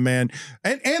mythology of the man.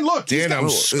 And look, Dan, I'm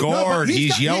scarred.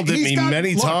 He's yelled at me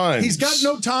many times. He's got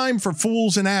no time for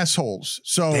fools and assholes.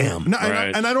 So, Damn.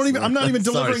 I'm not even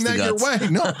delivering that your way.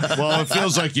 No. Well, it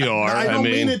feels like you are. I don't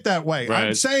mean it that way. Right.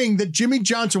 I'm saying that Jimmy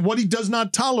Johnson, what he does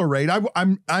not tolerate,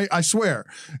 I swear,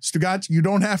 Stugotz, you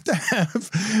don't have to have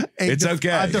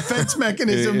a defense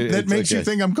mechanism that makes you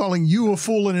think I'm calling you a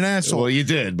fool and an asshole. Well, you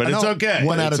did, but it's okay.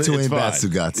 1 out of 2 ain't bad,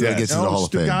 Stugotz. That gets you to the Hall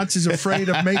of Fame. Stugotz is afraid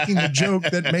of making the joke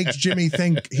that makes Jimmy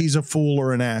think he's a fool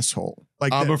or an asshole.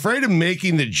 Like I'm afraid of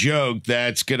making the joke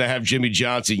that's going to have Jimmy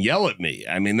Johnson yell at me.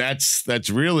 I mean, that's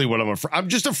really what I'm afraid. I'm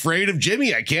just afraid of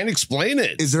Jimmy. I can't explain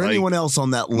it. Is there anyone else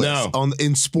on that list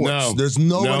in sports? No. There's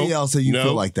nobody else that you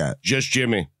feel like that. Just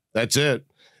Jimmy. That's it.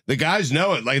 The guys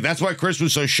know it. Like that's why Chris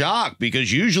was so shocked,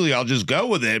 because usually I'll just go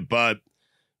with it, but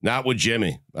not with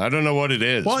Jimmy. I don't know what it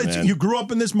is. Well, you grew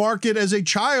up in this market as a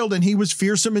child, and he was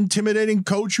fearsome, intimidating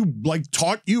coach who like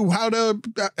taught you how to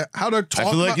talk.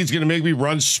 I feel like he's going to make me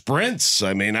run sprints.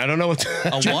 I mean, I don't know what.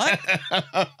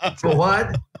 For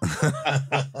what?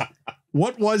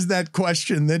 What was that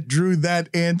question that drew that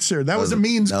answer? That was a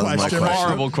means question.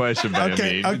 Horrible question by me.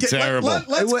 Okay. Terrible.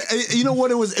 You know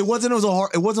what it was? It wasn't a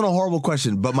horrible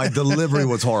question, but my delivery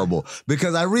was horrible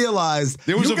because I realized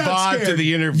there was a vibe to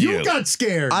the interview. You got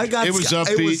scared. It was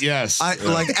upbeat. Yes.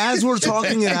 Like as we're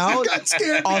talking it out, got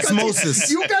scared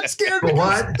osmosis. You got scared. For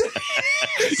what?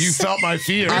 You felt my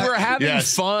fear. We were having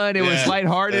fun. It was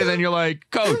lighthearted. And then you're like,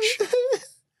 Coach,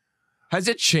 has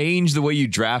it changed the way you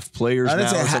draft players now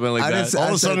or something like that? All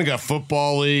of a sudden it got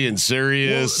football-y and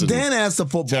serious. Well, Dan asked a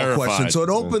football question, so it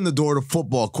opened the door to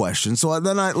football questions. So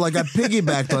then I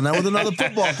piggybacked on that with another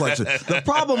football question. The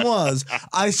problem was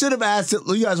I should have asked it.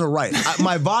 You guys are right.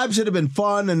 My vibe should have been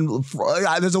fun, and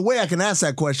there's a way I can ask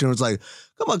that question. It's like,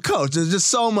 come on, Coach, there's just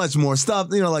so much more stuff,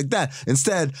 like that.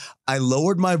 Instead, I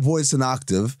lowered my voice an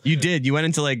octave. You did. You went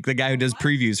into like the guy who does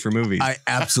previews for movies. I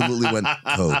absolutely went,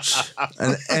 Coach.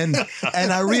 And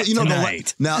I really,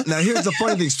 now here's the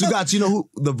funny thing. Stugotz, you know who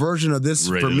the version of this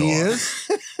for me is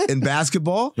in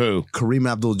basketball? Who? Kareem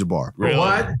Abdul-Jabbar. Really?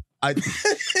 What? I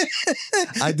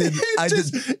did.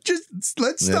 Just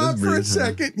let's stop for a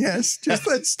second. Yes, just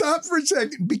let's stop for a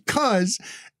second, because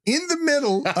in the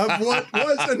middle of what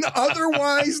was an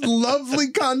otherwise lovely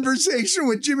conversation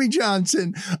with Jimmy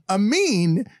Johnson,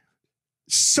 Amin,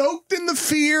 soaked in the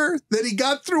fear that he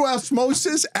got through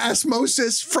osmosis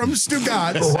from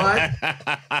Stugotz. What?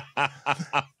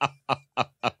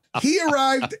 He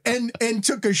arrived and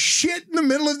took a shit in the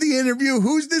middle of the interview.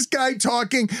 Who's this guy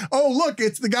talking? Oh, look,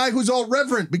 it's the guy who's all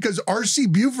reverent because R.C.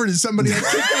 Buford is somebody I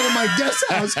kicked out of my guest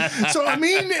house. So, I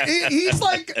mean, he's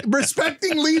like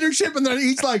respecting leadership. And then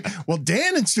he's like, well,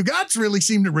 Dan and Stugotz really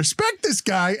seem to respect this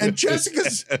guy. And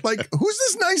Jessica's like, who's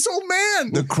this nice old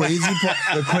man? The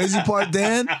crazy part,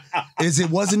 Dan, is it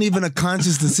wasn't even a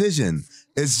conscious decision.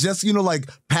 It's just, like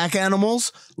pack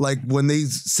animals, like when they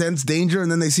sense danger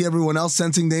and then they see everyone else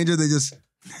sensing danger, they just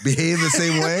behave the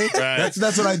same way. Right.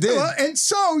 That's what I did. Well, and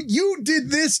so you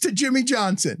did this to Jimmy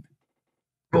Johnson.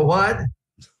 For what?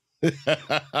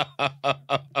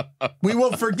 We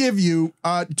will forgive you.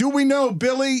 Do we know,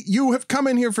 Billy, you have come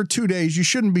in here for 2 days. You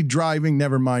shouldn't be driving,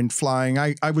 never mind flying.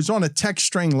 I was on a text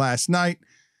string last night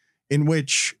in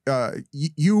which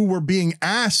you were being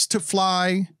asked to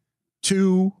fly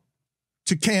to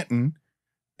Canton,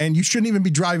 and you shouldn't even be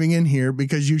driving in here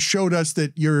because you showed us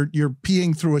that you're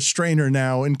peeing through a strainer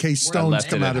now in case stones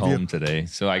come out of you. I left it at home today,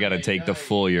 so I got to take the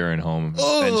full urine home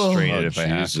and strain it if I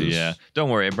have to. Yeah, don't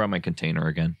worry, I brought my container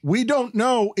again. We don't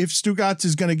know if Stugotz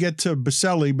is going to get to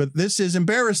Baselli, but this is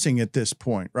embarrassing at this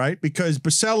point, right? Because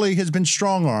Baselli has been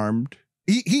strong-armed.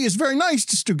 He is very nice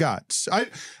to Stugotz.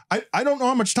 I don't know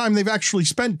how much time they've actually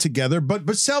spent together, but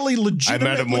Baselli legitimately.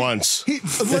 I met him once.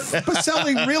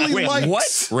 Baselli really likes.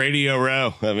 What? Radio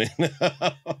Row. I mean,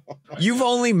 you've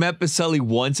only met Baselli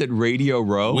once at Radio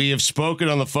Row? We have spoken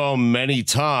on the phone many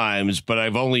times, but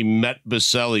I've only met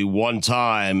Baselli one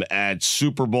time at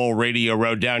Super Bowl Radio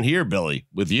Row down here, Billy,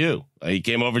 with you. He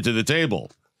came over to the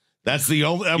table. That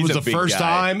was the first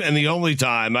time and the only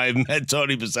time I've met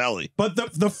Tony Baselli. But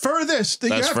the furthest,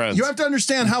 you have to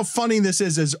understand how funny this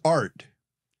is as art.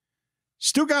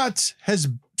 Stugotz has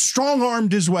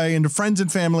strong-armed his way into friends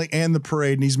and family and the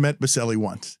parade, and he's met Baselli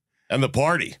once. And the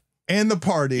party.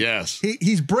 Yes.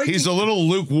 He's breaking. He's a little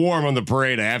lukewarm on the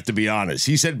parade, I have to be honest.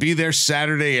 He said, be there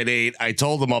Saturday at 8. I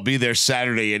told him I'll be there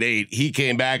Saturday at 8. He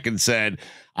came back and said,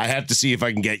 I have to see if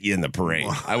I can get you in the parade.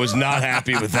 I was not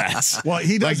happy with that. Well,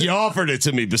 he like you offered it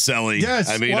to me, Baselli. Yes,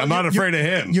 I mean, well, I'm not afraid of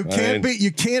him. You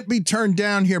can't be turned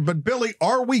down here. But Billy,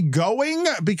 are we going?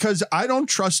 Because I don't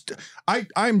trust.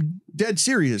 I'm dead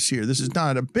serious here. This is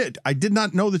not a bit. I did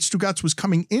not know that Stugotz was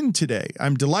coming in today.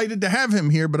 I'm delighted to have him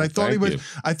here, but I thought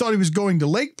he was going to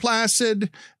Lake Placid,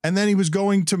 and then he was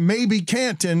going to maybe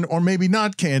Canton, or maybe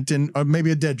not Canton, or maybe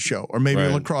a dead show, or maybe a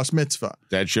lacrosse mitzvah.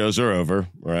 Dead shows are over,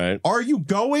 right? Are you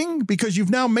going? Because you've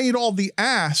now made all the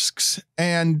asks,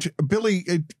 and Billy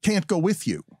can't go with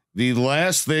you. The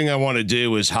last thing I want to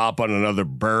do is hop on another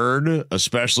bird,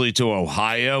 especially to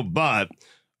Ohio, but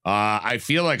I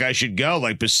feel like I should go.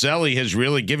 Like, Baselli has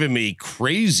really given me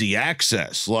crazy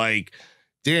access. Like,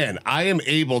 Dan, I am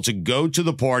able to go to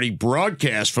the party,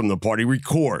 broadcast from the party,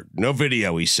 record. No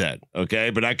video, he said. Okay,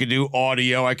 but I could do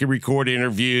audio. I could record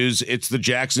interviews. It's the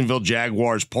Jacksonville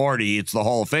Jaguars party. It's the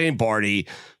Hall of Fame party.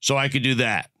 So I could do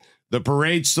that. The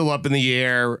parade's still up in the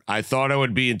air. I thought I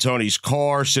would be in Tony's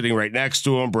car, sitting right next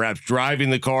to him, perhaps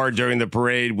driving the car during the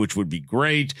parade, which would be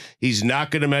great. He's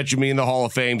not going to mention me in the Hall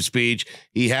of Fame speech.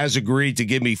 He has agreed to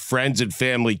give me friends and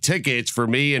family tickets for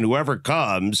me and whoever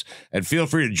comes. And feel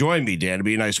free to join me, Dan. It'll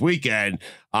be a nice weekend.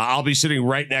 I'll be sitting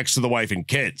right next to the wife and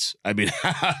kids. I mean,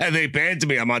 they panned to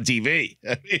me. I'm on TV.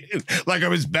 I mean, like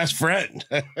I'm his best friend.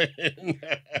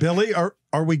 Billy,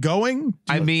 are we going?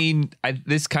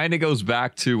 This kind of goes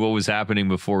back to what was happening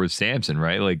before with Samson,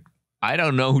 right? Like, I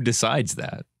don't know who decides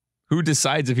that. Who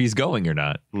decides if he's going or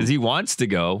not? Because he wants to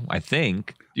go, I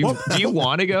think. Do you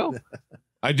want to go?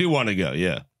 I do want to go,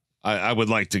 yeah. I would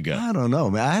like to go. I don't know,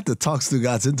 man. I had to talk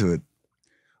Stugotz into it.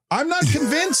 I'm not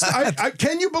convinced.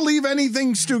 Can you believe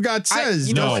anything Stugotz says?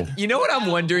 You know what I'm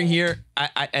wondering here?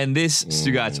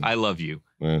 Stugotz, I love you.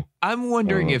 I'm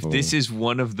wondering if this is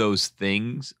one of those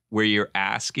things where you're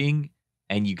asking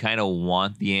and you kind of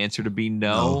want the answer to be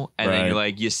no. And then you're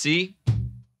like, you see,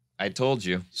 I told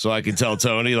you. So I can tell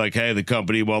Tony, like, hey, the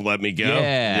company won't let me go.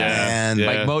 Yeah.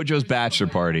 Like Mojo's bachelor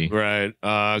party. Right.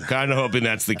 Kind of hoping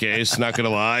that's the case. Not going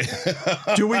to lie.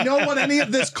 Do we know what any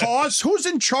of this costs? Who's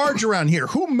in charge around here?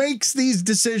 Who makes these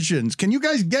decisions? Can you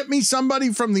guys get me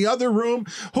somebody from the other room?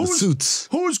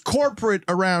 Who's corporate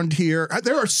around here?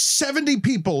 There are 70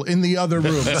 people in the other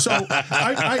room. So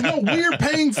I know we're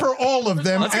paying for all of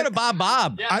them. Let's go to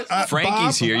Bob.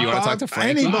 Frankie's here. You want to talk to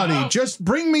Frankie? Anybody. Just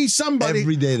bring me somebody.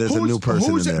 Every day there's a new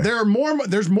person in there.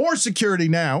 There's more security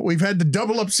now. We've had to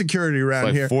double up security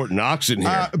around here. Fort Knox in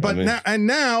here.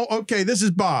 Now, okay, this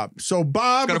is Bob. So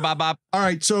Bob. Let's go to Bob. All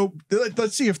right, so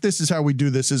let's see if this is how we do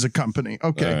this as a company.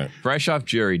 Okay. Right. Fresh off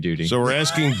jury duty. So we're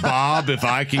asking Bob if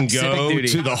I can go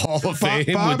to the Hall of Fame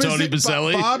with Tony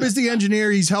Baselli. Bob is the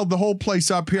engineer. He's held the whole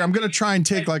place up here. I'm going to try and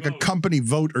take like a company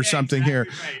vote or something here.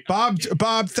 Bob,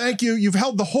 thank you. You've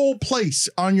held the whole place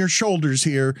on your shoulders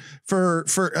here for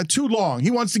too long.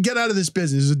 He wants to get out of this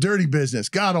business. It's a dirty business.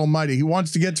 God almighty. He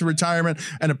wants to get to retirement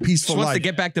and a peaceful life. Wants to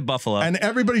get back to Buffalo. And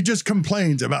everybody just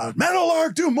complains about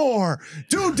Meadowlark, do more,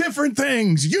 do different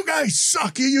things. You guys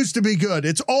suck. You used to be good.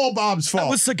 It's all Bob's fault. That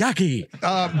was Sagaki.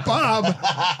 Bob,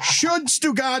 should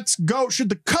Stugotz go? Should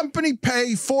the company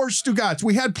pay for Stugotz?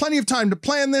 We had plenty of time to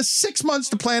plan this. 6 months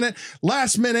to plan it.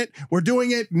 Last minute, we're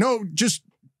doing it. No, just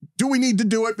do we need to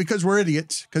do it because we're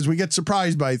idiots? Because we get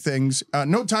surprised by things.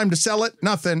 No time to sell it.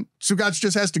 Nothing. Stugotz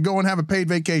just has to go and have a paid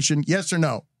vacation. Yes or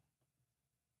no?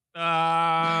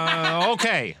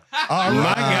 Okay. All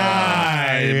My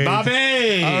guy,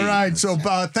 Bobby. All right. So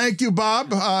thank you,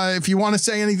 Bob. If you want to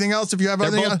say anything else, if you have They're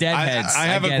anything both deadheads. I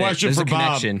have a question for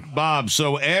Bob. Bob,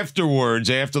 so afterwards,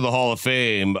 after the Hall of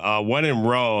Fame, when in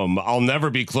Rome, I'll never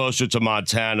be closer to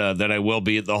Montana than I will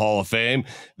be at the Hall of Fame.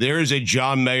 There is a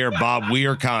John Mayer, Bob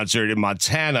Weir concert in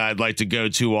Montana I'd like to go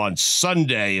to on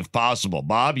Sunday, if possible.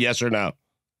 Bob, yes or no?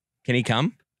 Can he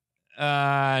come?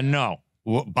 No.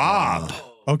 Bob.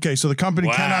 Okay, so the company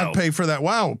cannot pay for that.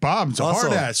 Wow, Bob's a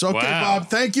hard ass. Okay, Bob,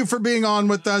 thank you for being on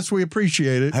with us. We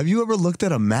appreciate it. Have you ever looked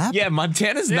at a map? Yeah,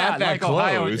 Montana's not that close.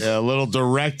 Ohio. Yeah, a little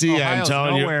directy. I'm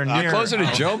telling you, closer to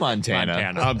Joe Montana.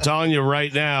 I'm telling you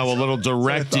right now, a little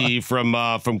directy from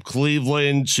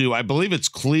Cleveland to, I believe it's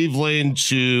Cleveland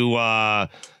to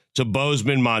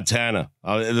Bozeman, Montana.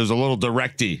 There's a little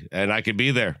directy, and I could be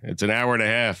there. It's an hour and a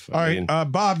half. All right,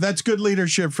 Bob, that's good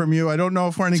leadership from you. I don't know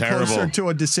if we're any closer to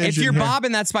a decision. If you're Bob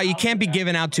in that spot, you can't be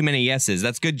giving out too many yeses.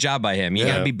 That's good job by him. You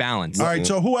got to be balanced. All right,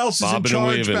 so who else is in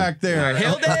charge back there?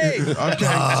 Hildy. Okay,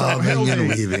 so Hildy.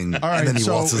 Leaving. All right, and then he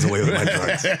waltzes away with my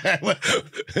drugs.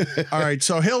 All right,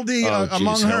 so Hildy,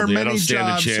 among her many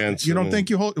jobs, you don't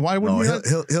think you hold? Why wouldn't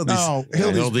you?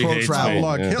 Hildy's pro travel.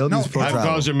 I've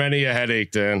caused her many a headache,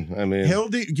 Dan. I mean,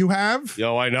 Hildy, you have? have?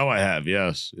 Yo, I know I have.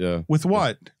 Yes. Yeah. With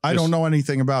what? I don't know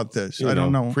anything about this. I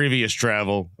don't know. Previous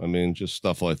travel. I mean, just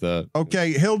stuff like that.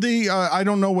 Okay, Hildy, I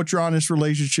don't know what your honest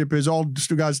relationship is. All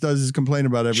Stugotz does is complain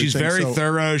about everything. She's very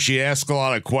thorough. She asks a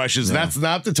lot of questions. Yeah. That's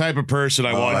not the type of person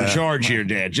I want in charge here,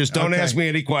 Dad. Just don't ask me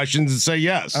any questions and say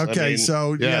yes. Okay, I mean,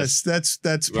 so yes,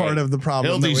 that's part of the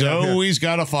problem. Hildy's always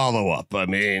got to follow up. I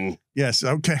mean. Yes.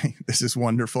 Okay. This is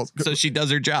wonderful. So she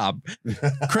does her job.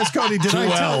 Chris Cody, did I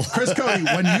tell Chris Cody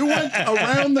when you went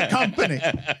around the company?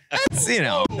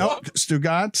 No,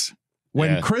 Stugotz.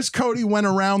 When Chris Cody went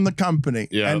around the company,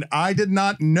 and I did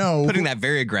not know. Putting that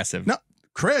very aggressive. No,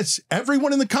 Chris.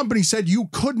 Everyone in the company said you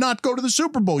could not go to the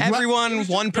Super Bowl. Everyone,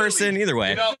 one person, either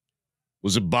way.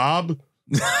 Was it Bob?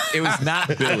 It was not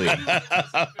Billy.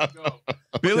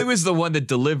 Billy was the one that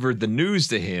delivered the news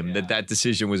to him that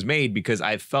decision was made, because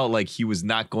I felt like he was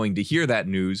not going to hear that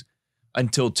news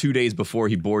until 2 days before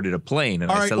he boarded a plane.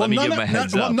 And I said, let me give him a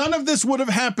heads up. Well, none of this would have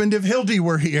happened if Hildy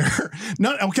were here.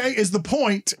 Is the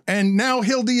point. And now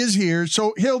Hildy is here.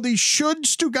 So Hildy, should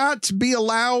Stugotz be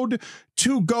allowed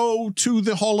to go to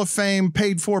the Hall of Fame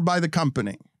paid for by the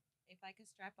company? If I could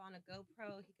strap on a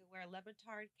GoPro, he could wear a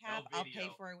LeBatard cap. I'll pay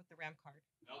for it with the RAM card.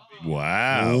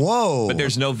 Wow. Whoa. But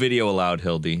there's no video allowed,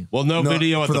 Hildy. Well, no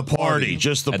video at the party.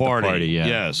 Just the party. Yeah.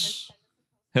 Yes.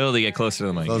 Hildy, get closer to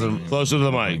the mic. Closer to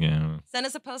the mic. Yeah. Send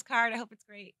us a postcard. I hope it's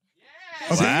great.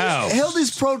 Wow.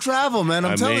 Hildy's pro travel, man.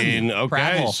 I'm telling you. Okay.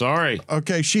 Travel. Sorry.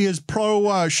 Okay. She is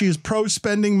pro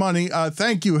spending money.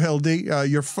 Thank you, Hildy.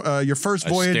 Your first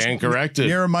voyage stand corrected.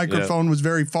 near a microphone was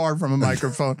very far from a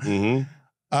microphone. Mm-hmm.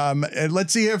 And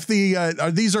let's see if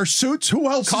these are suits. Who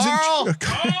else Carl. is in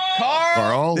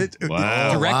Carl.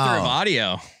 Wow. Director of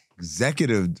audio.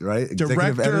 Executive, right?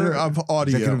 Director of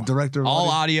audio. Executive director of All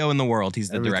audio. audio in the world. He's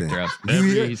the director of.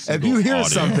 If you hear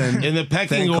something in the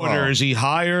pecking order, is he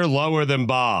higher, lower than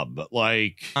Bob?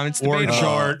 Like it's or debatable.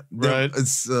 chart, right?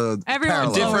 It's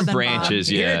Everyone's different branches.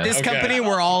 Here at this company,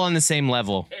 we're all on the same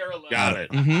level. Got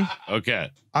it. Okay.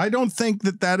 I don't think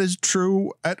that is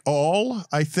true at all.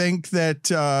 I think that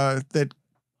that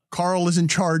Carl is in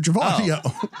charge of audio.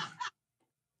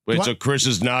 Wait, so Chris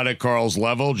is not at Carl's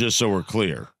level, just so we're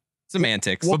clear.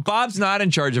 Semantics. But Bob's not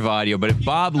in charge of audio, but if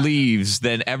Bob leaves,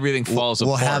 then everything falls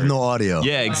apart. We'll have no audio.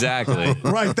 Yeah, exactly.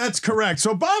 Right, that's correct.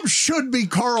 So Bob should be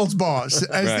Carl's boss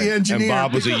as the engineer. And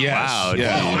Bob was a yes. Wow.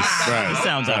 Right. This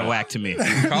sounds out of whack to me.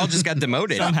 Carl just got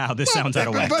demoted. Somehow this sounds out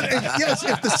of whack. But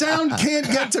if the sound can't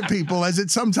get to people, as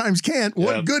it sometimes can't,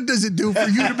 what good does it do for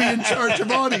you to be in charge of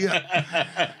audio?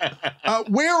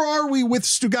 Where are we with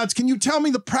Stugotz? Can you tell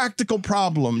me the practical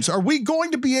problems? Are we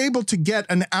going to be able to get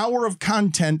an hour of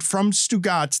content from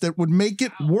Stugotz that would make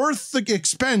it worth the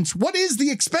expense? What is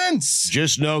the expense?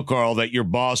 Just know, Carl, that your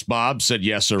boss, Bob, said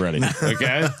yes already.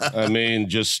 Okay? I mean,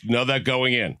 just know that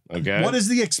going in. Okay? What is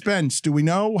the expense? Do we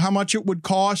know how much it would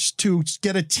cost to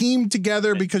get a team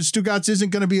together? Because Stugotz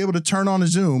isn't going to be able to turn on a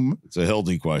Zoom. It's a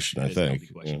Hildy question, I think.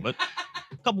 But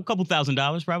a couple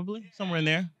 $1,000s probably, somewhere in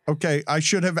there. Okay, I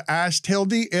should have asked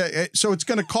Hildy. So it's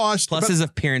going to cost plus his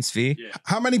appearance fee.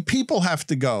 How many people have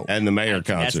to go? And the mayor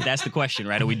concert. That's the question,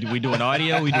 right? Are we doing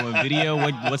audio? Are we doing video?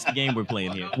 What's the game we're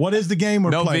playing here? What is the game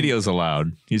we're playing? No videos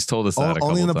allowed. He's told us that a couple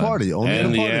only in the times. party. Only and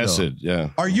in the the party, acid. Yeah.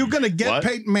 Are you going to get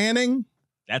Peyton Manning?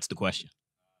 That's the question.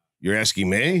 You're asking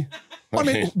me? I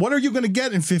mean, what are you going to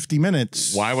get in 50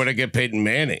 minutes? Why would I get Peyton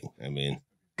Manning? I mean,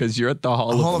 because you're at the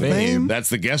Hall of Fame. That's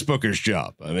the guest booker's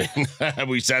job. I mean, are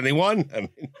we sending one? I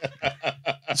mean,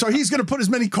 so he's going to put as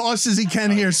many costs as he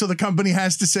can here, so the company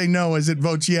has to say no as it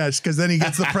votes yes, because then he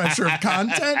gets the pressure of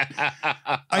content.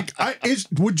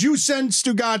 Would you send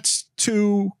Stugotz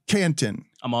to Canton?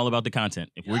 I'm all about the content.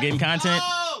 If we're getting content,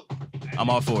 I'm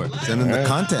all for it. Send them the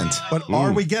content. But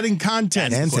are we getting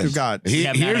content, Stugotz?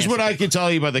 Here's what I can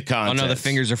tell you about the content. Oh, no, the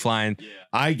fingers are flying.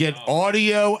 I get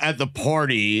audio at the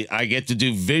party. I get to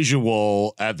do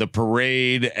visual at the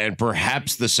parade and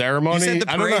perhaps the ceremony. You said the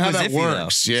I don't know parade how was that iffy,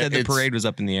 works. though. You said the parade was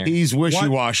up in the air. He's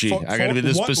wishy-washy. I got to be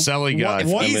this Pacelli guy.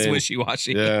 He's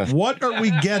wishy-washy. Yeah. What are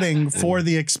we getting for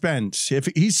the expense? If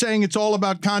he's saying it's all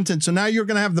about content, so now you're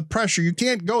going to have the pressure. You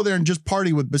can't go there and just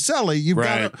party with Pacelli. You've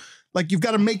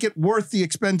got to make it worth the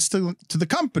expense to the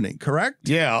company, correct?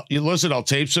 Yeah. You listen, I'll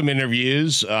tape some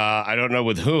interviews. I don't know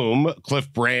with whom.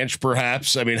 Cliff Branch,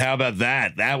 perhaps. I mean, how about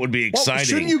that? That would be exciting. Well,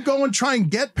 shouldn't you go and try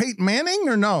and get Peyton Manning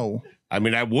or no? I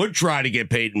mean, I would try to get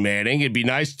Peyton Manning. It'd be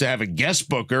nice to have a guest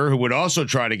booker who would also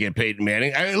try to get Peyton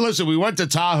Manning. I mean, listen, we went to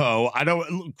Tahoe.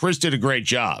 Chris did a great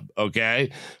job,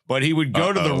 okay? But he would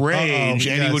go to the range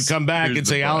and he would come back and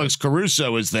say Alex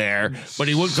Caruso is there, but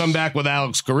he would come back with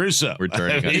Alex Caruso.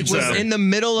 It was in the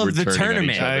middle of the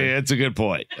tournament. That's a good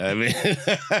point. I mean,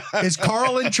 is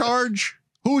Carl in charge?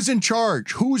 Who's in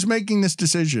charge? Who's making this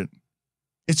decision?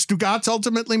 It's Stugotz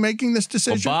ultimately making this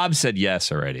decision. Well, Bob said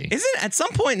yes already. Isn't at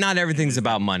some point not everything's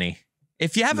about money?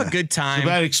 If you have a good time, it's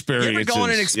about experiences. You ever go on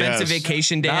an expensive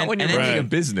vacation, Dan? Not when you're running a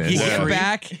business.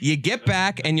 You get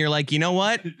back, and you're like, you know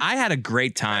what? I had a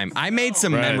great time. I made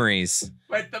some memories.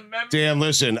 Dan,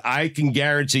 listen, I can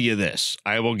guarantee you this.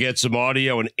 I will get some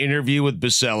audio, an interview with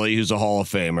Baselli, who's a Hall of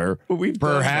Famer.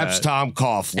 Perhaps Tom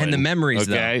Coughlin. And the memories,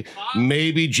 okay?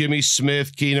 Maybe Jimmy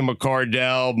Smith, Keenan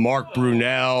McCardell, Mark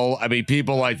Brunell. I mean,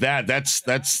 people like that. That's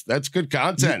good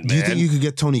content, Do you think you could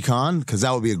get Tony Khan? Because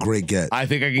that would be a great get. I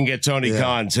think I can get Tony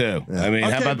Khan, too. I mean,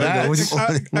 how about that?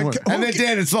 And then,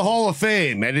 Dan, it's the Hall of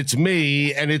Fame, and it's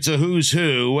me, and it's a who's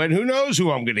who, and who knows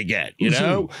who I'm going to get, you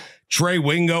know? Trey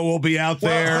Wingo will be out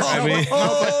there.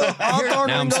 Now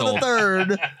I'm sold.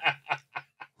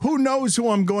 Who knows who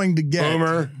I'm going to get?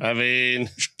 Boomer. I mean,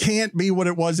 can't be what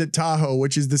it was at Tahoe,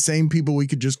 which is the same people we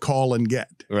could just call and get.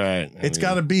 Right. It's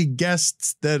got to be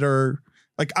guests that are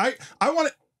like, I want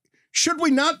to. Should we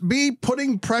not be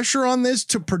putting pressure on this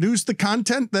to produce the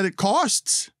content that it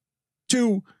costs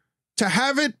to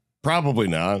have it? Probably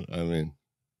not. I mean.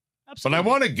 But I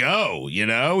want to go, you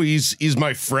know, he's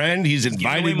my friend. He's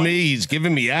invited me. He's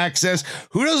given me access.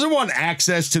 Who doesn't want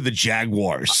access to the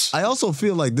Jaguars? I also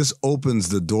feel like this opens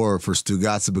the door for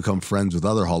Stugotz to become friends with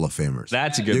other Hall of Famers.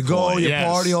 That's a good You go, point. you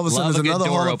party, all of a sudden there's another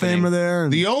Hall of Famer there.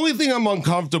 The only thing I'm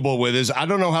uncomfortable with is I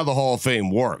don't know how the Hall of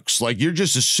Fame works. Like, you're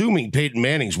just assuming Peyton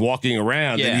Manning's walking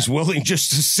around and he's willing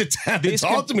just to sit down and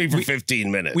talk to me for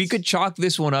 15 minutes. We could chalk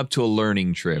this one up to a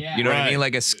learning trip. You know what I mean?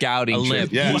 Like a scouting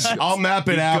trip. Yes, I'll map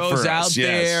it out for us. Out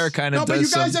there, kind of. No, but you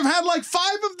guys have had like 5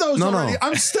 of those already.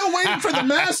 I'm still waiting for the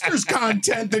Masters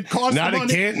content that cost Not money. at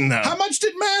Canton, though. How much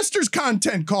did Masters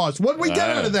content cost? What did we get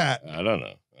out of that? I don't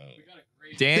know.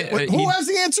 Dan, who has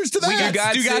the answers to that?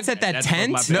 Stugotz at that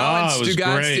tent? No, it was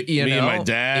great. You know, me and my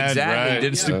dad. Exactly. Right.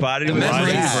 Did Stupati The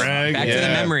memories. Greg, Back to the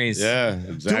memories. Yeah,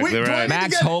 exactly right.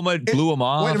 Max Homa blew him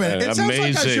off. Wait a minute. It sounds like I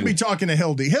Amazing. should be talking to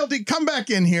Hildy. Hildy, come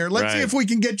back in here. Let's see Right. if we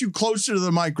can get you closer to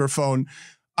the microphone.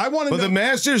 I want to But know. the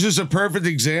Masters is a perfect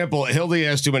example. Hildy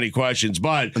asked too many questions,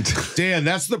 but Dan,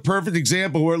 that's the perfect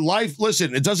example where life,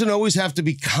 listen, it doesn't always have to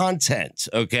be content,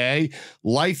 okay?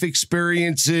 Life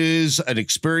experiences, an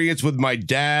experience with my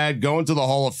dad, going to the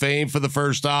Hall of Fame for the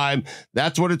first time.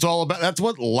 That's what it's all about. That's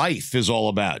what life is all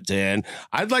about, Dan.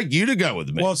 I'd like you to go with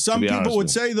me. Well, some people would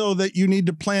say, though, that you need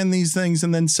to plan these things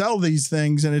and then sell these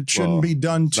things, and it shouldn't be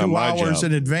done 2 hours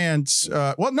in advance.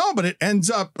 Well, no, but it ends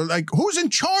up like, who's in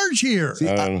charge here?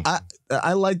 See,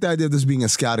 I like the idea of this being a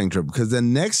scouting trip because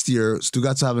then next year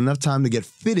Stugotz will have enough time to get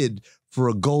fitted for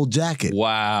a gold jacket.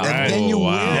 Wow. And then you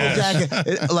wear the jacket.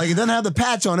 It doesn't have the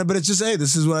patch on it, but it's just, hey,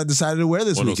 this is what I decided to wear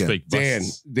this weekend.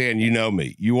 Dan, you know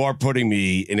me. You are putting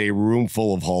me in a room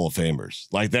full of Hall of Famers.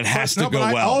 Like, that has to go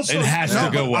well. It has to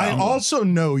go well. I also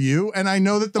know you, and I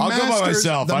know that the I'll Masters... go by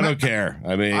myself. I don't care.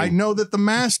 I mean... I know that the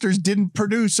Masters didn't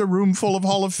produce a room full of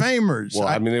Hall of Famers. Well,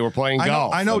 I mean, they were playing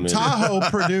golf. I know Tahoe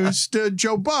produced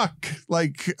Joe Buck.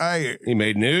 He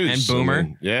made news. And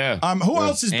Boomer. Yeah. Who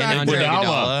else is back there?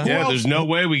 Iguodala. Yeah, there's no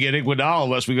way we get Iguodala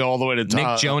unless we go all the way to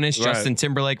Nick Jonas, Justin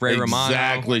Timberlake, Ray Romano.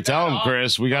 Exactly. Tell them,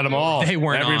 Chris. We got them all. They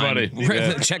weren't Everybody. on.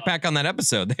 Yeah. Check back on that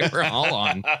episode. They were all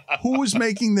on. Who was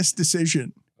making this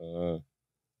decision? It's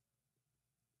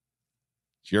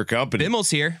your company. Bimmel's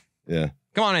here. Yeah.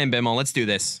 Come on in, Bimmel. Let's do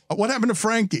this. What happened to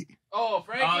Frankie? Oh,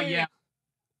 Frankie. Oh, yeah.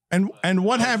 And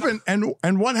what happened?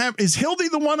 And what happened? Is Hildy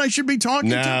the one I should be talking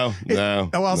to?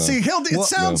 No. See, Hildy. It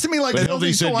sounds to me like But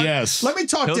Hildy's Hildy the one. said yes. Let me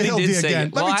talk Hildy to Hildy did say again.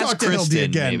 it. Let Well, me talk ask to Hildy Kristen,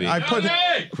 again. maybe. I put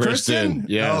Kristen.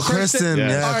 Yes. Kristen.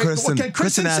 Yeah, All right, Kristen. well,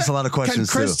 Kristen asked a lot of questions,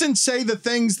 Can Kristen say the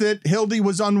things that Hildy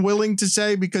was unwilling to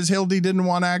say because Hildy didn't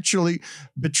want to actually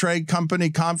betray company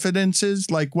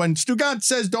confidences? Like when Stugotz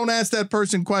says, don't ask that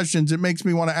person questions, it makes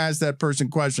me want to ask that person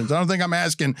questions. I don't think I'm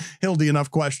asking Hildy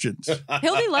enough questions.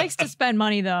 Hildy likes to spend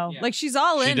money, though. Like, she's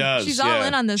all in. She does, She's all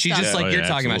in on this She's stuff. just like you're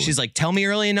talking about. She's like, tell me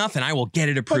early enough and I will get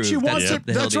it approved. But she wants it.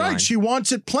 the That's Hildy right. line. She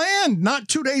wants it planned, not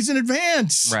 2 days in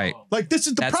advance. Right. Like, this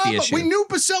is the That's the problem. issue. We knew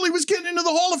Baselli was getting into the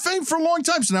Hall of Fame for a long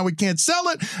time, so now we can't sell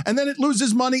it, and then it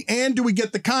loses money, and do we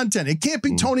get the content? It can't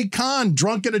be Tony Khan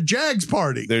drunk at a Jags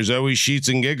party. There's always sheets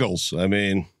and giggles. I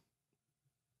mean...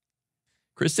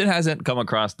 Kristen hasn't come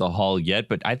across the hall yet,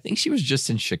 but I think she was just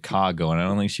in Chicago, and I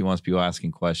don't think she wants people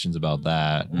asking questions about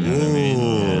that. You know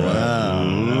what I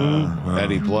mean? How'd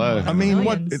he play? I mean,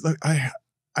 what?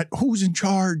 Who's in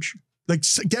charge? Like,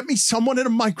 get me someone in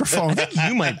a microphone. I think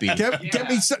you might be. Get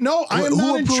me. No, I am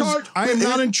not in charge. I am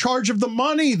not in charge of the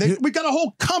money. We got a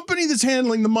whole company that's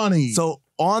handling the money. So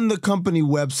on the company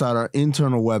website, our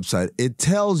internal website, it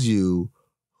tells you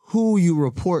who you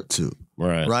report to.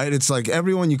 Right? It's like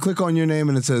everyone, you click on your name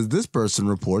and it says this person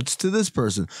reports to this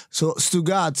person. So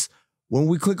Stugotz, when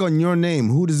we click on your name,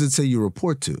 who does it say you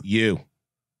report to? You.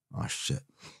 Oh, shit.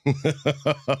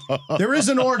 There is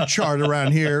an org chart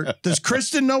around here. Does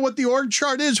Kristen know what the org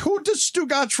chart is? Who does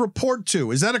Stugotz report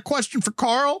to? Is that a question for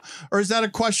Carl or is that a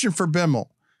question for Bimmel?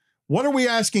 What are we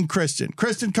asking Kristen?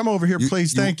 Kristen, come over here,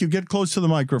 please. Thank you. Get close to the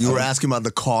microphone. You were asking about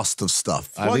the cost of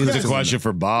stuff. I think it's a question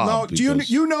for Bob. No, do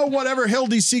you know whatever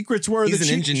Hildy's secrets were He's that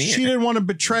an engineer. she didn't want to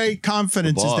betray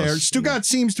confidences there. Stugotz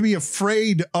seems to be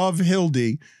afraid of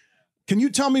Hildy. Can you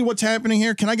tell me what's happening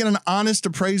here? Can I get an honest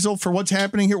appraisal for what's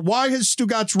happening here? Why has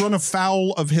Stugotz run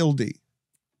afoul of Hildy?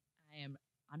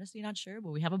 Honestly, not sure,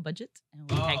 but we have a budget, and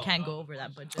we can't go over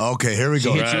that budget. Okay, here we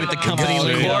go. She hit you with the company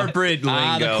lingo. Corporate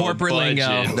lingo. The corporate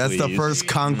lingo. That's the first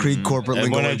concrete corporate And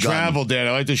lingo. when I we've gotten. travel, Dan,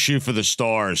 I like to shoot for the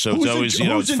stars. So Who's it's always, in-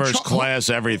 it's who's in first char- class,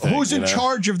 everything. Who's in you know?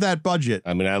 charge of that budget?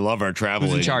 I mean, I love our travel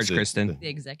Who's in charge, agency. Kristen? The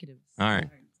executives. All right.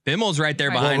 Bimmel's right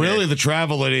there Well, behind really, her. the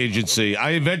travel agency.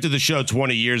 I invented the show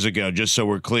 20 years ago, just so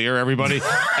we're clear, everybody.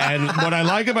 And what I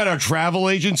like about our travel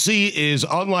agency is,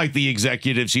 unlike the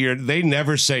executives here, they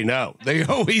never say no. They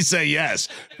always say yes.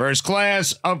 First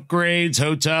class, upgrades,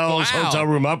 hotels, hotel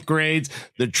room upgrades.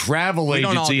 The travel We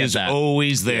don't all agency get is that.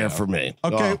 always there for me.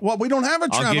 Okay, well, we don't have a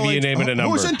travel I'll give you a agent. name and a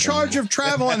number. Who's in charge of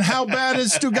travel and how bad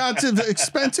has Stugotz's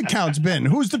expense accounts been?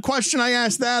 Who's the question I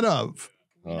asked that of?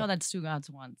 We know that Stugotz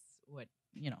wants what,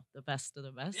 the best of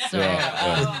the best. So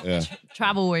Yeah.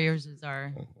 Travel Warriors is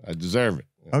our. I deserve it.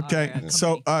 Okay,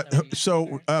 so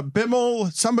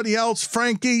Bimmel, somebody else,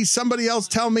 Frankie, somebody else,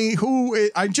 tell me who.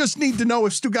 I just need to know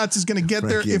if Stugotz is going to get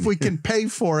there, if we can pay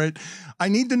for it. I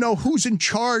need to know who's in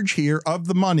charge here of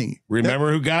the money.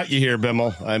 Remember who got you here,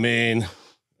 Bimmel. I mean,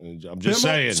 I'm just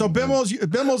saying. So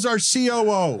Bimmel's our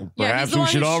COO. Perhaps we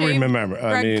should all remember.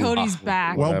 I mean, Cody's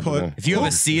back. Well put. If you have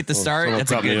a C at the start, someone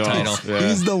that's a cut me good off. title. Yeah.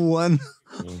 He's the one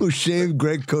who shaved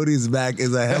Greg Cody's back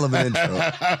is a hell of an intro.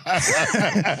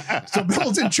 So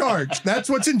Bill's in charge. That's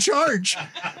what's in charge.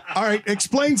 All right,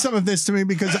 explain some of this to me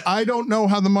because I don't know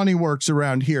how the money works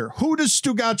around here. Who does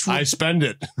Stugotz? I spend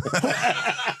it.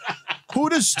 Who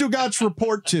does Stugotz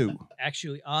report to?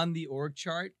 Actually, on the org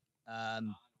chart,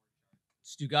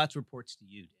 Stugotz reports to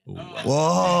you.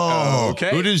 Whoa.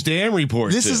 Okay. Who does Dan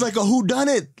report This to? is like a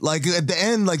whodunit. Like at the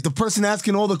end, like the person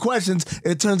asking all the questions,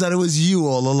 it turns out it was you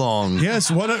all along.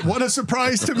 Yes, what a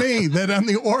surprise to me that on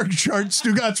the org chart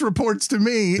Stugotz reports to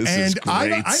me, This is and I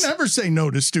great. never say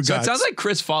no to Stugotz. So it sounds like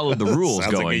Chris followed the rules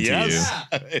Sounds like going a to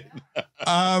yes. you.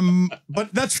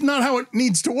 But that's not how it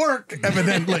needs to work,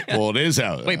 evidently. Well, it is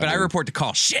how. Wait, but I report to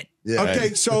call shit. Yeah.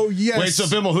 Okay, so yes. Wait, so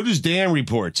Bimmel, who does Dan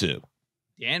report to?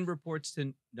 Dan reports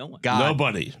to no one. God.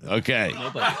 Nobody. Okay.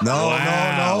 Nobody.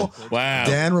 No. Wow.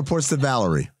 Dan reports to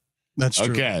Valerie. That's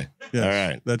true. Okay. Yes, All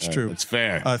right. that's All true. That's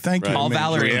fair. Thank you. Call Major.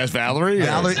 Valerie. Should we ask Valerie?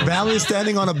 or- Valerie's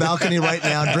standing on a balcony right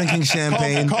now, drinking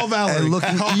champagne. Call Valerie. And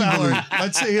looking Call eagerly. Valerie.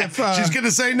 Let's see if She's going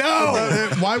to say no.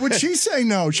 why would she say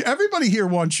no? Everybody here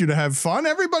wants you to have fun.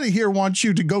 Everybody here wants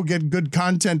you to go get good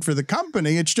content for the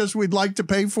company. It's just we'd like to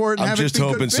pay for it. And I'm have just it be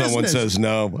hoping good someone business. says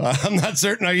no. I'm not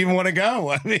certain I even want to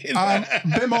go. I mean,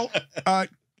 Bimmel,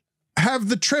 have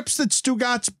the trips that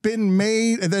Stugotz been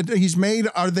made that he's made,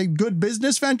 are they good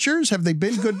business ventures? Have they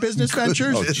been good business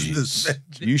ventures? oh, geez.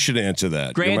 You should answer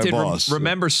that. Granted, You're my boss.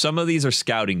 remember some of these are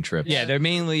scouting trips. Yeah, they're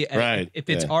mainly Right, If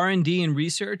it's yeah. R&D and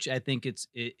research, I think it's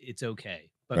okay.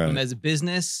 But from Right. as a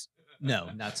business, no,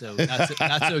 not so good.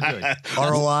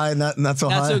 ROI, not so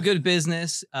high. Not so good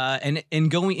business.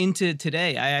 And going into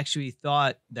today, I actually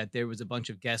thought that there was a bunch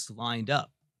of guests lined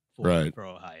up Right. for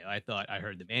Ohio. I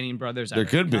heard the Manning brothers. There I heard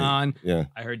could be. Khan. Yeah.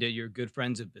 I heard that you're good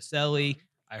friends of Baselli.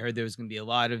 I heard there was going to be a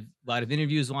lot of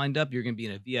interviews lined up. You're going to be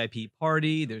in a VIP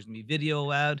party. There's going to be video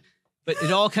allowed. But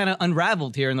it all kind of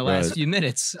unraveled here in the last Right. few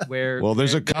minutes. Where Well,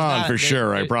 there's a there's con not- for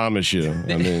sure. I promise you.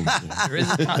 I mean, there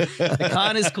is a con. The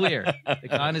con is clear. The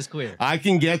con is clear. I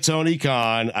can get Tony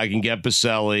Khan. I can get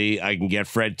Baselli. I can get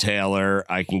Fred Taylor.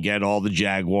 I can get all the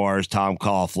Jaguars, Tom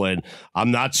Coughlin.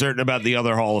 I'm not certain about the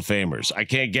other Hall of Famers. I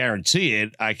can't guarantee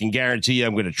it. I can guarantee you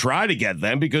I'm going to try to get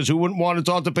them because who wouldn't want to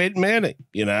talk to Peyton Manning?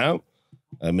 You know?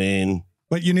 I mean,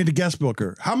 But you need a guest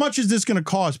booker. How much is this going to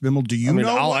cost, Bimmel? Do you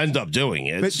know? I'll end up doing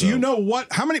it. But do you know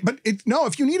how many? But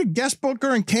if you need a guest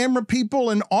booker and camera people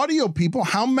and audio people,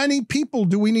 how many people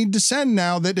do we need to send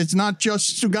now that it's not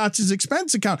just Stugotz's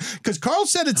expense account? Because Carl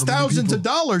said it's thousands of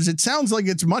dollars. It sounds like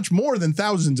it's much more than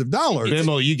thousands of dollars.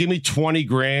 Bimmel, you give me 20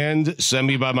 grand, send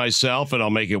me by myself, and I'll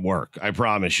make it work. I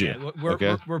promise you.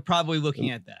 Yeah, we're probably looking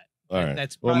at that. All right.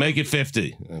 That's We'll probably- make it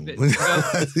 50.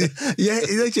 Yeah,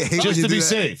 don't you hate Just when you to do be that?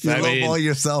 safe. You I mean, lowball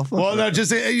yourself. Well, no,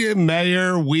 just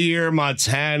Mayer, Weir,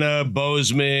 Montana,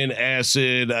 Bozeman,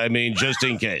 Acid. I mean, just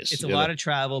in case. It's a lot of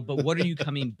travel, but what are you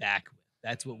coming back with?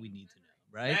 That's what we need to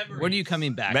know, right? What are you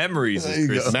coming back Memories. with? As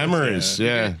Chris says. Memories,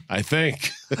 yeah, I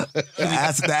think. The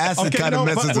acid Okay, kind no, of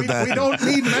but messes with that. we don't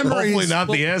need memories. Hopefully not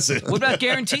the acid. What about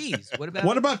guarantees?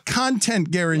 What about content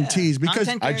guarantees? Because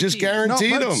content I just guarantees.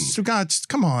 guaranteed them. Stugotz,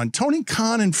 come on. Tony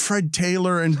Khan and Fred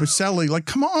Taylor and Baselli, like,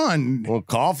 come on. Well,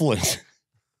 Coughlin.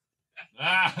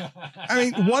 I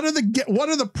mean, what are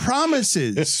the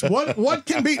promises? What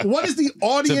can be? What is the It's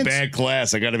audience? a bad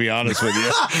class. I got to be honest with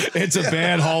you. It's a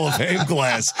bad Hall of Fame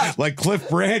class. Like Cliff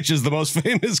Branch is the most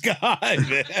famous guy,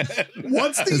 man.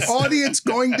 What's the audience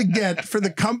going to get for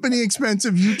the company expense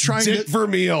of you trying Dick to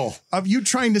Vermeil.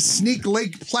 sneak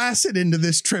Lake Placid into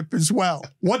this trip as well?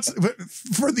 What's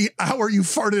for the hour you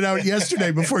farted out yesterday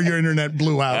before your internet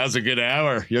blew out? That was a good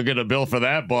hour. You'll get a bill for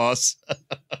that, boss.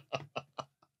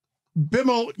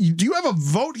 Bimmel, do you have a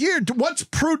vote here? What's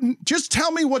prudent? Just tell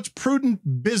me what's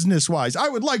prudent business-wise. I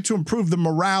would like to improve the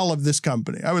morale of this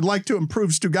company. I would like to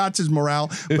improve Stugotz's morale,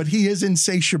 but he is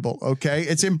insatiable, okay?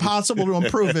 It's impossible to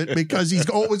improve it because he's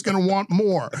always going to want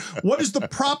more. What is the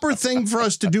proper thing for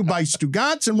us to do by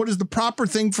Stugotz, and what is the proper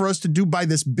thing for us to do by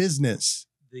this business?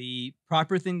 The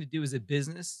proper thing to do as a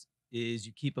business is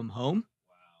you keep them home.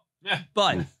 Wow.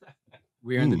 But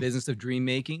we're in the business of dream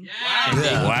making. And making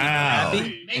people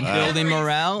happy and building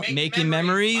morale, making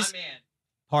memories,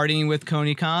 partying with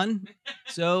Coney Khan.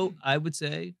 So I would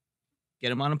say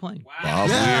get him on a plane. Bob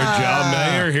Weir, John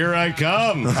Mayer, here I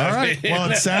come. All right. Well,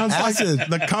 it sounds like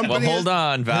the company. Well, hold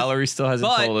on. Valerie still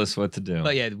hasn't told us what to do.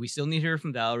 But yeah, we still need to hear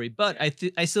from Valerie. But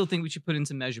I still think we should put in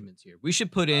some measurements here. We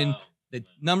should put in the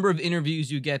number of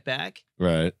interviews you get back.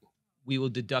 Right. We will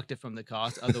deduct it from the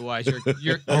cost. Otherwise,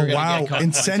 you're Oh, gonna wow. get cut.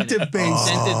 Incentive based.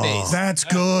 Incentive based. That's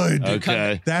good.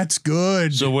 Okay. That's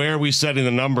good. So where are we setting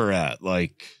the number at?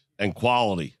 Like, and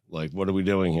quality? Like, what are we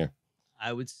doing here?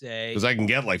 I would say Because I can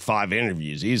get like 5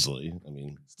 interviews easily. I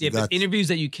mean, but interviews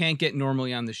that you can't get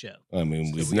normally on the show. I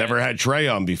mean, we've never had Trey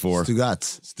on before.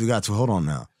 Stugotz, hold on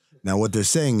now. Now, what they're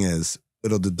saying is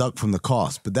it'll deduct from the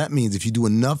cost, but that means if you do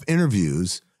enough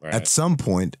interviews, at some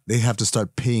point, they have to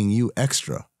start paying you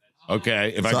extra.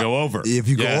 Okay, if I go over. If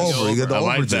you go over, you get the I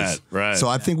like overages. that. Right. So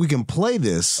I think we can play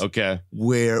this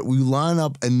where we line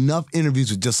up enough interviews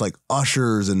with just like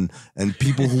ushers and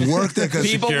people who work there.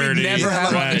 People we've never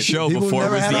had on the show before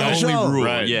was the only rule.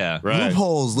 Right. Yeah. Right.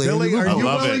 Loopholes, lady. Billy, are you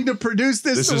love willing it. to produce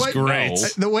this? This the is way, great.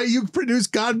 The way you produce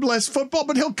God Bless Football,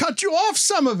 but he'll cut you off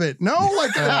some of it. No,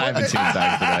 like I haven't seen it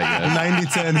back for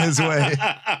that yet. 90-10 his way.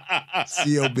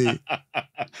 COB.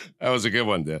 That was a good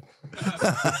one, Dan.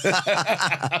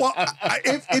 Well,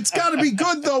 it's got to be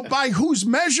good though. By whose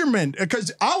measurement?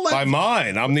 Because I'll let By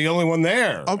mine. I'm the only one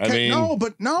there. Okay,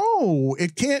 no,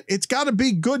 it can't. It's got to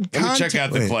be good Let me content. check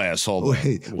out the class. Hold on.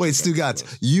 Wait,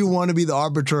 Stugotz, you want to be the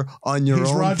arbiter on your He's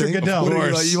own Roger thing? Goodell. What Of are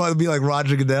you, course. you want to be like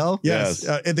Roger Goodell? Yes,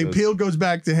 and the appeal goes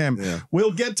back to him. Yeah.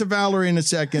 We'll get to Valerie in a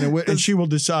second, and she will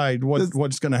decide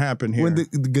what's going to happen here. When the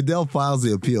Goodell files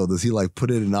the appeal, does he like put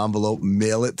it in an envelope,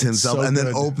 mail it to himself, So and then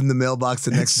good. open the mailbox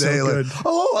the next It's so day? good. Like,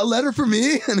 oh, a letter for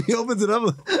me, and he opens it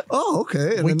up. Oh,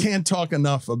 okay. And we then- can't talk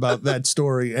enough about that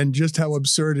story and just how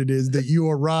absurd it is that you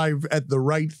arrive at the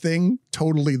right thing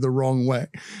totally the wrong way.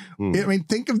 I mean,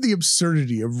 think of the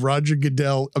absurdity of Roger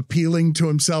Goodell appealing to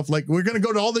himself. Like, we're going to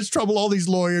go to all this trouble, all these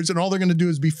lawyers, and all they're going to do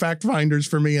is be fact finders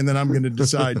for me. And then I'm going to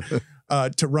decide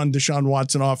to run Deshaun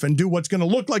Watson off and do what's going to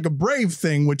look like a brave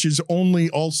thing, which is only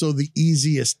also the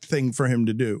easiest thing for him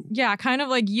to do. Yeah, kind of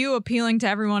like you appealing to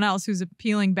everyone else who's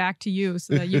appealing back to you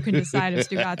so that you can decide if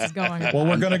Stugotz is going. Well,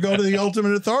 we're going to go to the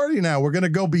ultimate authority now. We're going to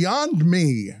go beyond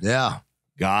me. Yeah.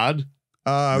 God?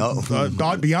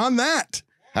 God, beyond that.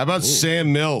 How about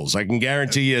Sam Mills? I can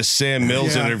guarantee you a Sam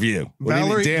Mills interview. What do you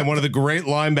Valerie- think? Dan, one of the great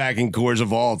linebacking cores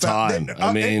of all time.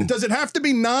 I mean, does it have to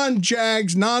be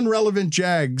non-Jags, non-relevant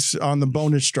Jags on the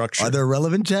bonus structure? Are there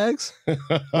relevant Jags?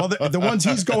 Well, the ones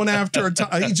he's going after,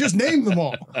 he just named them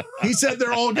all. He said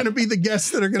they're all going to be the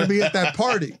guests that are going to be at that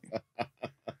party.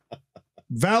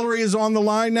 Valerie is on the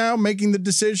line now, making the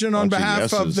decision on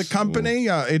behalf of the company.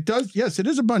 It does. Yes, it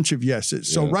is a bunch of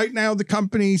yeses. So right now the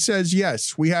company says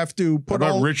yes. We have to how put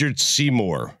about all. Richard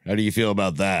Seymour? How do you feel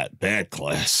about that? Bad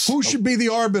class. Who should be the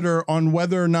arbiter on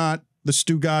whether or not the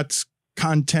Stugotz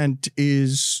content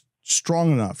is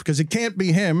strong enough? Because it can't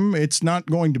be him. It's not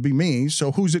going to be me.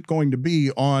 So who's it going to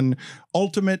be on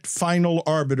ultimate final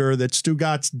arbiter that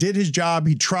Stugotz did his job?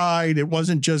 He tried. It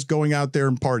wasn't just going out there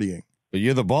and partying. But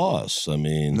you're the boss. I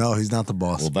mean, No, he's not the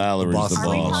boss. well, Valerie's the boss is on the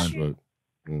boss. line.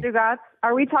 Stugotz,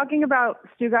 are we talking about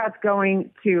Stugotz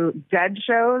going to dead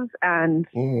shows and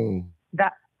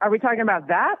that? Are we talking about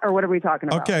that, or what are we talking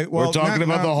about? Okay, well, we're talking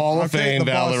about the Hall of Fame,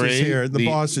 Valerie. The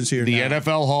boss is here. The now.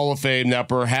 NFL Hall of Fame. Now,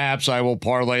 perhaps I will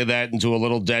parlay that into a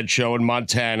little dead show in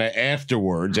Montana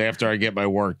afterwards, after I get my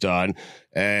work done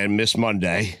and miss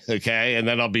Monday. Okay, and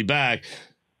then I'll be back.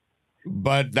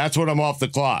 But that's when I'm off the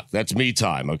clock. That's me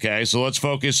time. Okay, so let's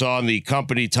focus on the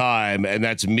company time, and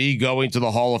that's me going to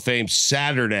the Hall of Fame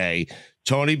Saturday.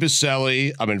 Tony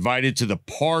Baselli, I'm invited to the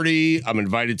party. I'm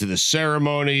invited to the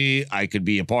ceremony. I could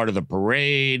be a part of the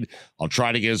parade. I'll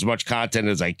try to get as much content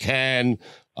as I can.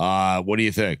 What do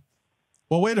you think?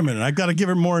 Well, wait a minute. I've got to give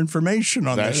her more information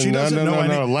on this. She doesn't know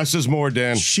any. No. Less is more,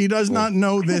 Dan. She does not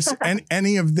know this and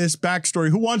any of this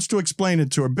backstory. Who wants to explain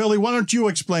it to her? Billy, why don't you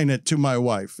explain it to my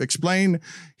wife? Explain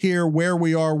here where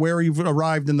we are, where you've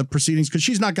arrived in the proceedings, because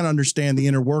she's not going to understand the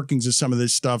inner workings of some of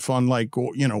this stuff on, like,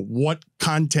 you know, what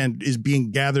content is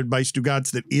being gathered by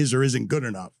Stugotz that is or isn't good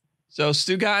enough. So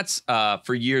Stugotz,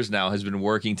 for years now, has been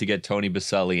working to get Tony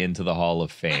Baselli into the Hall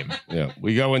of Fame. Yeah,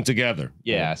 we go in together.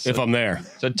 Yeah. If I'm there.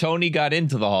 So Tony got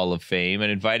into the Hall of Fame and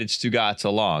invited Stugotz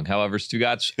along. However,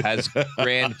 Stugotz has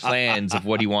grand plans of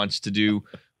what he wants to do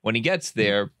when he gets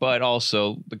there, but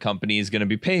also the company is going to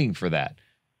be paying for that.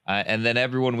 And then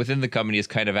everyone within the company has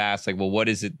kind of asked, like, well, what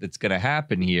is it that's going to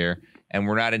happen here? And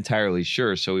we're not entirely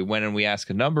sure. So we went and we asked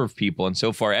a number of people, and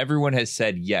so far everyone has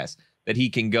said yes, that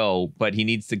he can go, but he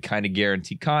needs to kind of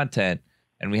guarantee content,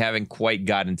 and we haven't quite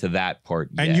gotten to that part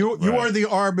yet. And you are the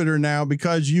arbiter now,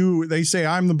 because they say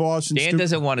I'm the boss. And Dan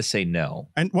doesn't want to say no.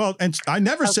 And I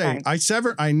never say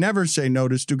I never say no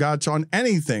to Stugotz on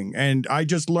anything. And I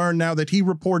just learned now that he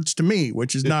reports to me,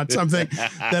 which is not something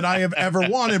that I have ever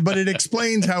wanted, but it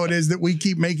explains how it is that we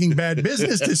keep making bad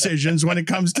business decisions when it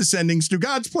comes to sending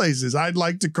Stugotz places. I'd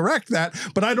like to correct that,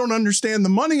 but I don't understand the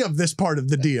money of this part of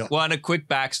the deal. Well, and a quick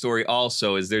backstory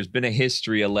also is there's been a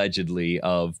history allegedly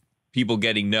of people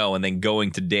getting no and then going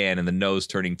to Dan and the no's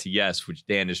turning to yes, which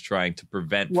Dan is trying to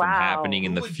prevent from happening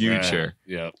in the future.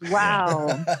 Yeah.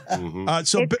 Wow.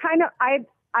 So it's kind of,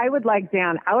 I would like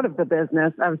Dan out of the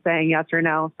business of saying yes or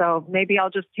no. So maybe I'll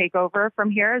just take over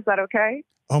from here. Is that okay?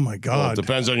 Oh my God! Well, it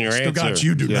depends on your answer. Stugotz,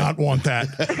 you do not want that.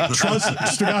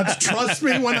 Stugotz, trust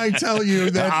me when I tell you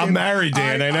that I'm married,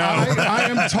 Dan. I know. I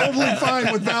am totally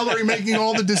fine with Valerie making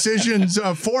all the decisions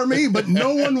for me, but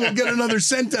no one will get another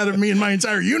cent out of me in my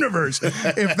entire universe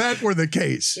if that were the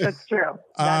case. That's true.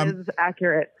 That is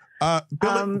accurate.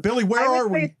 Billy, where are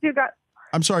we?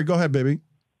 I'm sorry. Go ahead, baby.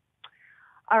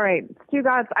 All right,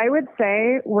 Stugotz, I would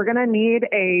say we're going to need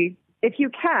if you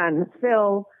can,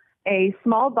 fill a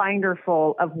small binder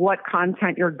full of what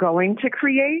content you're going to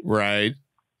create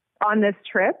on this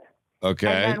trip. Okay.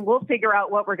 And then we'll figure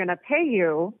out what we're going to pay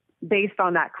you based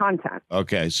on that content.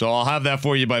 Okay. So I'll have that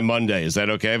for you by Monday. Is that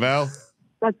okay, Val?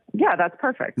 That's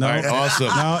perfect. No, all right, awesome.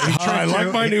 No, I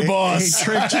like my new boss. He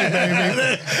tricked you,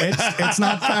 baby. It's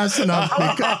not fast enough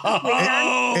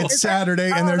because it's Saturday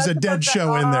and there's a dead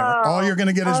show in there. All you're going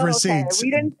to get is receipts. Okay.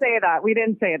 We didn't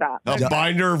say that. A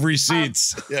binder of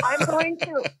receipts. I'm going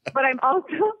to, but I'm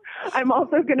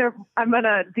going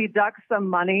to deduct some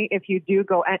money if you do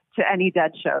go to any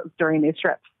dead shows during these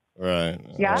trips. Right.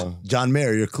 Yeah. John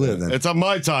Mayer, you're clear then. It's on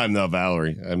my time though,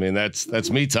 Valerie. I mean,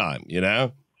 that's me time, you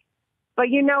know? But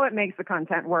you know it makes the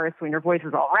content worse when your voice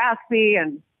is all raspy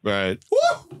and Yeah.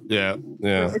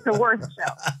 It's a worse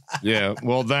show. Yeah.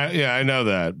 Well, I know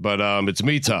that, but it's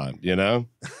me time, you know?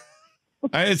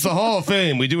 It's the Hall of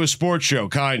Fame. We do a sports show,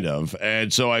 kind of.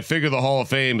 And so I figure the Hall of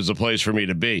Fame is a place for me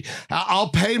to be. I'll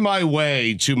pay my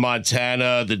way to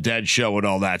Montana, the Dead Show, and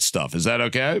all that stuff. Is that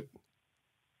okay?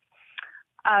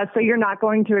 So you're not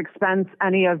going to expense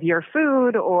any of your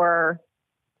food or...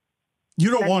 You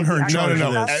don't want her in charge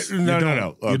of this.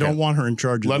 No. Okay. You don't want her in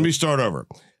charge of Let me start over.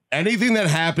 Anything that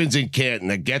happens in Canton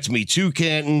that gets me to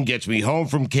Canton, gets me home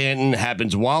from Canton,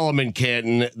 happens while I'm in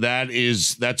Canton,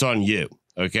 that's on you.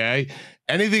 Okay?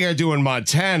 Anything I do in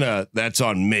Montana, that's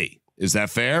on me. Is that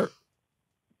fair?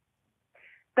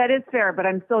 That is fair, but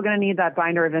I'm still going to need that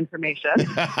binder of information.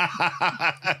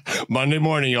 Monday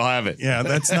morning, you'll have it. Yeah,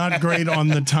 that's not great on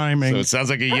the timing. So it sounds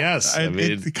like a yes.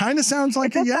 It kind of sounds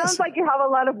like a yes. It sounds like you have a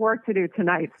lot of work to do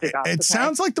tonight, Stugotz. It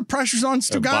sounds like the pressure's on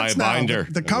Stugotz now. Binder.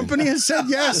 The company has said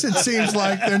yes. It seems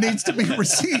like there needs to be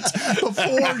receipts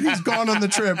before he's gone on the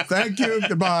trip. Thank you.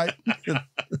 Goodbye.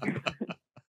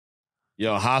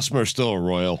 Yo, Hosmer's still a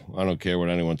Royal. I don't care what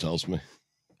anyone tells me.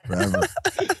 Forever.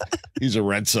 He's a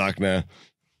Red Sox now.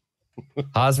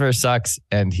 Hosmer sucks,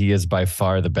 and he is by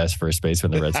far the best first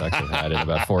baseman the Red Sox have had in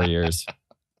about 4 years.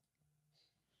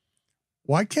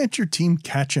 Why can't your team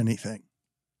catch anything?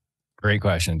 Great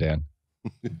question, Dan.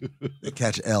 They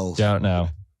catch L's. Don't know.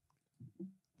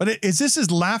 But is this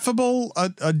as laughable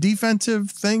a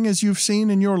defensive thing as you've seen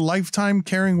in your lifetime,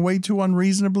 caring way too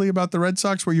unreasonably about the Red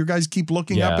Sox, where you guys keep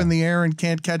looking up in the air and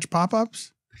can't catch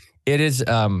pop-ups? It is.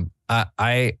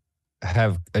 I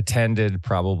have attended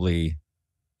probably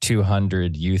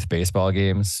 200 youth baseball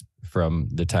games from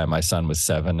the time my son was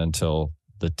 7 until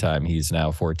the time he's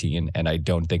now 14. And I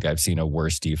don't think I've seen a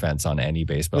worse defense on any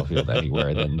baseball field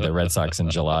anywhere than the Red Sox in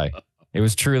July. It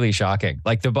was truly shocking.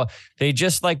 Like the ball, they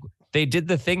did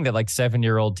the thing that like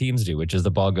 7-year-old teams do, which is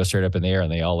the ball goes straight up in the air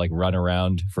and they all like run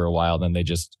around for a while. Then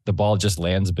the ball just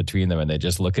lands between them and they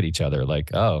just look at each other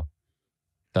like, oh,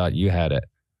 thought you had it.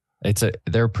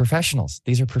 They're professionals.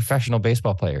 These are professional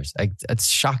baseball players. It's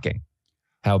shocking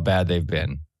how bad they've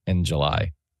been in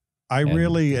July. I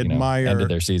really admire end of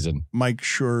their season. Mike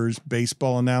Schur's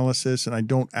baseball analysis, and I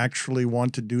don't actually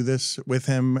want to do this with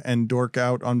him and dork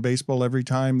out on baseball every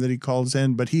time that he calls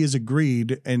in, but he has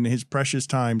agreed in his precious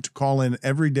time to call in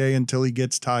every day until he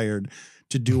gets tired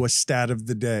to do a stat of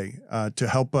the day to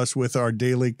help us with our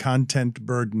daily content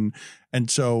burden. And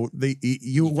so he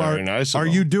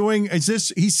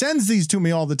sends these to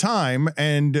me all the time.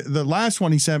 And the last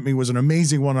one he sent me was an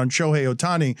amazing one on Shohei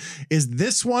Ohtani. Is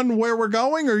this one where we're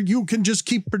going, or you can just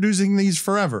keep producing these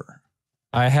forever?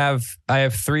 I have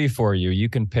 3 for you. You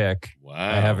can pick. Wow.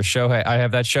 I have that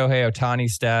Shohei Ohtani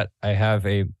stat. I have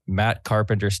a Matt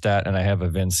Carpenter stat, and I have a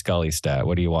Vin Scully stat.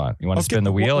 What do you want? You want to spin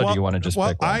the wheel, or do you want to just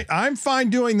pick one? I'm fine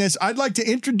doing this. I'd like to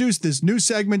introduce this new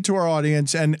segment to our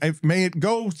audience, and may it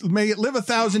live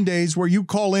 1,000 days where you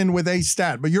call in with a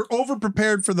stat, but you're over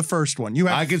prepared for the first one.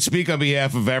 I can speak on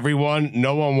behalf of everyone.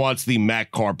 No one wants the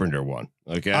Matt Carpenter one.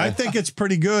 Okay, I think it's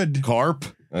pretty good. Carp.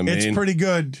 It's pretty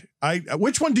good.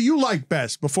 Which one do you like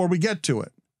best before we get to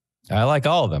it? I like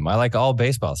all of them. I like all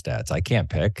baseball stats. I can't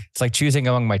pick. It's like choosing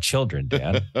among my children,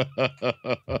 Dan.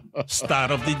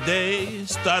 Start of the day,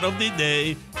 start of the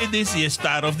day. It is your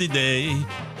start of the day.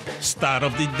 Start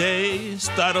of the day,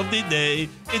 start of the day.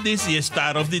 It is your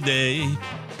start of the day.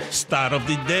 Start of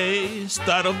the day,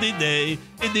 start of the day.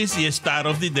 It is your start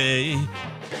of the day.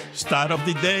 Start of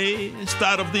the day,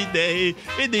 start of the day.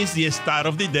 It is the start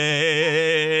of the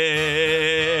day.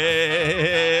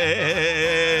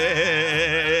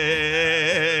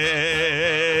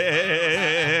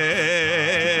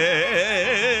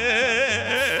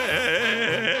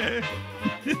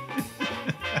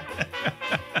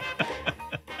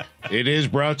 It is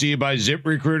brought to you by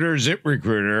ZipRecruiter.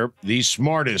 ZipRecruiter, the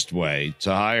smartest way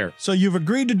to hire. So you've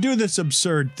agreed to do this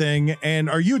absurd thing, and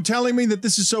are you telling me that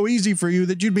this is so easy for you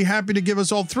that you'd be happy to give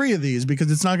us all 3 of these, because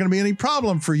it's not going to be any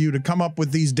problem for you to come up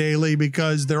with these daily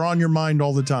because they're on your mind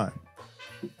all the time?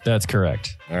 That's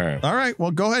correct. All right. All right.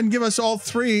 Well, go ahead and give us all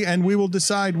 3, and we will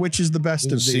decide which is the best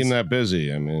of these. Seem that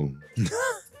busy. I mean,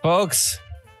 folks,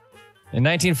 in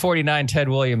 1949, Ted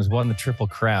Williams won the Triple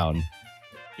Crown.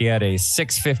 He had a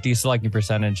 .650 slugging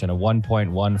percentage and a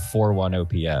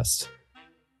 1.141 OPS.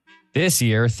 This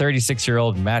year,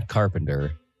 36-year-old Matt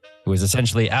Carpenter, who was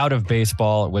essentially out of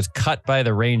baseball, was cut by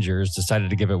the Rangers, decided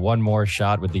to give it one more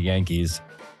shot with the Yankees,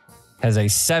 has a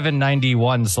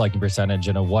 .791 slugging percentage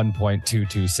and a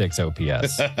 1.226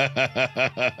 OPS.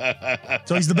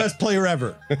 So he's the best player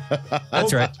ever.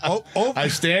 That's right. I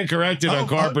stand corrected on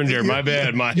Carpenter. My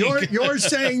bad, Mike. You're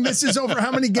saying this is over how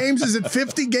many games? Is it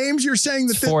 50 games? You're saying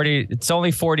that 40. It's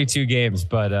only 42 games,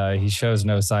 but he shows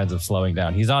no signs of slowing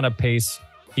down. He's on a pace.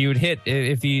 He would hit,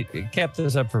 if he kept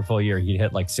this up for a full year, he'd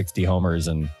hit like 60 homers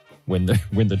and win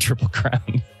the Triple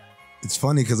Crown. It's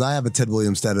funny because I have a Ted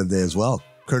Williams stat of the day as well,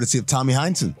 courtesy of Tommy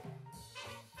Heinsohn.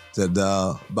 Said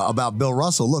about Bill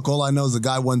Russell. Look, all I know is the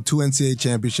guy won 2 NCAA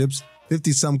championships,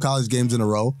 50-some college games in a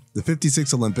row, the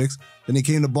 56 Olympics. Then he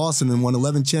came to Boston and won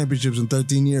 11 championships in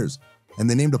 13 years. And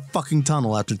they named a fucking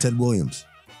tunnel after Ted Williams.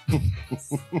 But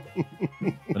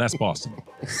that's Boston.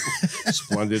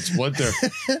 Splendid splinter.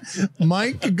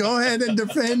 Mike, go ahead and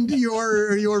defend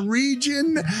your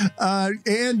region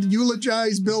and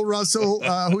eulogize Bill Russell,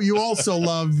 who you also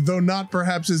loved, though not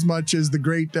perhaps as much as the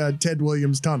great Ted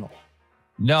Williams tunnel.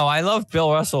 No, I love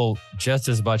Bill Russell just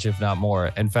as much, if not more.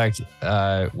 In fact,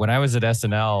 when I was at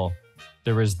SNL,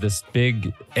 there was this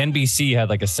big NBC had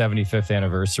like a 75th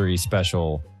anniversary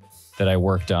special that I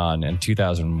worked on in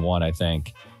 2001, I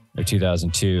think, or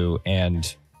 2002.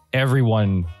 And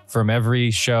everyone from every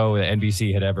show that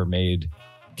NBC had ever made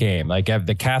came. Like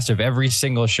the cast of every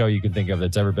single show you could think of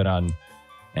that's ever been on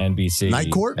NBC.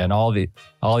 Night Court? And all the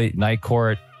Night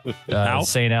Court.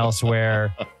 St.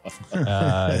 Elsewhere,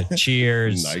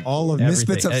 Cheers, all of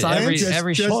Misfits of Science.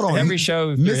 Every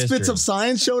show. Misfits of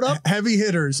Science showed up. Heavy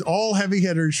hitters, all heavy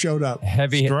hitters showed up.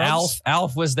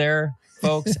 Alf was there.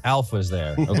 folks, Alf was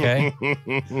there. Okay.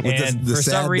 And the for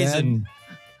some sad reason,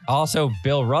 also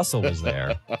Bill Russell was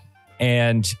there.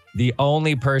 And the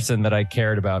only person that I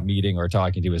cared about meeting or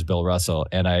talking to was Bill Russell.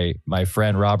 And my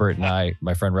friend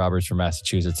Robert's from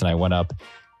Massachusetts, and I went up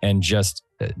and just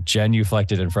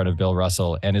genuflected in front of Bill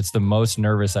Russell. And it's the most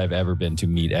nervous I've ever been to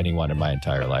meet anyone in my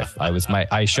entire life.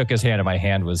 I shook his hand and my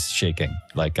hand was shaking.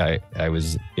 Like it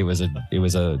was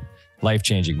a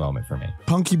life-changing moment for me.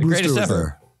 Punky Brewster was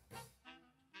there.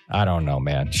 I don't know,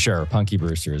 man. Sure, Punky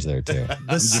Brewster is there too. I'm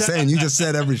just saying, you just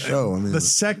said every show. I mean, the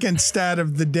second stat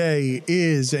of the day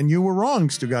is, and you were wrong,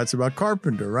 Stugotz, about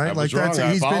Carpenter, right? He's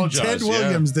been Ted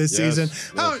Williams this season.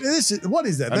 Yes. What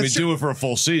is that? Do it for a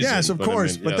full season. Yes, of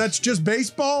course. But that's just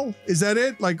baseball? Is that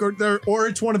it? Like, or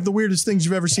it's one of the weirdest things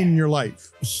you've ever seen in your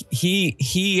life?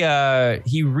 He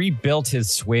rebuilt his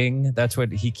swing. That's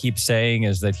what he keeps saying,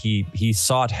 is that he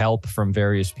sought help from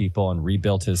various people and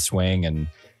rebuilt his swing,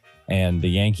 and the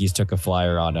Yankees took a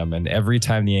flyer on him. And every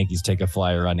time the Yankees take a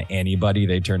flyer on anybody,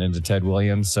 they turn into Ted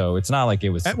Williams. So it's not like it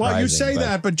was surprising. Well, you say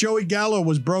that, but Joey Gallo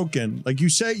was broken. Like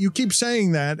you keep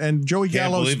saying that, and Joey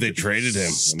Gallo. Can't believe they traded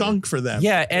him. Stunk for them.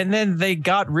 Yeah, and then they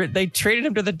traded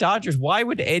him to the Dodgers. Why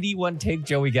would anyone take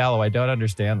Joey Gallo? I don't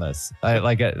understand this.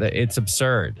 It's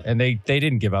absurd. And they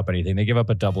didn't give up anything. They give up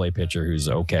a double-A pitcher who's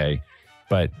okay.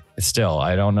 But still,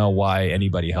 I don't know why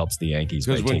anybody helps the Yankees.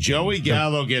 Because when Joey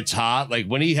Gallo gets hot, like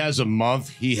when he has a month,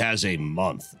 he has a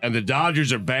month. And the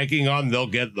Dodgers are banking on they'll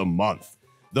get the month.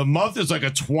 The month is like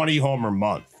a 20-homer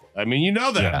month. I mean, you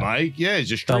know that, Mike. Yeah, he's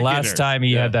just the last time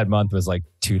he had that month was like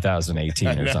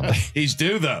 2018 or something. He's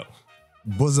due, though.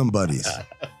 Bosom buddies.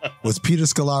 Was Peter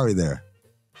Scolari there?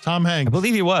 Tom Hanks. I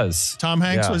believe he was. Tom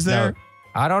Hanks was there? No,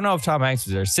 I don't know if Tom Hanks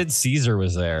was there. Sid Caesar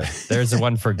was there. There's the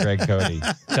one for Greg Cody.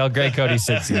 Tell Greg Cody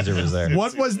Sid Caesar was there.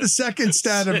 What was the second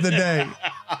stat of the day?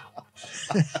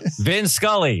 Vin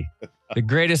Scully, the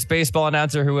greatest baseball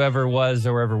announcer who ever was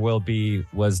or ever will be,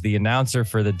 was the announcer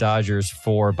for the Dodgers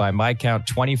for, by my count,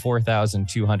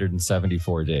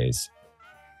 24,274 days.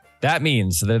 That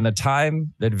means that in the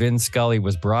time that Vin Scully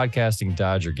was broadcasting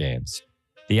Dodger games,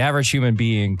 the average human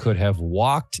being could have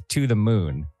walked to the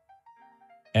moon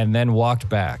and then walked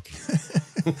back,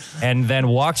 and then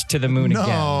walked to the moon again.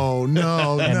 And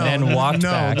then walked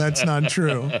back. No, that's not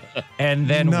true. And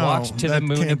then walked to the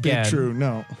moon again. That can't be true,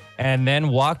 no. And then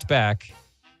walked back,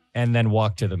 and then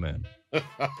walked to the moon.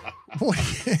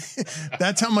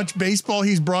 That's how much baseball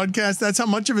he's broadcast. That's how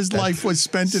much of his life was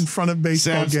spent in front of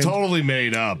baseball games. Totally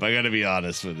made up. I got to be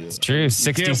honest with you. It's true.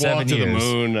 67 you can't walk years. to the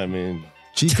moon. I mean,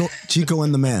 Chico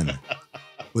and the Man.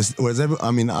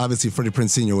 Obviously Freddie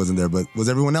Prinze Sr. wasn't there, but was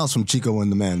everyone else from Chico and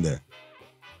the Man there?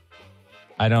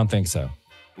 I don't think so.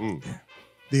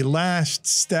 The last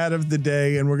stat of the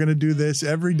day, and we're going to do this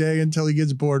every day until he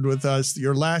gets bored with us.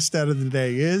 Your last stat of the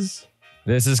day is?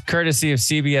 This is courtesy of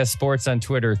CBS Sports on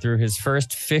Twitter. Through his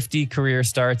first 50 career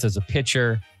starts as a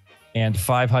pitcher and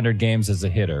 500 games as a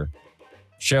hitter,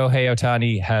 Shohei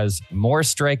Ohtani has more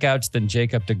strikeouts than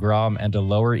Jacob deGrom and a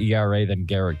lower ERA than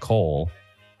Garrett Cole,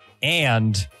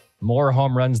 and more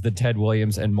home runs than Ted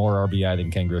Williams and more RBI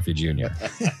than Ken Griffey Jr.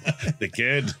 The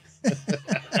kid.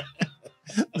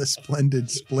 The splendid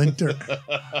Splinter.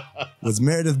 Was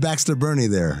Meredith Baxter Burney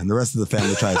there and the rest of the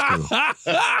Family Ties crew?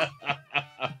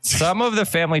 Some of the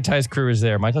Family Ties crew was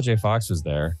there. Michael J. Fox was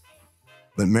there.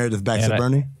 But Meredith Baxter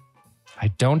Burney? I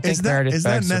don't think Meredith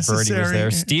Baxter Burney was there.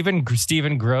 Stephen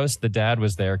Gross, the dad,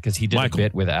 was there because he did a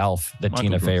bit with Alf that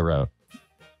Tina Fey wrote.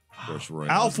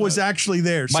 Alf was actually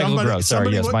there. Michael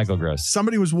Gross.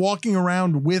 Somebody was walking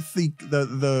around with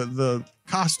the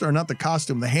costume, not the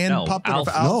costume, the hand puppet of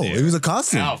Alf. No, it was a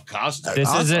costume. Alf costume.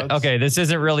 This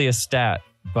isn't really a stat,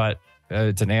 but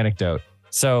it's an anecdote.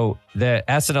 So the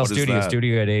SNL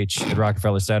Studio at H at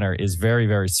Rockefeller Center is very,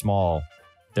 very small.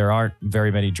 There aren't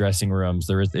very many dressing rooms.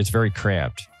 It's very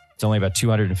cramped. It's only about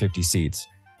 250 seats.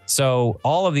 So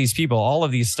all of these people, all of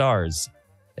these stars,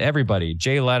 everybody,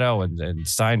 Jay Leno and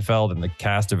Seinfeld and the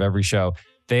cast of every show,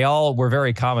 they all were very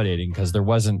accommodating because there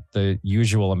wasn't the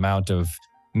usual amount of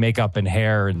makeup and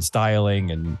hair and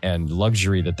styling and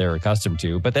luxury that they're accustomed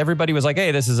to. But everybody was like,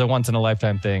 hey, this is a once in a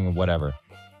lifetime thing, whatever.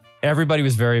 Everybody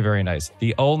was very, very nice.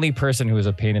 The only person who was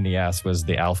a pain in the ass was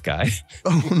the Alf guy.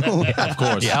 Oh no! Of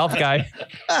course, the Alf guy,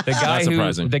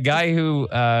 the guy who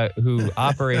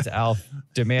operates Alf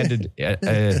demanded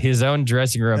his own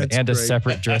dressing room and a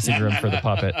separate dressing room for the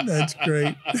puppet. That's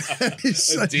great.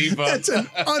 That's an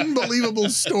unbelievable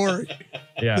story.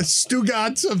 Yeah, the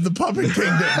Stugotz of the Puppet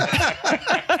Kingdom.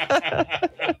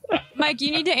 Mike, you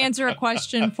need to answer a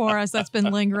question for us that's been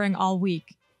lingering all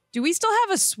week. Do we still have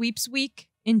a sweeps week?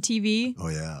 in TV? Oh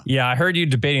yeah. Yeah, I heard you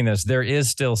debating this. There is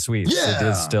still sweeps. Yeah. It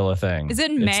is still a thing. Is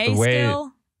it in It's May the way-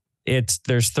 still?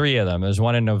 There's 3 of them. There's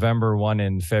one in November, one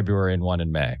in February, and one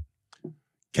in May.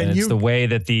 Can and you it's the way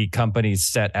that the companies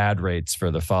set ad rates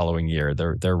for the following year.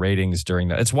 Their ratings during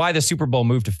that. It's why the Super Bowl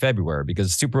moved to February,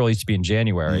 because Super Bowl used to be in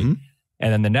January. Mm-hmm.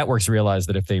 And then the networks realized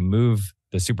that if they move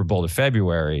the Super Bowl to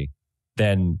February,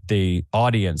 then the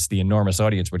audience, the enormous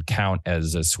audience, would count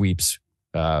as a sweeps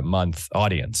month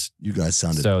audience. You guys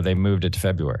sounded So they moved it to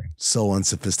February. so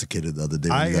unsophisticated the other day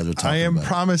when you guys were talking I am about it.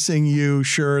 promising you,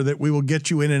 sure, that we will get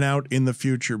you in and out in the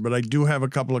future. But I do have a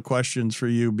couple of questions for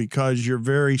you because you're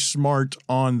very smart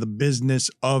on the business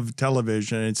of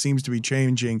television. And it seems to be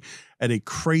changing at a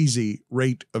crazy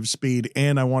rate of speed.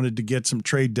 And I wanted to get some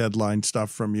trade deadline stuff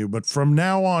from you. But from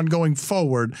now on going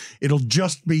forward, it'll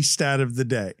just be stat of the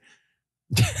day.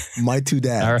 My Two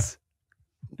Dads.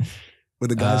 With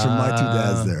the guys from My Two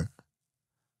Dads there.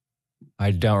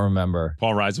 I don't remember.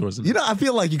 Paul Reiser was in You know, I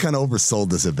feel like you kind of oversold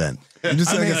this event. I'm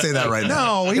just going to say that right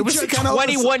now. No, It was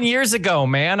 21 years ago,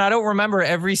 man. I don't remember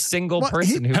every single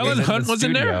person who Helen was Hunt in the was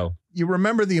in there? studio. You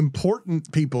remember the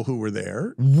important people who were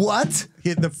there. What?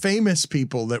 The famous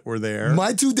people that were there.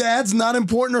 My Two Dads, not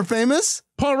important or famous?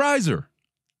 Paul Reiser.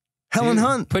 Helen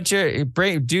Hunt. Put your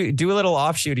do a little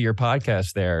offshoot of your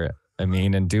podcast there. I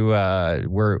mean, and do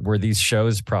were these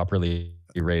shows properly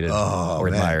rated or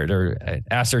admired, or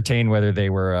ascertain whether they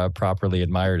were properly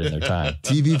admired in their time?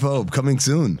 TV Phobe coming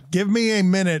soon. Give me a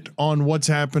minute on what's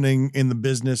happening in the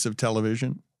business of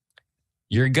television.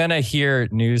 You're gonna hear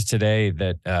news today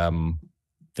that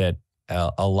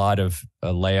a lot of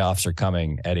layoffs are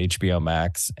coming at HBO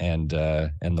Max and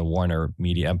the Warner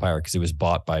Media Empire, because it was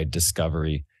bought by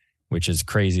Discovery, which is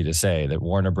crazy to say that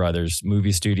Warner Brothers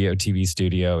movie studio, TV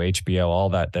studio, HBO, all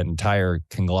that entire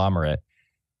conglomerate,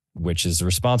 which is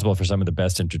responsible for some of the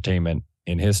best entertainment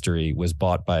in history, was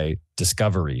bought by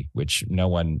Discovery, which no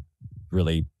one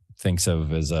really thinks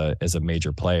of as a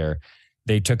major player.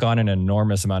 They took on an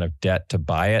enormous amount of debt to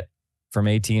buy it from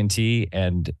AT&T,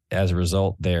 and as a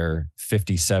result, they're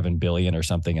 $57 billion or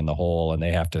something in the hole, and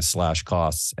they have to slash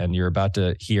costs. And you're about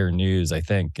to hear news, I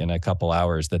think, in a couple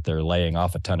hours that they're laying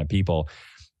off a ton of people,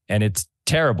 and it's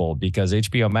terrible because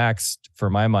HBO Max, for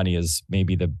my money, is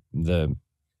maybe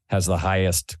has the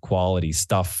highest quality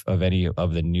stuff of any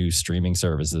of the new streaming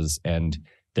services, and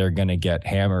they're going to get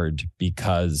hammered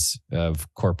because of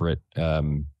corporate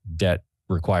debt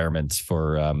requirements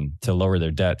for to lower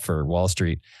their debt for Wall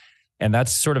Street. And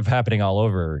that's sort of happening all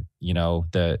over,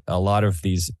 a lot of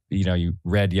these, you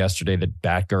read yesterday that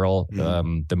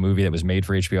Batgirl, the movie that was made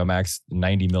for HBO Max,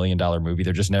 $90 million movie,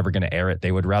 they're just never going to air it.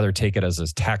 They would rather take it as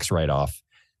a tax write-off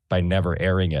by never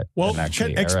airing it. Well,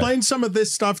 explain some of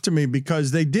this stuff to me,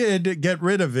 because they did get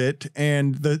rid of it,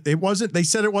 and they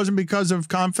said it wasn't because of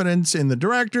confidence in the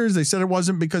directors. They said it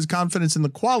wasn't because confidence in the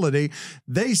quality.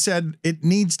 They said it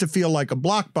needs to feel like a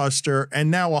blockbuster, and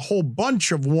now a whole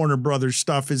bunch of Warner Brothers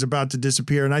stuff is about to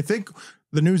disappear. And I think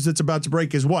the news that's about to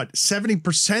break is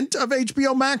 70% of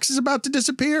HBO Max is about to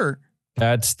disappear.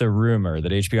 That's the rumor,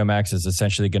 that HBO Max is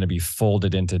essentially going to be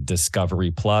folded into Discovery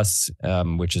Plus,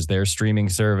 which is their streaming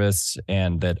service,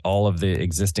 and that all of the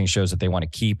existing shows that they want to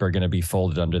keep are going to be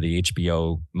folded under the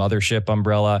HBO mothership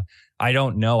umbrella. I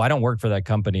don't know. I don't work for that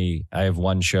company. I have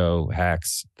one show,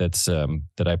 Hacks, that's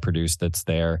that I produce that's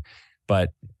there, but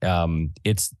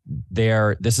it's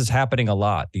there. This is happening a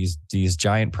lot. These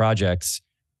giant projects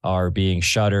are being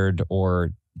shuttered,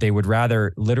 or they would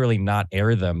rather literally not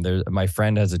air them. My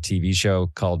friend has a TV show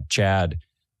called Chad,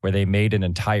 where they made an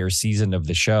entire season of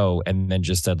the show and then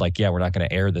just said, yeah, we're not going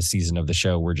to air the season of the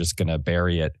show. We're just going to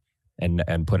bury it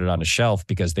and put it on a shelf,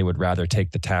 because they would rather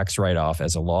take the tax write-off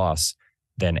as a loss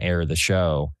than air the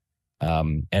show.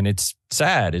 And it's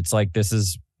sad. It's like, this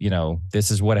is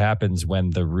what happens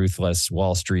when the ruthless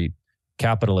Wall Street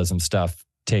capitalism stuff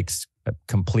takes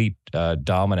complete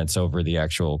dominance over the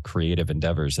actual creative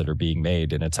endeavors that are being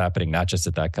made. And it's happening not just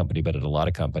at that company, but at a lot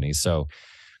of companies. So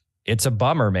it's a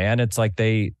bummer, man. It's like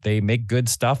they make good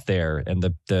stuff there, and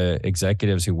the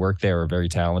executives who work there are very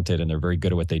talented and they're very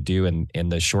good at what they do. And in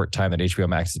the short time that HBO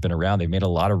Max has been around, they've made a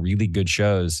lot of really good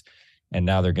shows, and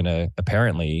now they're going to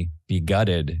apparently be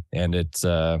gutted. And it's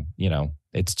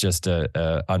it's just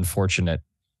a unfortunate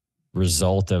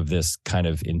result of this kind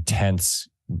of intense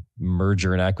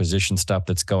merger and acquisition stuff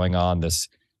that's going on, this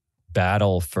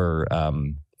battle for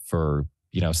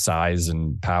size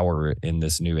and power in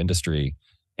this new industry.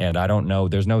 And I don't know,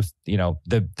 there's no,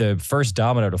 the first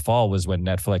domino to fall was when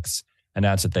Netflix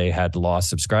announced that they had lost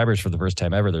subscribers for the first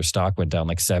time ever. Their stock went down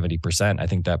 70%. I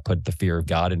think that put the fear of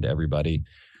God into everybody.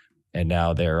 And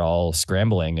now they're all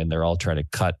scrambling, and they're all trying to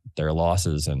cut their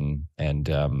losses, and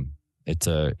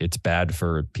it's bad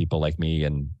for people like me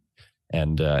and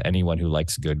anyone who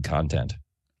likes good content.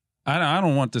 I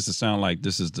don't want this to sound like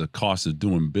this is the cost of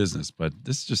doing business, but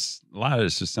a lot of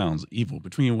this just sounds evil.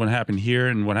 Between what happened here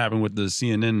and what happened with the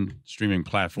CNN streaming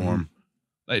platform,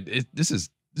 this is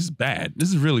bad. This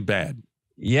is really bad.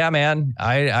 Yeah, man,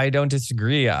 I don't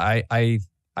disagree. I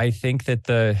think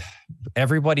that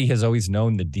everybody has always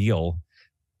known the deal,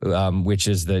 which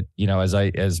is that,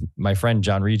 as my friend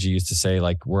John Rigi used to say,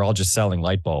 like, we're all just selling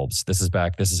light bulbs. This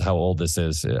is how old this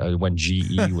is. When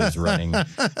GE was running,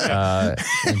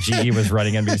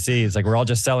 NBC, it's like, we're all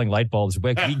just selling light bulbs.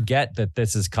 We get that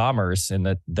this is commerce and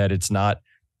that it's not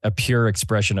a pure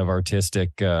expression of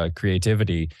artistic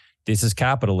creativity. This is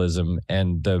capitalism,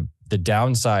 and the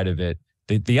downside of it,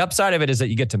 the upside of it is that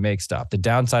you get to make stuff. The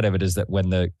downside of it is that when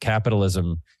the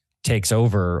capitalism takes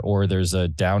over or there's a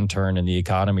downturn in the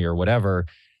economy or whatever,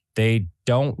 they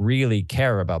don't really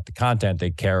care about the content.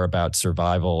 They care about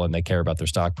survival, and they care about their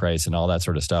stock price and all that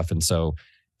sort of stuff. And so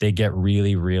they get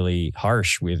really, really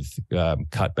harsh with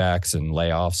cutbacks and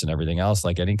layoffs and everything else,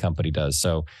 like any company does.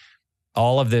 So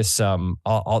all of this,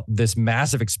 all this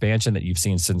massive expansion that you've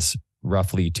seen since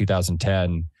roughly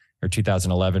 2010 or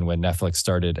 2011, when Netflix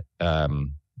started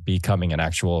becoming an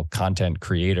actual content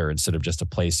creator instead of just a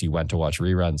place you went to watch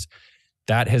reruns,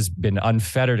 that has been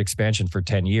unfettered expansion for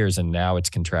 10 years. And now it's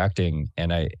contracting,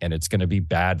 and it's going to be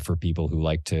bad for people who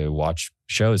like to watch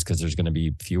shows, because there's going to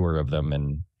be fewer of them,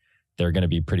 and they're going to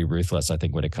be pretty ruthless, I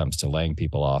think, when it comes to laying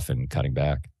people off and cutting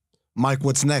back. Mike,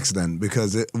 what's next then?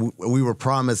 Because we were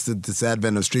promised that this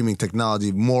advent of streaming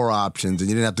technology, more options, and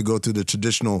you didn't have to go through the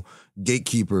traditional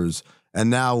gatekeepers. And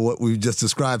now what we've just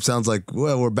described sounds like,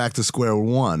 well, we're back to square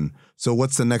one. So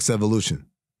what's the next evolution?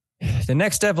 The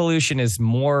next evolution is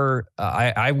more,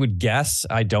 I would guess,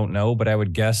 I don't know, but I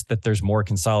would guess that there's more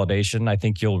consolidation. I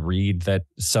think you'll read that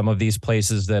some of these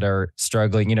places that are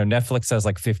struggling, Netflix has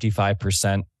like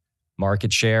 55%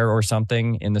 market share or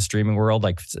something in the streaming world.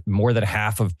 Like, more than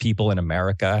half of people in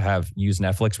America have used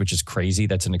Netflix, which is crazy.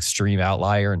 That's an extreme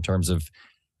outlier in terms of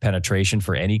penetration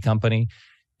for any company.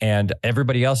 And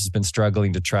everybody else has been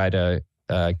struggling to try to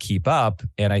keep up.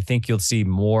 And I think you'll see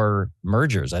more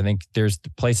mergers. I think there's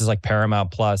places like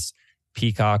Paramount Plus,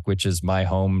 Peacock, which is my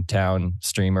hometown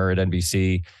streamer at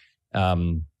NBC.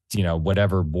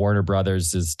 Whatever, Warner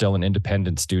Brothers is still an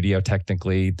independent studio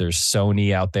technically. There's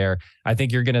Sony out there. I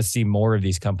think you're going to see more of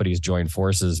these companies join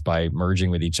forces by merging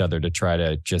with each other to try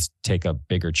to just take a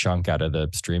bigger chunk out of the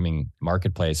streaming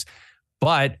marketplace.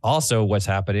 But also what's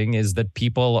happening is that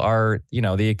people are,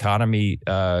 the economy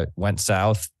went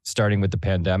south starting with the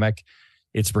pandemic.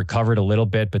 It's recovered a little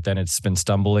bit, but then it's been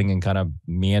stumbling and kind of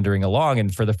meandering along.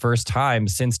 And for the first time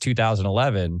since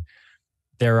 2011,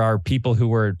 there are people who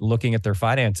were looking at their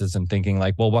finances and thinking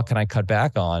like, well, what can I cut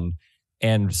back on?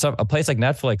 And a place like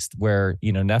Netflix, where,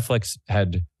 Netflix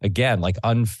had, again, like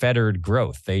unfettered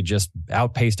growth. They just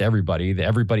outpaced everybody.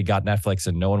 Everybody got Netflix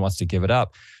and no one wants to give it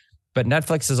up. But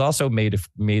Netflix has also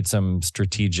made some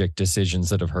strategic decisions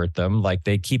that have hurt them. Like,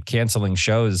 they keep canceling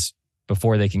shows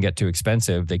before they can get too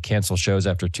expensive. They cancel shows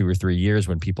after 2 or 3 years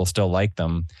when people still like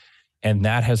them. And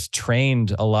that has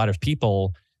trained a lot of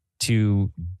people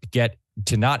to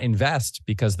not invest,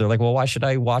 because they're like, well, why should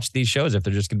I watch these shows if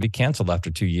they're just going to be canceled after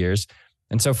 2 years?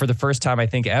 And so for the first time, I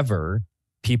think ever,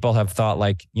 people have thought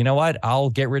like, you know what, I'll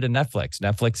get rid of Netflix.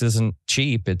 Netflix isn't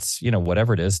cheap. It's,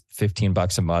 whatever it is,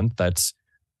 $15 a month. That's,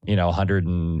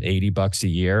 $180 a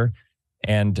year.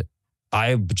 And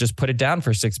I just put it down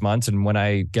for 6 months. And when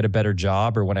I get a better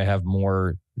job, or when I have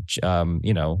more,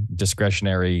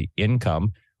 discretionary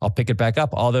income, I'll pick it back up.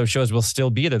 All those shows will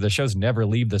still be there. The shows never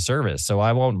leave the service, so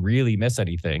I won't really miss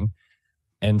anything.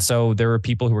 And so there were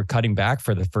people who were cutting back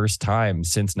for the first time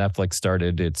since Netflix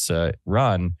started its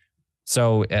run.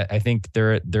 So I think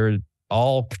they're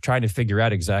all trying to figure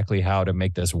out exactly how to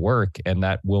make this work. And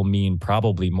that will mean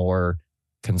probably more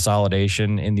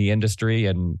consolidation in the industry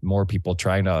and more people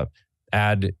trying to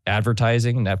add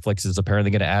advertising. Netflix is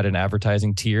apparently going to add an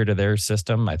advertising tier to their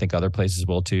system. I think other places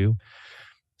will too.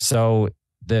 So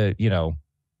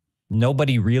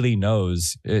nobody really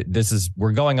knows.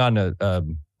 We're going on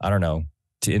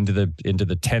into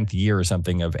the 10th year or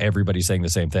something of everybody saying the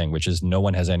same thing, which is no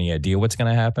one has any idea what's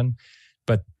going to happen.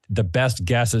 But the best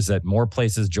guess is that more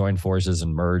places join forces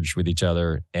and merge with each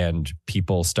other, and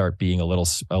people start being a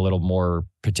little more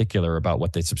particular about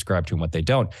what they subscribe to and what they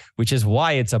don't, which is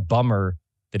why it's a bummer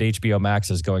that HBO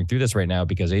Max is going through this right now,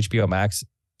 because HBO Max,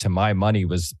 to my money,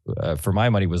 was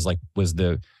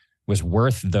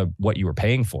worth what you were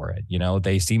paying for it.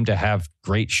 They seem to have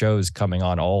great shows coming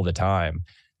on all the time.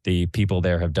 The people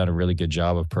there have done a really good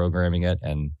job of programming it,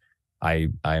 and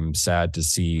I'm sad to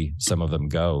see some of them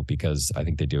go because I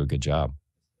think they do a good job.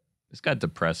 It's got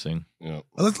depressing. Yeah.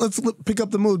 Let's pick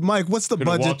up the mood. Mike, what's the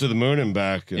budget? Walk to the moon and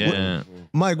back. Yeah.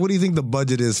 Mike, what do you think the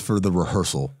budget is for the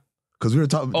rehearsal? Because we were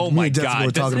talking. Oh my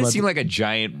God! Doesn't it seem like a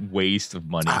giant waste of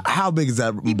money? How big is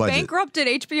that He budget? bankrupted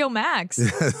HBO Max.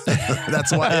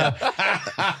 That's why.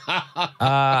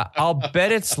 I'll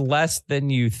bet it's less than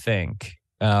you think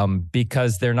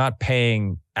because they're not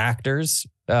paying actors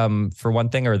for one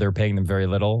thing, or they're paying them very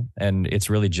little, and it's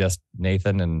really just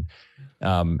Nathan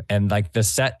and like the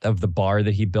set of the bar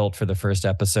that he built for the first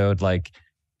episode, like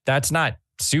that's not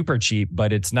super cheap,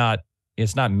 but it's not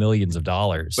millions of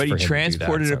dollars. But he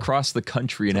transported it across the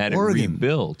country and had it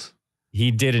rebuilt.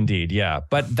 He did indeed, yeah.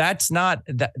 But that's not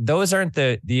those aren't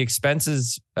the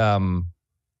expenses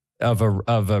of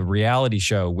a reality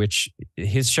show, which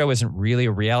his show isn't really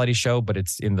a reality show, but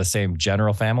it's in the same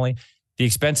general family. The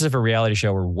expenses of a reality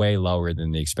show are way lower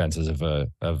than the expenses of a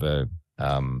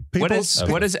what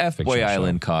does F-Boy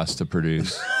Island cost to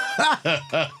produce?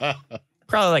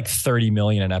 Probably like $30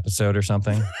 million an episode or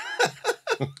something.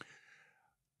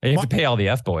 You have to pay all the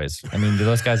F-boys. I mean,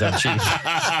 those guys aren't cheap.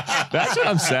 That's what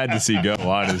I'm sad to see go,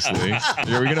 honestly.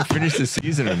 Are we going to finish the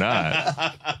season or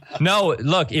not? No,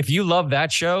 look, if you love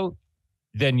that show,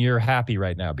 then you're happy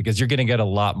right now because you're going to get a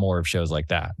lot more of shows like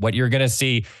that. What you're going to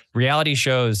see, reality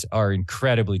shows are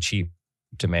incredibly cheap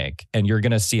to make, and you're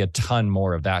going to see a ton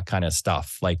more of that kind of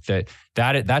stuff. Like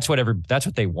that's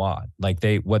what they want. Like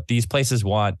what these places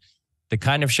want. The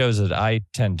kind of shows that I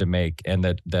tend to make and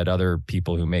that other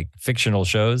people who make fictional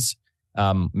shows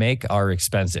make are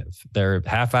expensive. They're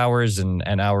half hours and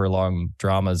an hour long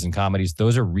dramas and comedies.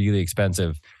 Those are really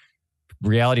expensive.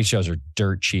 Reality shows are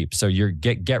dirt cheap. So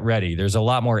get ready. There's a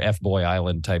lot more F-Boy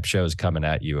Island type shows coming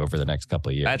at you over the next couple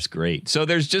of years. That's great. So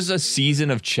there's just a season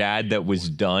of Chad that was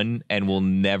done and will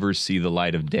never see the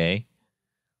light of day.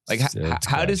 Like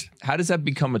how does that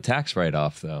become a tax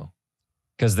write-off though?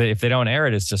 Because if they don't air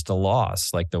it, it's just a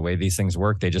loss. Like the way these things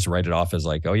work, they just write it off as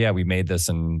like, oh yeah, we made this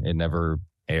and it never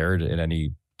aired in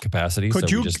any capacity. Could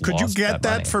so you get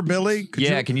that for Billy?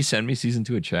 Can you send me season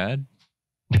 2 of Chad?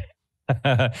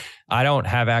 I don't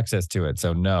have access to it,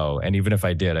 so no. And even if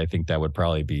I did, I think that would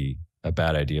probably be a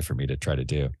bad idea for me to try to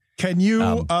do. Can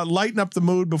you lighten up the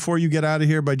mood before you get out of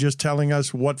here by just telling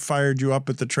us what fired you up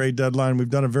at the trade deadline? We've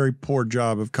done a very poor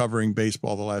job of covering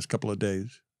baseball the last couple of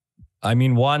days. I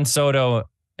mean, Juan Soto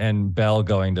and Bell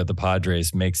going to the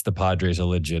Padres makes the Padres a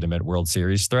legitimate World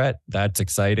Series threat. That's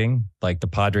exciting. Like the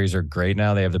Padres are great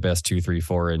now. They have the best 2, 3,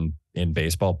 4 in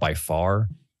baseball by far.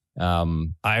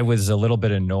 I was a little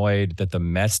bit annoyed that the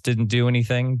Mets didn't do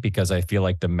anything because I feel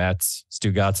like the Mets,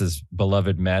 Stugotz's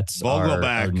beloved Mets, are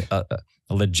a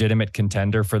legitimate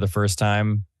contender for the first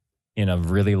time in a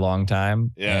really long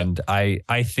time. Yeah. And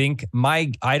I think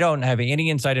I don't have any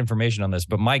inside information on this,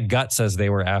 but my gut says they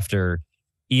were after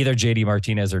either JD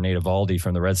Martinez or Nate Eovaldi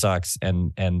from the Red Sox,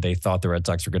 and they thought the Red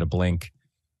Sox were going to blink.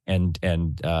 And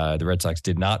the Red Sox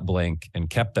did not blink and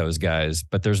kept those guys.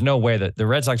 But there's no way that the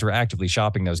Red Sox were actively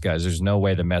shopping those guys. There's no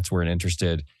way the Mets weren't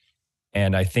interested.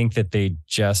 And I think that they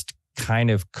just kind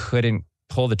of couldn't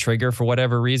pull the trigger for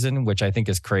whatever reason, which I think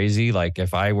is crazy. Like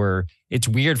it's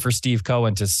weird for Steve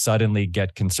Cohen to suddenly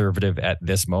get conservative at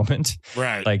this moment.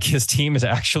 Right. Like his team is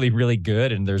actually really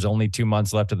good and there's only 2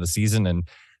 months left of the season. And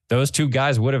those two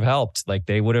guys would have helped. Like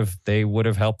they would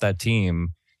have helped that team.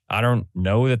 I don't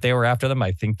know that they were after them.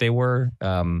 I think they were.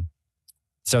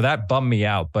 So that bummed me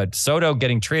out. But Soto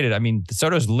getting traded, I mean,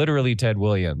 Soto's literally Ted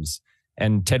Williams.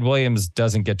 And Ted Williams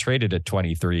doesn't get traded at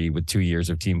 23 with 2 years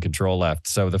of team control left.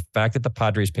 So the fact that the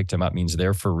Padres picked him up means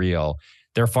they're for real.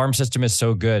 Their farm system is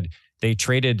so good. They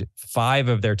traded 5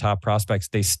 of their top prospects.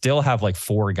 They still have like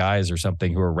 4 guys or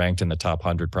something who are ranked in the top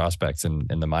 100 prospects in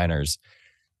the minors.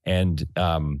 And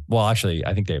well, actually,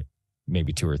 I think they have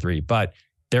maybe 2 or 3, but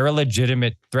they're a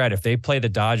legitimate threat. If they play the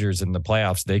Dodgers in the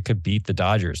playoffs, they could beat the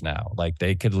Dodgers now. Like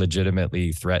they could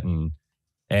legitimately threaten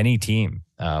any team.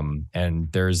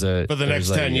 And there's for the next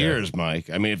 10 years, Mike.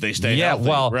 I mean, if they stay healthy,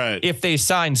 well, right. If they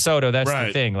sign Soto, that's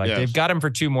the thing. Like they've got him for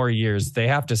 2 more years. They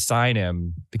have to sign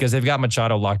him because they've got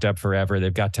Machado locked up forever.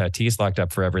 They've got Tatis locked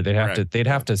up forever. They'd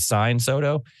have to sign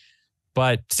Soto.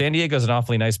 But San Diego's an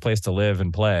awfully nice place to live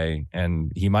and play,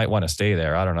 and he might want to stay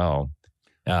there. I don't know.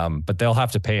 But they'll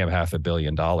have to pay him $500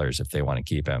 million if they want to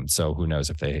keep him. So who knows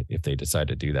if they decide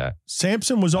to do that.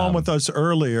 Samson was on with us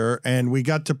earlier, and we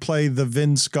got to play the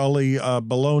Vin Scully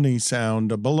baloney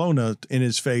sound, bologna in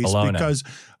his face. Bologna. Because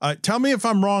tell me if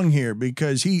I'm wrong here,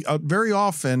 because he very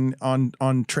often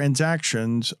on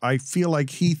transactions, I feel like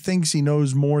he thinks he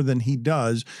knows more than he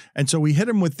does. And so we hit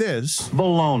him with this.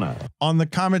 Bologna. On the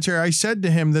commentary, I said to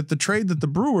him that the trade that the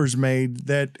Brewers made,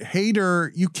 that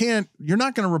Hader, you're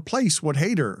not going to replace what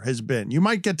Hader has been. You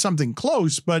might get something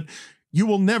close, but you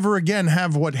will never again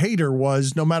have what Hader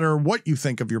was, no matter what you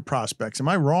think of your prospects. Am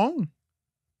I wrong?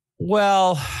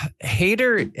 Well,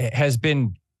 Hader has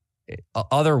been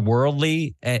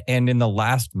otherworldly, and in the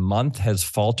last month has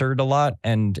faltered a lot,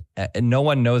 and no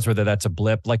one knows whether that's a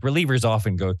blip. Like relievers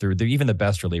often go through, even the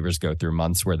best relievers go through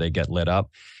months where they get lit up.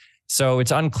 So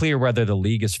it's unclear whether the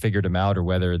league has figured him out or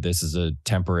whether this is a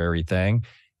temporary thing.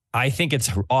 I think it's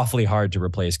awfully hard to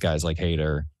replace guys like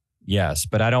Hader. Yes,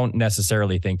 but I don't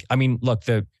necessarily think, I mean, look,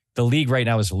 the league right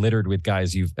now is littered with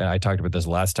guys. I talked about this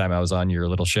last time I was on your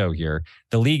little show here.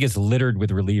 The league is littered with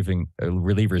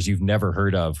relievers you've never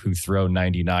heard of who throw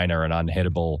 99 or an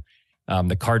unhittable.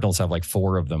 The Cardinals have like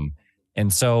 4 of them.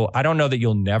 And so I don't know that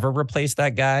you'll never replace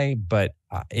that guy, but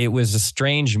it was a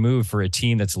strange move for a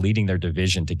team that's leading their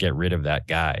division to get rid of that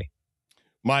guy.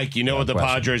 Mike, you know what the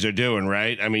Padres are doing,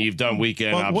 right? I mean, you've done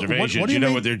weekend observations. What do you know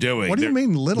mean? what they're doing. What do you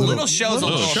mean little shows?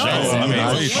 Little shows. I'll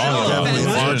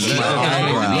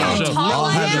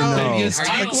have you know,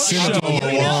 Cinema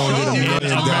alone did 1 million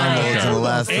downloads in the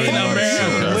last 3 months.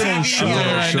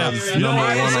 Number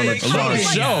 1 on the chart.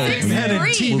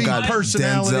 We got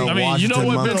Denzel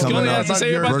Washington month coming up.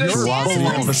 Brooks Watson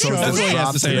episode just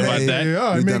dropped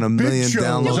today. We've done 1 million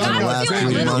downloads in the last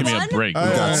 3 months. Give me a break. We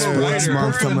got Sports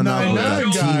Month coming up. We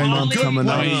got Teen Month coming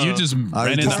up. I mean, you just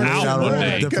ran in the out one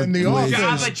day. Different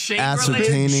ways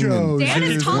ascertaining Dan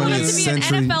is tall enough 20th to be an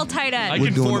century. NFL tight end. I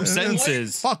can form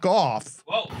sentences. Fuck off.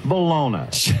 Bologna.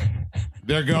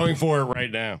 They're going for it right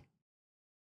now.